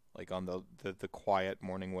 like on the quiet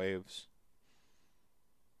morning waves.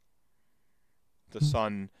 The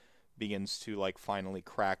sun begins to like finally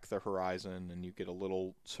crack the horizon, and you get a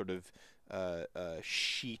little sort of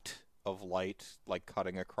sheet of light like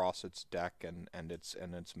cutting across its deck and its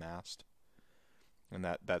mast, and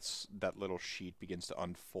that little sheet begins to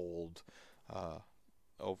unfold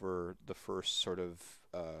over the first sort of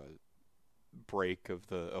break of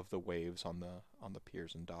the waves on the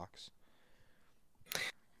piers and docks.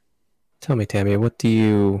 Tell me, Tammy, what do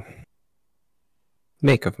you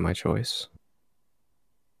make of my choice?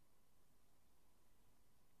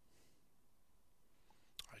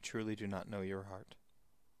 I truly do not know your heart.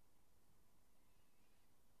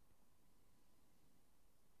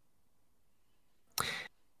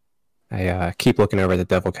 I keep looking over the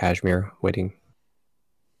Devil Cashmere, waiting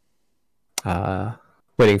for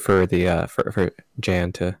the for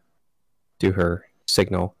Jan to do her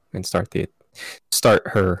signal and start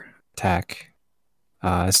her attack.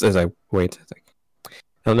 As I wait, I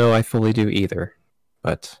don't know I fully do either,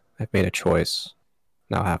 but I've made a choice.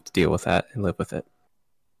 Now I have to deal with that and live with it.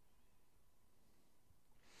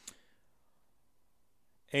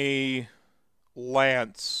 A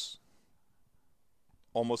lance,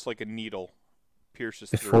 almost like a needle, pierces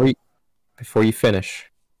through. Before you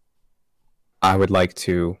finish, I would like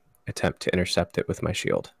to attempt to intercept it with my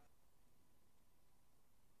shield.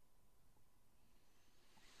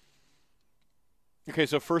 Okay,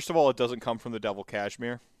 so first of all, it doesn't come from the Devil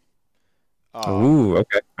Cashmere. Ooh,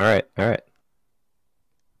 okay. All right.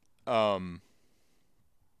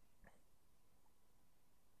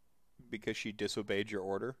 Because she disobeyed your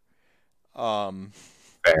order.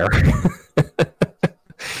 Fair.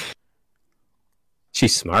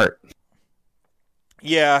 She's smart.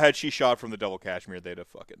 Yeah, had she shot from the Devil Cashmere, they'd have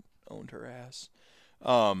fucking owned her ass.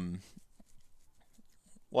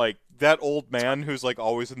 Like, that old man who's, like,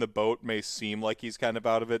 always in the boat may seem like he's kind of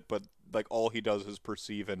out of it, but, like, all he does is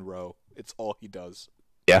perceive and row. It's all he does.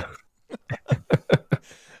 Yeah.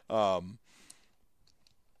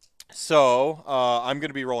 So, I'm going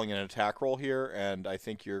to be rolling an attack roll here, and I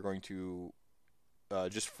think you're going to,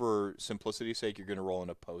 just for simplicity's sake, you're going to roll an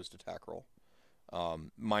opposed attack roll.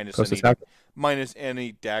 Minus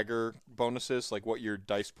any dagger bonuses, like what your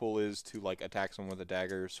dice pool is to, like, attack someone with a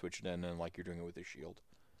dagger, switch it in, and, like, you're doing it with a shield.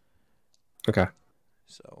 Okay.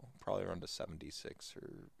 So, probably around a 7d6 or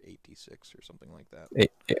 8d6 or something like that. Yeah,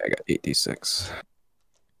 I got 8d6.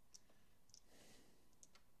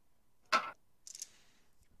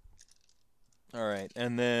 All right,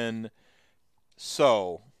 and then,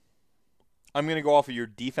 so, I'm going to go off of your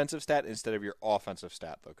defensive stat instead of your offensive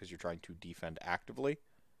stat, though, because you're trying to defend actively.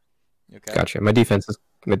 Okay. Gotcha. My defense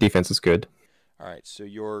is good. All right, so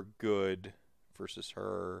you're good versus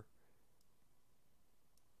her.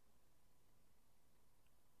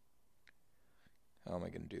 How am I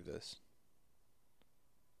going to do this?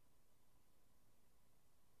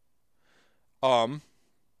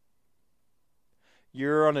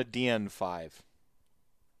 You're on a DN5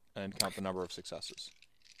 and count the number of successes.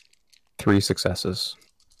 3 successes.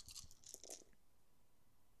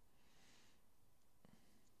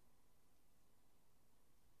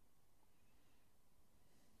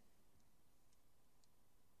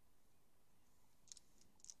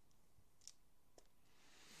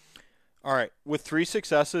 All right. With 3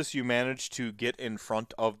 successes, you manage to get in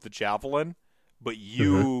front of the javelin, but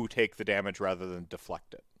you take the damage rather than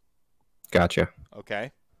deflect it. Gotcha.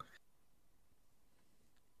 Okay?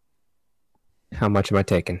 How much am I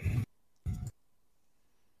taking?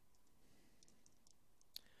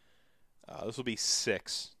 This will be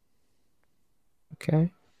 6.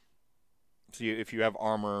 Okay. So if you have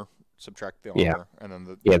armor, subtract the armor, and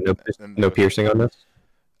then no piercing on this.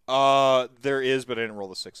 There is, but I didn't roll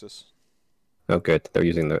the 6s. Oh, good. They're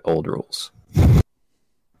using the old rules.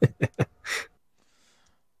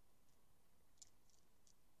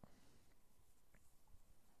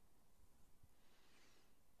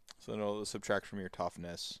 So no, subtract from your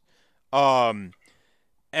toughness.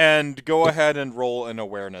 And go ahead and roll an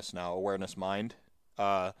awareness now. Awareness mind.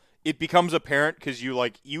 It becomes apparent because you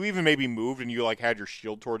even maybe moved and you had your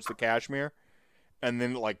shield towards the Cashmere, and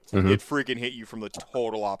then it freaking hit you from the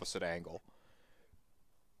total opposite angle.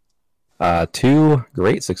 2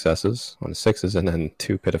 great successes on 6s, and then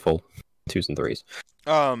 2 pitiful 2s and 3s.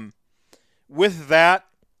 With that,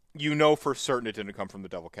 you know for certain it didn't come from the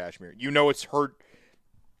Devil Cashmere. You know it's her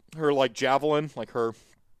javelin, like her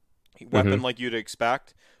weapon, like you'd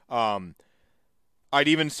expect. I'd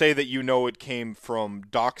even say that you know it came from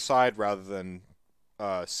dockside rather than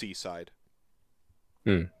seaside.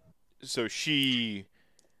 So she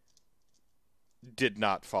did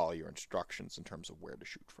not follow your instructions in terms of where to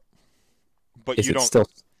shoot from. But is it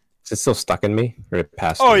still stuck in me, or it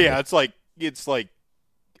passed? Oh yeah, it's like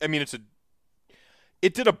I mean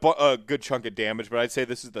it did a good chunk of damage, but I'd say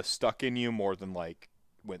this is the stuck in you more than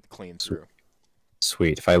went clean through.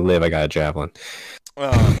 Sweet. If I live, I got a javelin.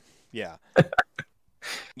 Yeah.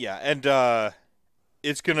 Yeah, and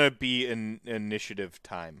it's gonna be an initiative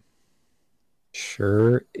time.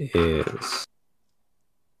 Sure is.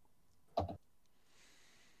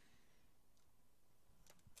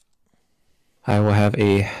 I will have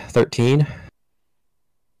a 13.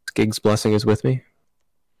 Skig's blessing is with me.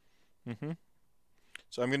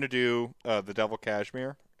 So I'm gonna do the Devil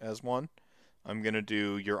Cashmere, as one. I'm going to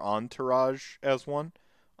do your entourage as one.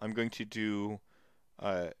 I'm going to do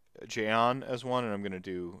Jaeon as one, and I'm going to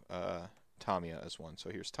do Tamiya as one. So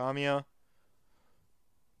here's Tamiya.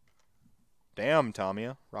 Damn,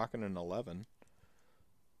 Tamiya. Rocking an 11.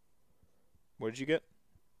 What did you get?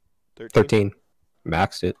 13? 13.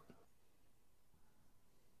 Maxed it.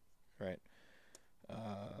 Right.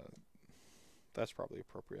 That's probably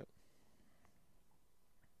appropriate.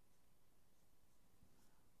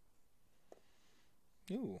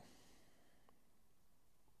 Ooh.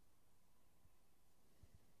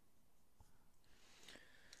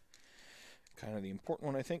 Kind of the important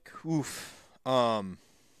one, I think. Oof.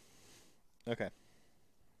 Okay.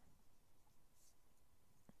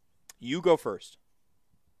 You go first.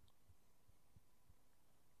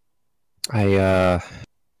 I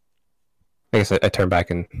guess I turn back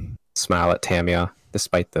and smile at Tamiya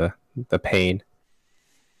despite the pain.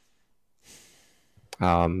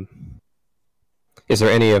 Is there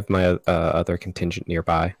any of my other contingent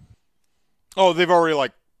nearby? Oh, they've already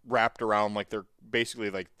like wrapped around. Like they're basically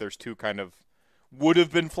like there's two kind of would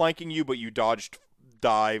have been flanking you, but you dived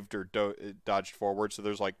or dodged forward. So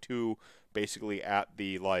there's like two basically at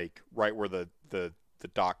the like right where the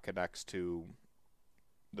dock connects to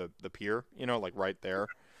the pier. You know, like right there.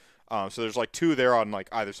 So there's like two there on like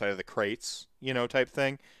either side of the crates, you know, type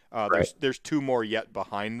thing. Right. There's two more yet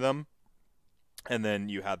behind them, and then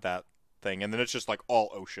you had that thing, and then it's just like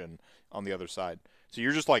all ocean on the other side. So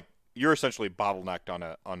you're just like you're essentially bottlenecked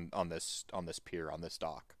on this pier on this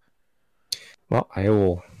dock. Well, I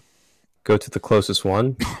will go to the closest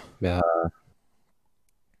one,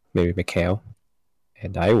 maybe Mikhail,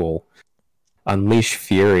 and I will unleash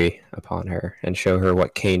fury upon her and show her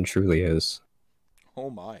what Kane truly is. Oh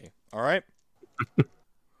my! All right.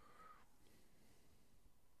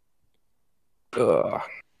 Ugh.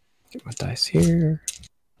 Get my dice here.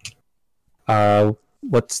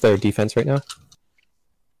 What's their defense right now?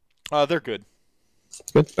 They're good.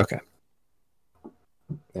 Good. Okay.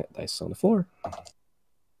 That dice on the floor.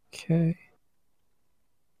 Okay.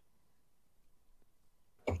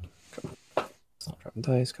 Stop dropping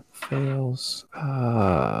dice. Couple fails.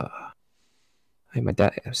 Hey, my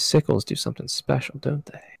dad sickles do something special, don't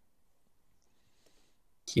they?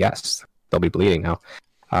 Yes, they'll be bleeding now.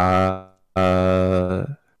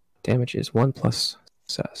 Damage is 1 plus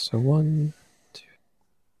success. So 1, 2.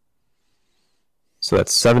 So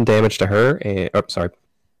that's 7 damage to her. And, oh, sorry.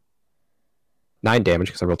 9 damage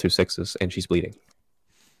because I rolled 2 6s, and she's bleeding.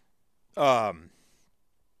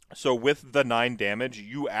 So with the 9 damage,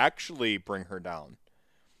 you actually bring her down.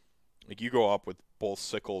 Like you go up with both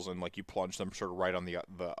sickles and like you plunge them sort of right on the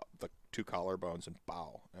 2 collarbones and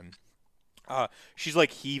bow. And she's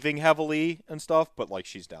like heaving heavily and stuff, but like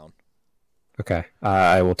she's down. Okay.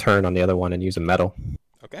 I will turn on the other one and use a metal.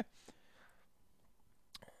 Okay.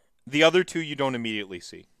 The other 2 you don't immediately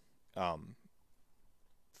see. For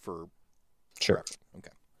Sure.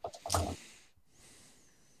 Okay.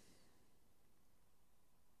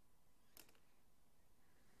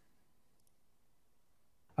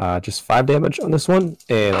 Just 5 damage on this one,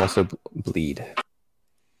 and also bleed.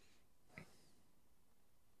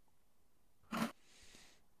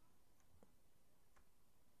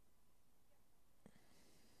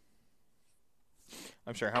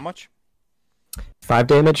 I'm sorry, how much? 5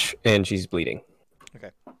 damage, and she's bleeding. Okay.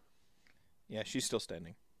 Yeah, she's still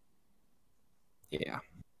standing. Yeah.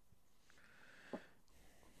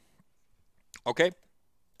 Okay.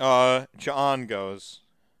 John goes.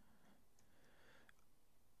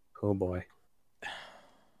 Oh boy.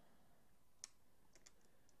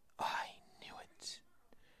 I knew it.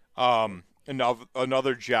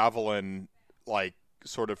 Another javelin, like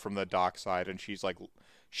sort of from the dockside, and she's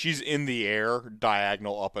in the air,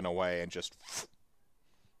 diagonal up and away, and just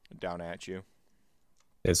down at you.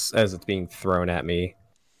 As it's being thrown at me.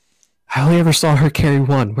 I only ever saw her carry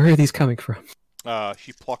 1. Where are these coming from?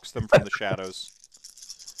 She plucks them from the shadows.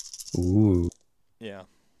 Ooh. Yeah.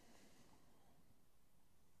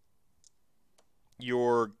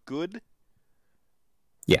 You're good?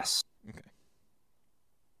 Yes. Okay.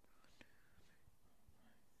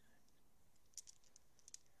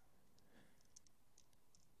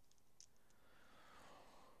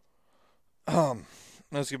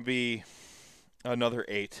 That's gonna be another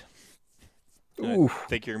 8. Ooh. I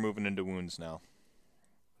think you're moving into wounds now.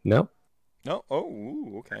 No. No? Oh,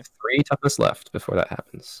 ooh, okay. 3 toughness left before that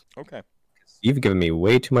happens. Okay. You've given me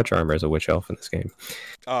way too much armor as a witch elf in this game.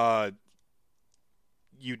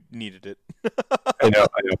 You needed it. I know.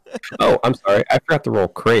 Oh, I'm sorry. I forgot to roll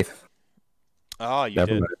Kraith. Ah, you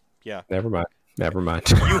Never did. mind. Yeah. Never mind.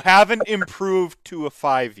 You haven't improved to a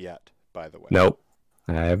 5 yet, by the way. Nope.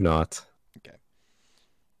 I have not. Okay.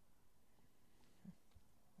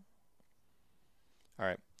 All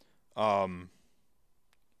right.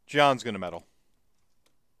 John's gonna meddle.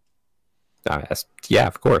 Yeah,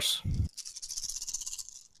 of course.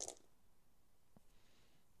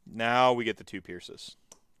 Now we get the 2 pierces.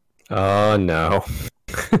 Oh no.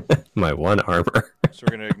 My 1 armor. So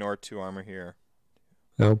we're gonna ignore 2 armor here.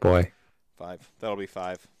 Oh boy. 5. That'll be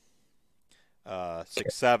 5.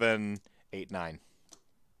 6, 7, 8, 9.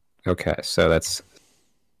 Okay, so that's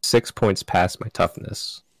 6 points past my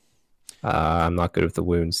toughness. I'm not good with the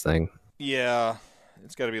wounds thing. Yeah,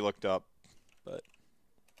 it's got to be looked up. But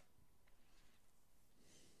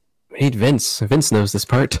We need Vince. Vince knows this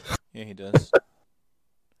part. yeah, he does.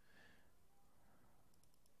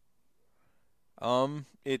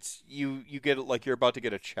 It's you get it like you're about to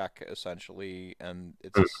get a check essentially, and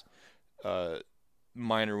it's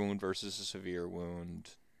minor wound versus a severe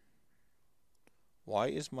wound. Why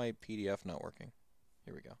is my PDF not working?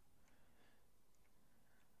 Here we go.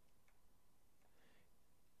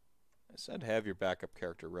 I said have your backup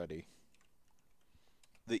character ready.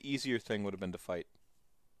 The easier thing would have been to fight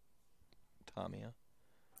Tamiya.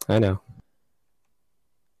 I know.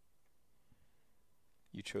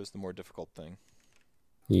 You chose the more difficult thing.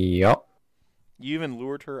 Yup. You even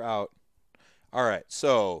lured her out. Alright,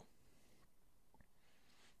 so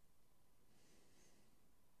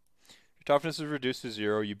your toughness is reduced to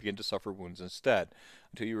 0. You begin to suffer wounds instead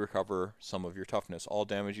until you recover some of your toughness. All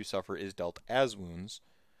damage you suffer is dealt as wounds.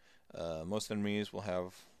 Most enemies will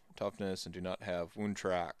have toughness and do not have wound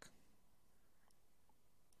track.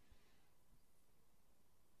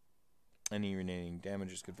 Any remaining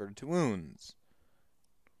damage is converted to wounds.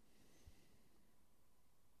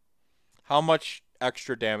 How much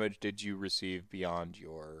extra damage did you receive beyond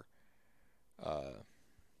your...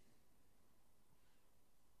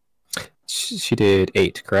 She did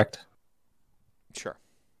 8, correct? Sure.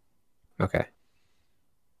 Okay.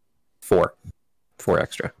 4. 4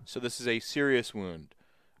 extra. So this is a serious wound.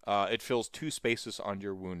 It fills 2 spaces on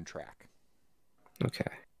your wound track. Okay.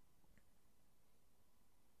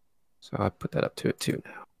 So I put that up to a 2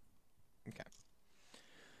 now. Okay.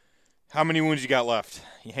 How many wounds you got left?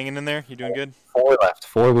 You hanging in there? You doing good? 4 left.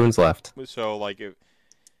 4 wounds left. So, like,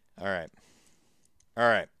 all right. All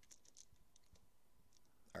right.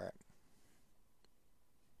 All right.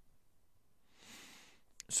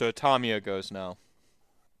 So Tamiya goes now.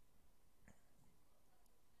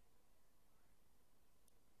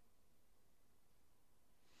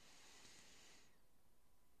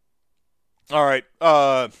 All right.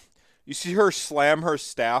 You see her slam her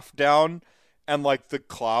staff down, and like the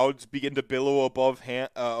clouds begin to billow above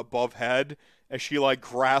head as she like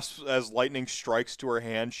grasps as lightning strikes to her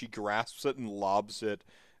hand. She grasps it and lobs it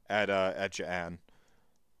at Ja'an.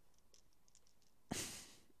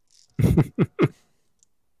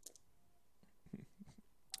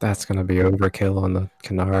 That's gonna be overkill on the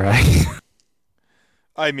Kanara.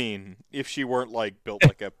 I mean, if she weren't like built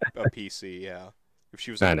like a PC, yeah. If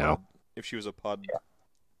she was a I pud. know. If she was a pud. Yeah.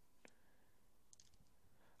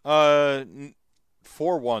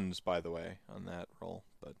 4 ones, by the way, on that roll,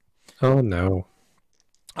 but Oh no.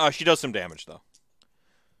 she does some damage though.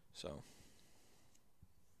 So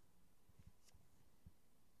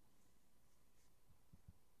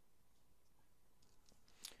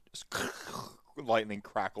just lightning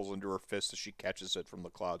crackles into her fist as she catches it from the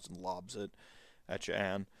clouds and lobs it at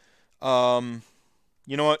Ja'an.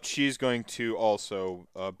 You know what? She's going to also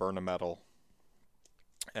burn a metal,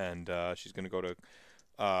 and she's going to go to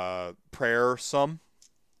prayer some.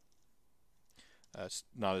 It's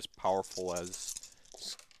not as powerful as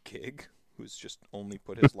Skig, who's just only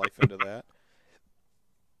put his life into that.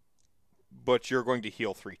 But you're going to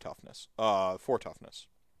heal 4 toughness.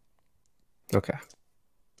 Okay.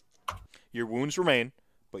 Your wounds remain,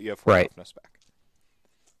 but you have 4 Right. toughness back.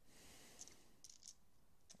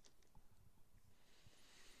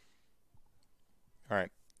 All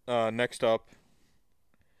right. Next up,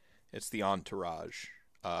 it's the entourage,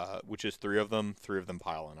 which is 3 of them. 3 of them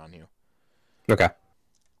piling on you. Okay.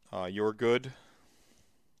 You're good.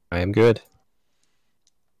 I am good.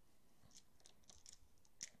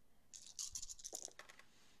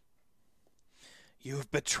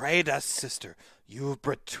 You've betrayed us, sister. You've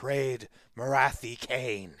betrayed Marathi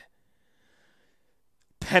Kane.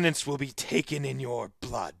 Penance will be taken in your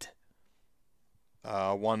blood.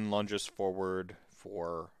 1 lunges forward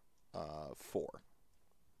for 4.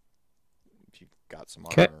 If you've got some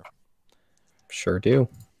Okay. armor. Sure do.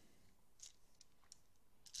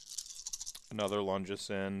 Another lunges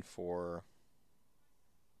in for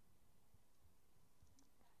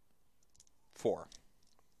 4.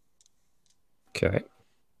 Okay.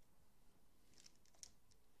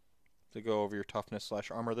 To go over your toughness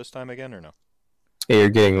 / armor this time again, or no? Yeah, you're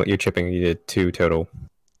getting what you're chipping. You did 2 total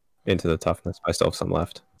into the toughness. I still have some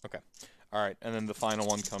left. Okay. All right, and then the final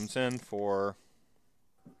one comes in for.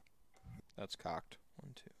 That's cocked.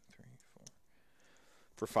 1, 2, 3, 4.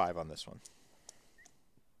 For 5 on this one.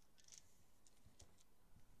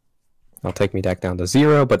 I'll take me back down to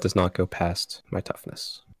 0, but does not go past my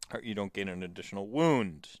toughness. All right, you don't gain an additional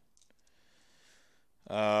wound.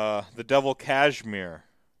 The Devil Cashmere.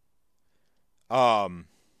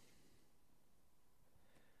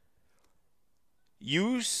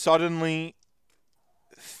 You suddenly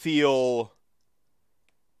feel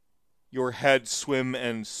your head swim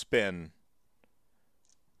and spin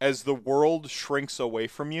as the world shrinks away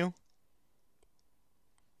from you,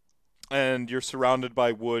 and you're surrounded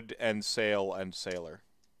by wood and sail and sailor.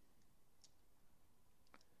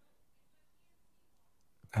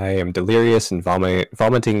 I am delirious and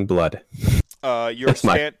vomiting blood.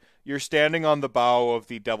 You're standing on the bow of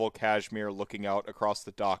the Devil Cashmere, looking out across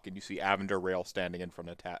the dock, and you see Avender Rail standing in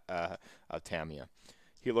front of Tamia.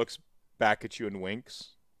 He looks back at you and winks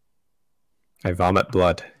I vomit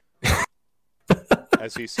blood.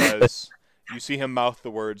 as he says, you see him mouth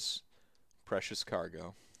the words, "Precious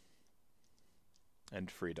cargo and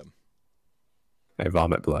freedom." I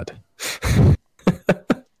vomit blood.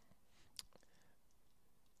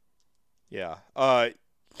 Yeah. I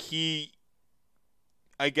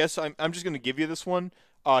guess I'm just gonna give you this one.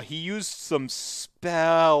 He used some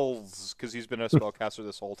spells because he's been a spellcaster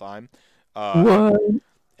this whole time. What?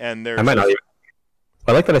 And there's I might not even.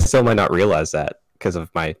 I like that I still might not realize that because of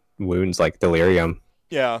my wounds, like delirium.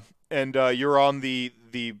 Yeah, and you're on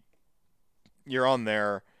you're on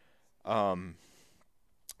there. The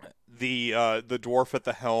dwarf at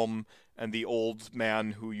the helm and the old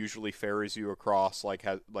man who usually ferries you across,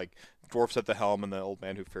 dwarf's at the helm, and the old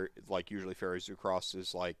man who usually ferries you across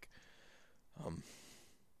is like,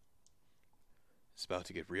 it's about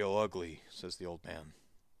to get real ugly, says the old man.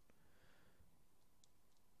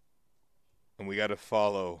 And we gotta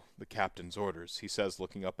follow the captain's orders, he says,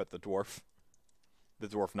 looking up at the dwarf. The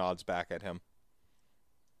dwarf nods back at him.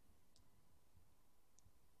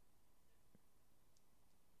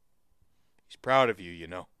 He's proud of you, you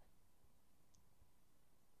know.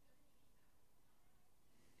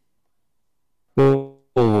 We'll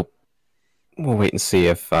wait and see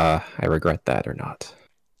if I regret that or not.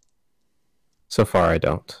 So far, I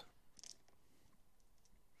don't.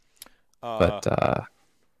 But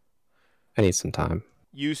I need some time.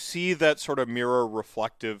 You see that sort of mirror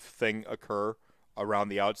reflective thing occur around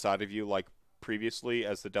the outside of you, like previously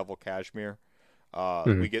as the Devil Cashmere.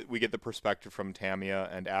 We get the perspective from Tamia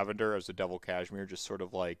and Avender as the Devil Cashmere just sort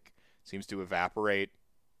of like seems to evaporate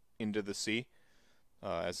into the sea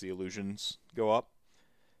as the illusions go up.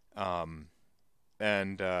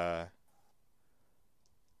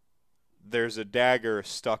 There's a dagger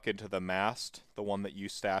stuck into the mast, the one that you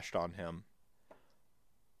stashed on him.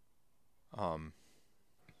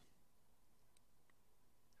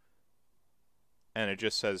 And it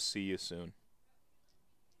just says, "See you soon."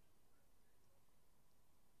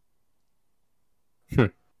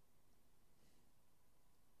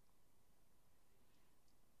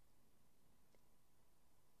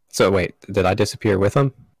 So wait, did I disappear with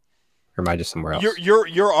him, or am I just somewhere else?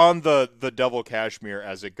 You're on the Devil Cashmere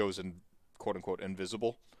as it goes in, quote unquote,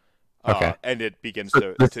 invisible. Okay. And it begins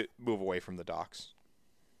to move away from the docks.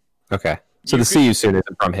 Okay. So the "see you soon"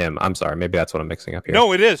 isn't from him. I'm sorry. Maybe that's what I'm mixing up here.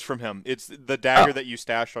 No, it is from him. It's the dagger that you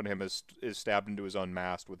stashed on him is stabbed into his own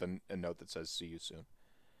mast with a note that says, "See you soon."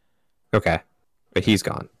 Okay. But he's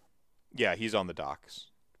gone. Yeah, he's on the docks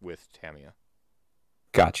with Tamia.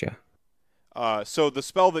 Gotcha. So the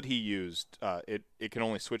spell that he used, it can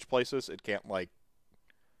only switch places. It can't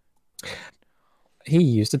He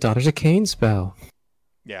used a Daughters of Cain spell.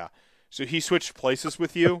 Yeah. So he switched places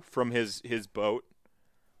with you from his boat.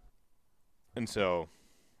 And so.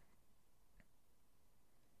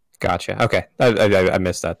 Gotcha. Okay. I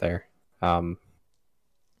missed that there. I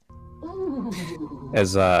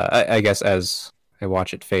guess as I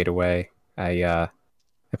watch it fade away, I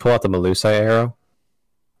pull out the Melusa arrow.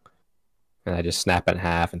 And I just snap it in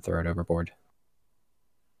half and throw it overboard.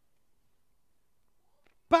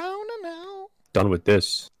 Done with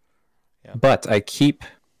this. Yeah. But I keep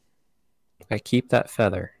that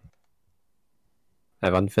feather. I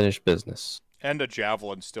have unfinished business. And a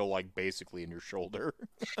javelin still basically in your shoulder.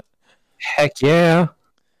 Heck yeah.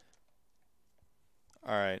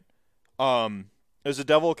 All right. As the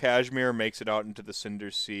Devil Cashmere makes it out into the Cinder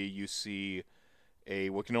Sea, you see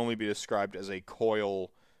what can only be described as a coil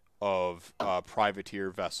of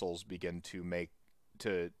privateer vessels begin to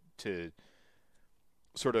to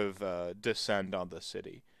sort of descend on the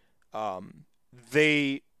city.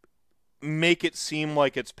 They make it seem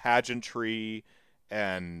like it's pageantry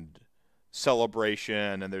and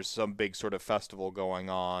celebration, and there's some big sort of festival going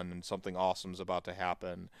on, and something awesome's about to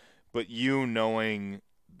happen. But you, knowing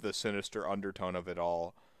the sinister undertone of it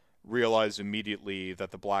all, realize immediately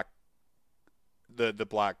that the black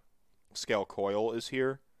scale coil is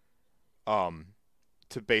here,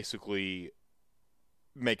 to basically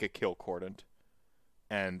make a kill cordon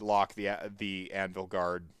and lock the Anvil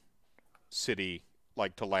Guard city,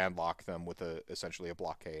 like to landlock them with essentially a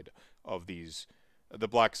blockade of the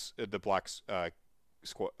black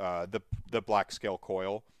scale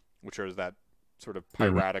coil, which is that sort of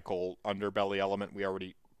piratical underbelly element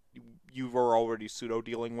you were already pseudo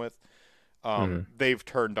dealing with. They've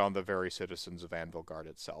turned on the very citizens of Anvil Guard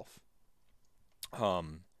itself.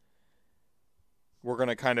 We're going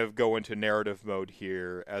to kind of go into narrative mode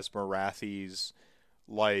here as Morathi's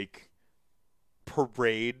like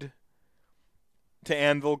parade to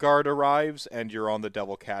Anvil Guard arrives, and you're on the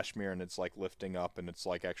Devil Kashmir, and it's like lifting up, and it's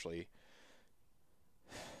like actually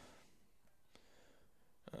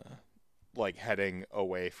like heading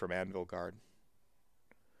away from Anvil Guard.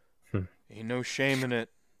 Ain't no shame in it.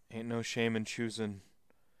 Ain't no shame in choosing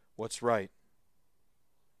what's right.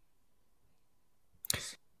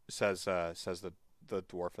 Says the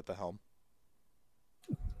dwarf at the helm.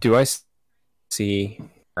 Do I see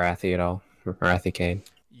Morathi at all? Morathi Kane?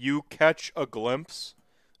 You catch a glimpse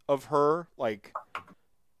of her, like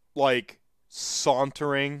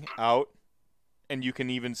sauntering out, and you can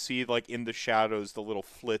even see, like, in the shadows, the little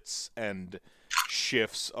flits and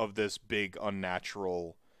shifts of this big,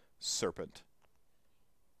 unnatural serpent.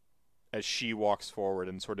 As she walks forward,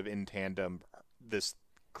 and sort of in tandem, this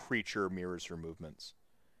creature mirrors her movements.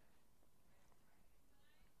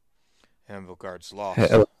 Anvil Guard's lost.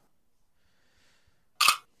 I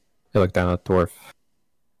look down at the dwarf.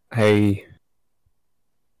 I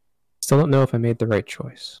still don't know if I made the right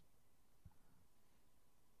choice,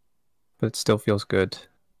 but it still feels good.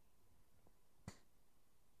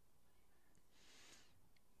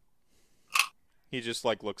 He just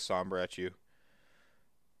like looks somber at you.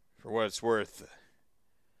 For what it's worth,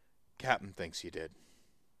 Captain thinks you did.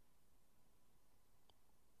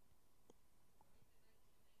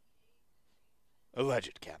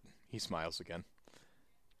 Alleged, Captain. He smiles again.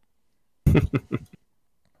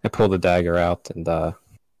 I pull the dagger out and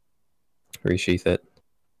resheath it.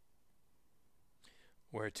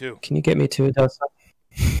 Where to? Can you get me to Odessa?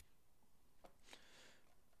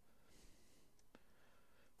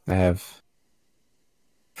 I have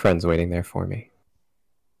friends waiting there for me.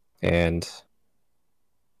 And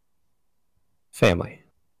family.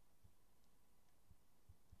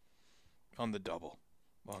 On the double.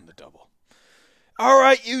 On the double. All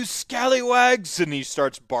right, you scallywags! And he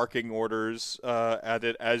starts barking orders at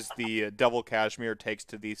it as the Devil Kashmir takes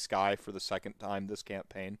to the sky for the second time this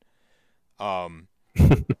campaign.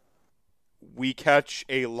 We catch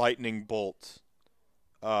a lightning bolt,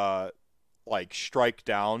 like strike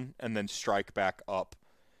down and then strike back up,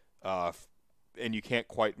 and you can't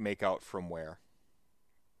quite make out from where.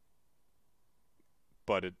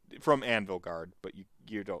 But from Anvil Guard, but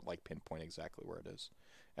you don't like pinpoint exactly where it is.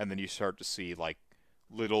 And then you start to see like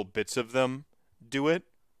little bits of them do it.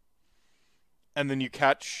 And then you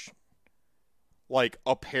catch like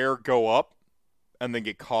a pair go up and then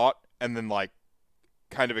get caught and then like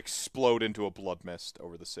kind of explode into a blood mist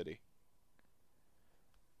over the city.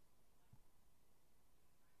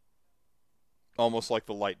 Almost like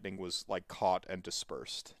the lightning was like caught and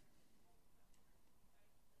dispersed.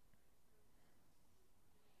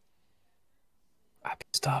 I'm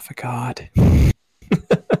pissed off at God.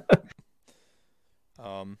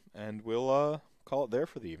 And we'll call it there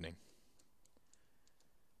for the evening.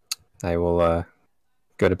 I will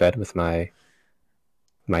go to bed with my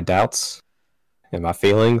doubts and my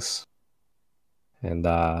feelings, and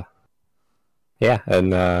probably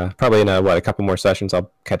in a couple more sessions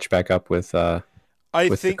I'll catch back up with the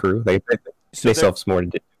crew. They still have some more to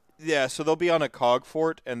do. Yeah, so they'll be on a cog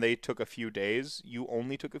fort, and they took a few days. You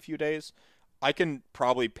only took a few days. I can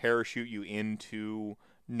probably parachute you into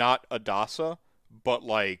not Adasa, but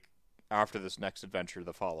like after this next adventure,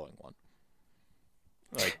 the following one.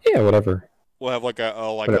 Like, yeah, whatever. We'll have like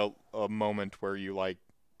a moment where you like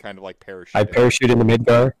kind of like parachute. I parachute into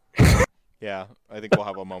Midgar. Yeah, I think we'll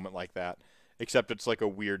have a moment like that. Except it's like a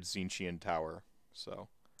weird Zinchian tower. So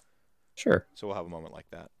sure. So we'll have a moment like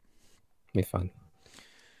that. Be fun.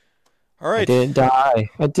 All right. I didn't die.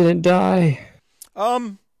 I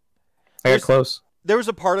got close. there was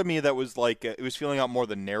a part of me that was like, it was feeling out more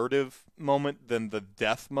the narrative moment than the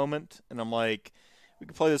death moment, and I'm like, we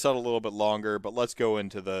could play this out a little bit longer, but let's go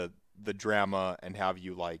into the drama and have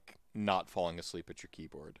you like not falling asleep at your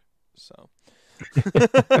keyboard. So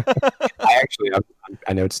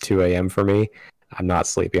I know it's 2 a.m. for me. I'm not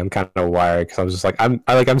sleepy. I'm kind of wired because I was just like,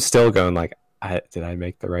 I'm still going like, did I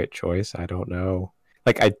make the right choice? I don't know.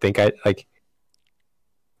 Like, I think I like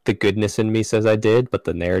the goodness in me says I did, but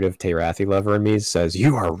the narrative Teyrathi lover in me says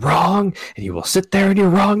you are wrong, and you will sit there in your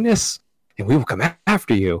wrongness, and we will come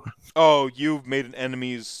after you. oh, you've made an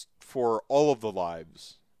enemies for all of the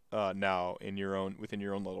lives now in your own within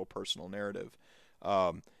your own little personal narrative.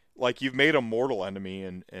 Like you've made a mortal enemy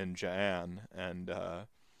in Jaan, and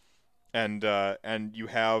you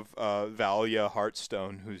have Valia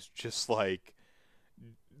Heartstone, who's just like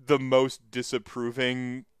the most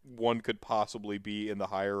disapproving one could possibly be in the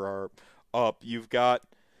hierarchy. Up,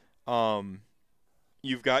 um,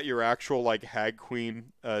 you've got your actual like Hag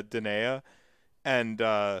Queen, Danae, and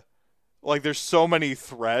like there's so many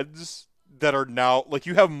threads that are now like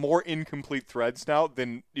you have more incomplete threads now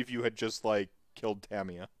than if you had just like killed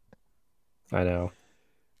Tamia. I know.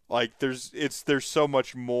 Like there's so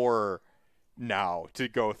much more now to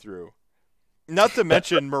go through. Not to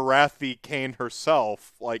mention Marathi Kane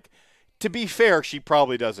herself. Like, to be fair, she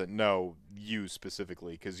probably doesn't know you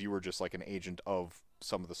specifically because you were just like an agent of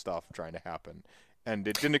some of the stuff trying to happen, and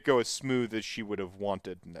it didn't go as smooth as she would have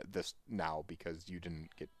wanted this now because you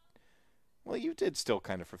didn't get. Well, you did still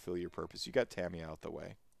kind of fulfill your purpose. You got Tammy out the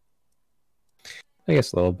way. I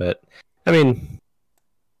guess a little bit. I mean,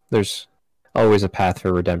 there's always a path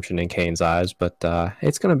for redemption in Kane's eyes, but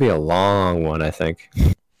it's going to be a long one, I think.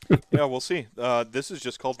 Yeah, we'll see. This is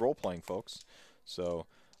just called role playing, folks. So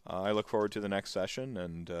I look forward to the next session,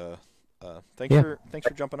 and thanks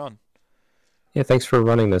for jumping on. Yeah, thanks for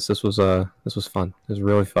running this. This was fun. It was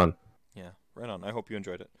really fun. Yeah, right on. I hope you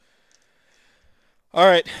enjoyed it. All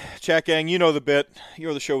right, chat gang, you know the bit.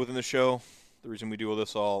 You're the show within the show. The reason we do all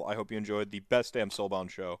this all. I hope you enjoyed the best damn Soulbound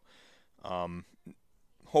show.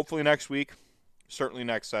 Hopefully next week, certainly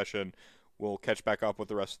next session, we'll catch back up with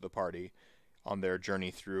the rest of the party on their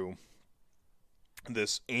journey through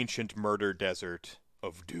this ancient murder desert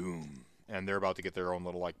of doom. And they're about to get their own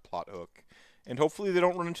little like plot hook. And hopefully they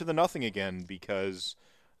don't run into the nothing again, because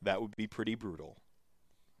that would be pretty brutal.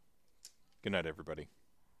 Good night, everybody.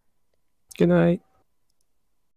 Good night.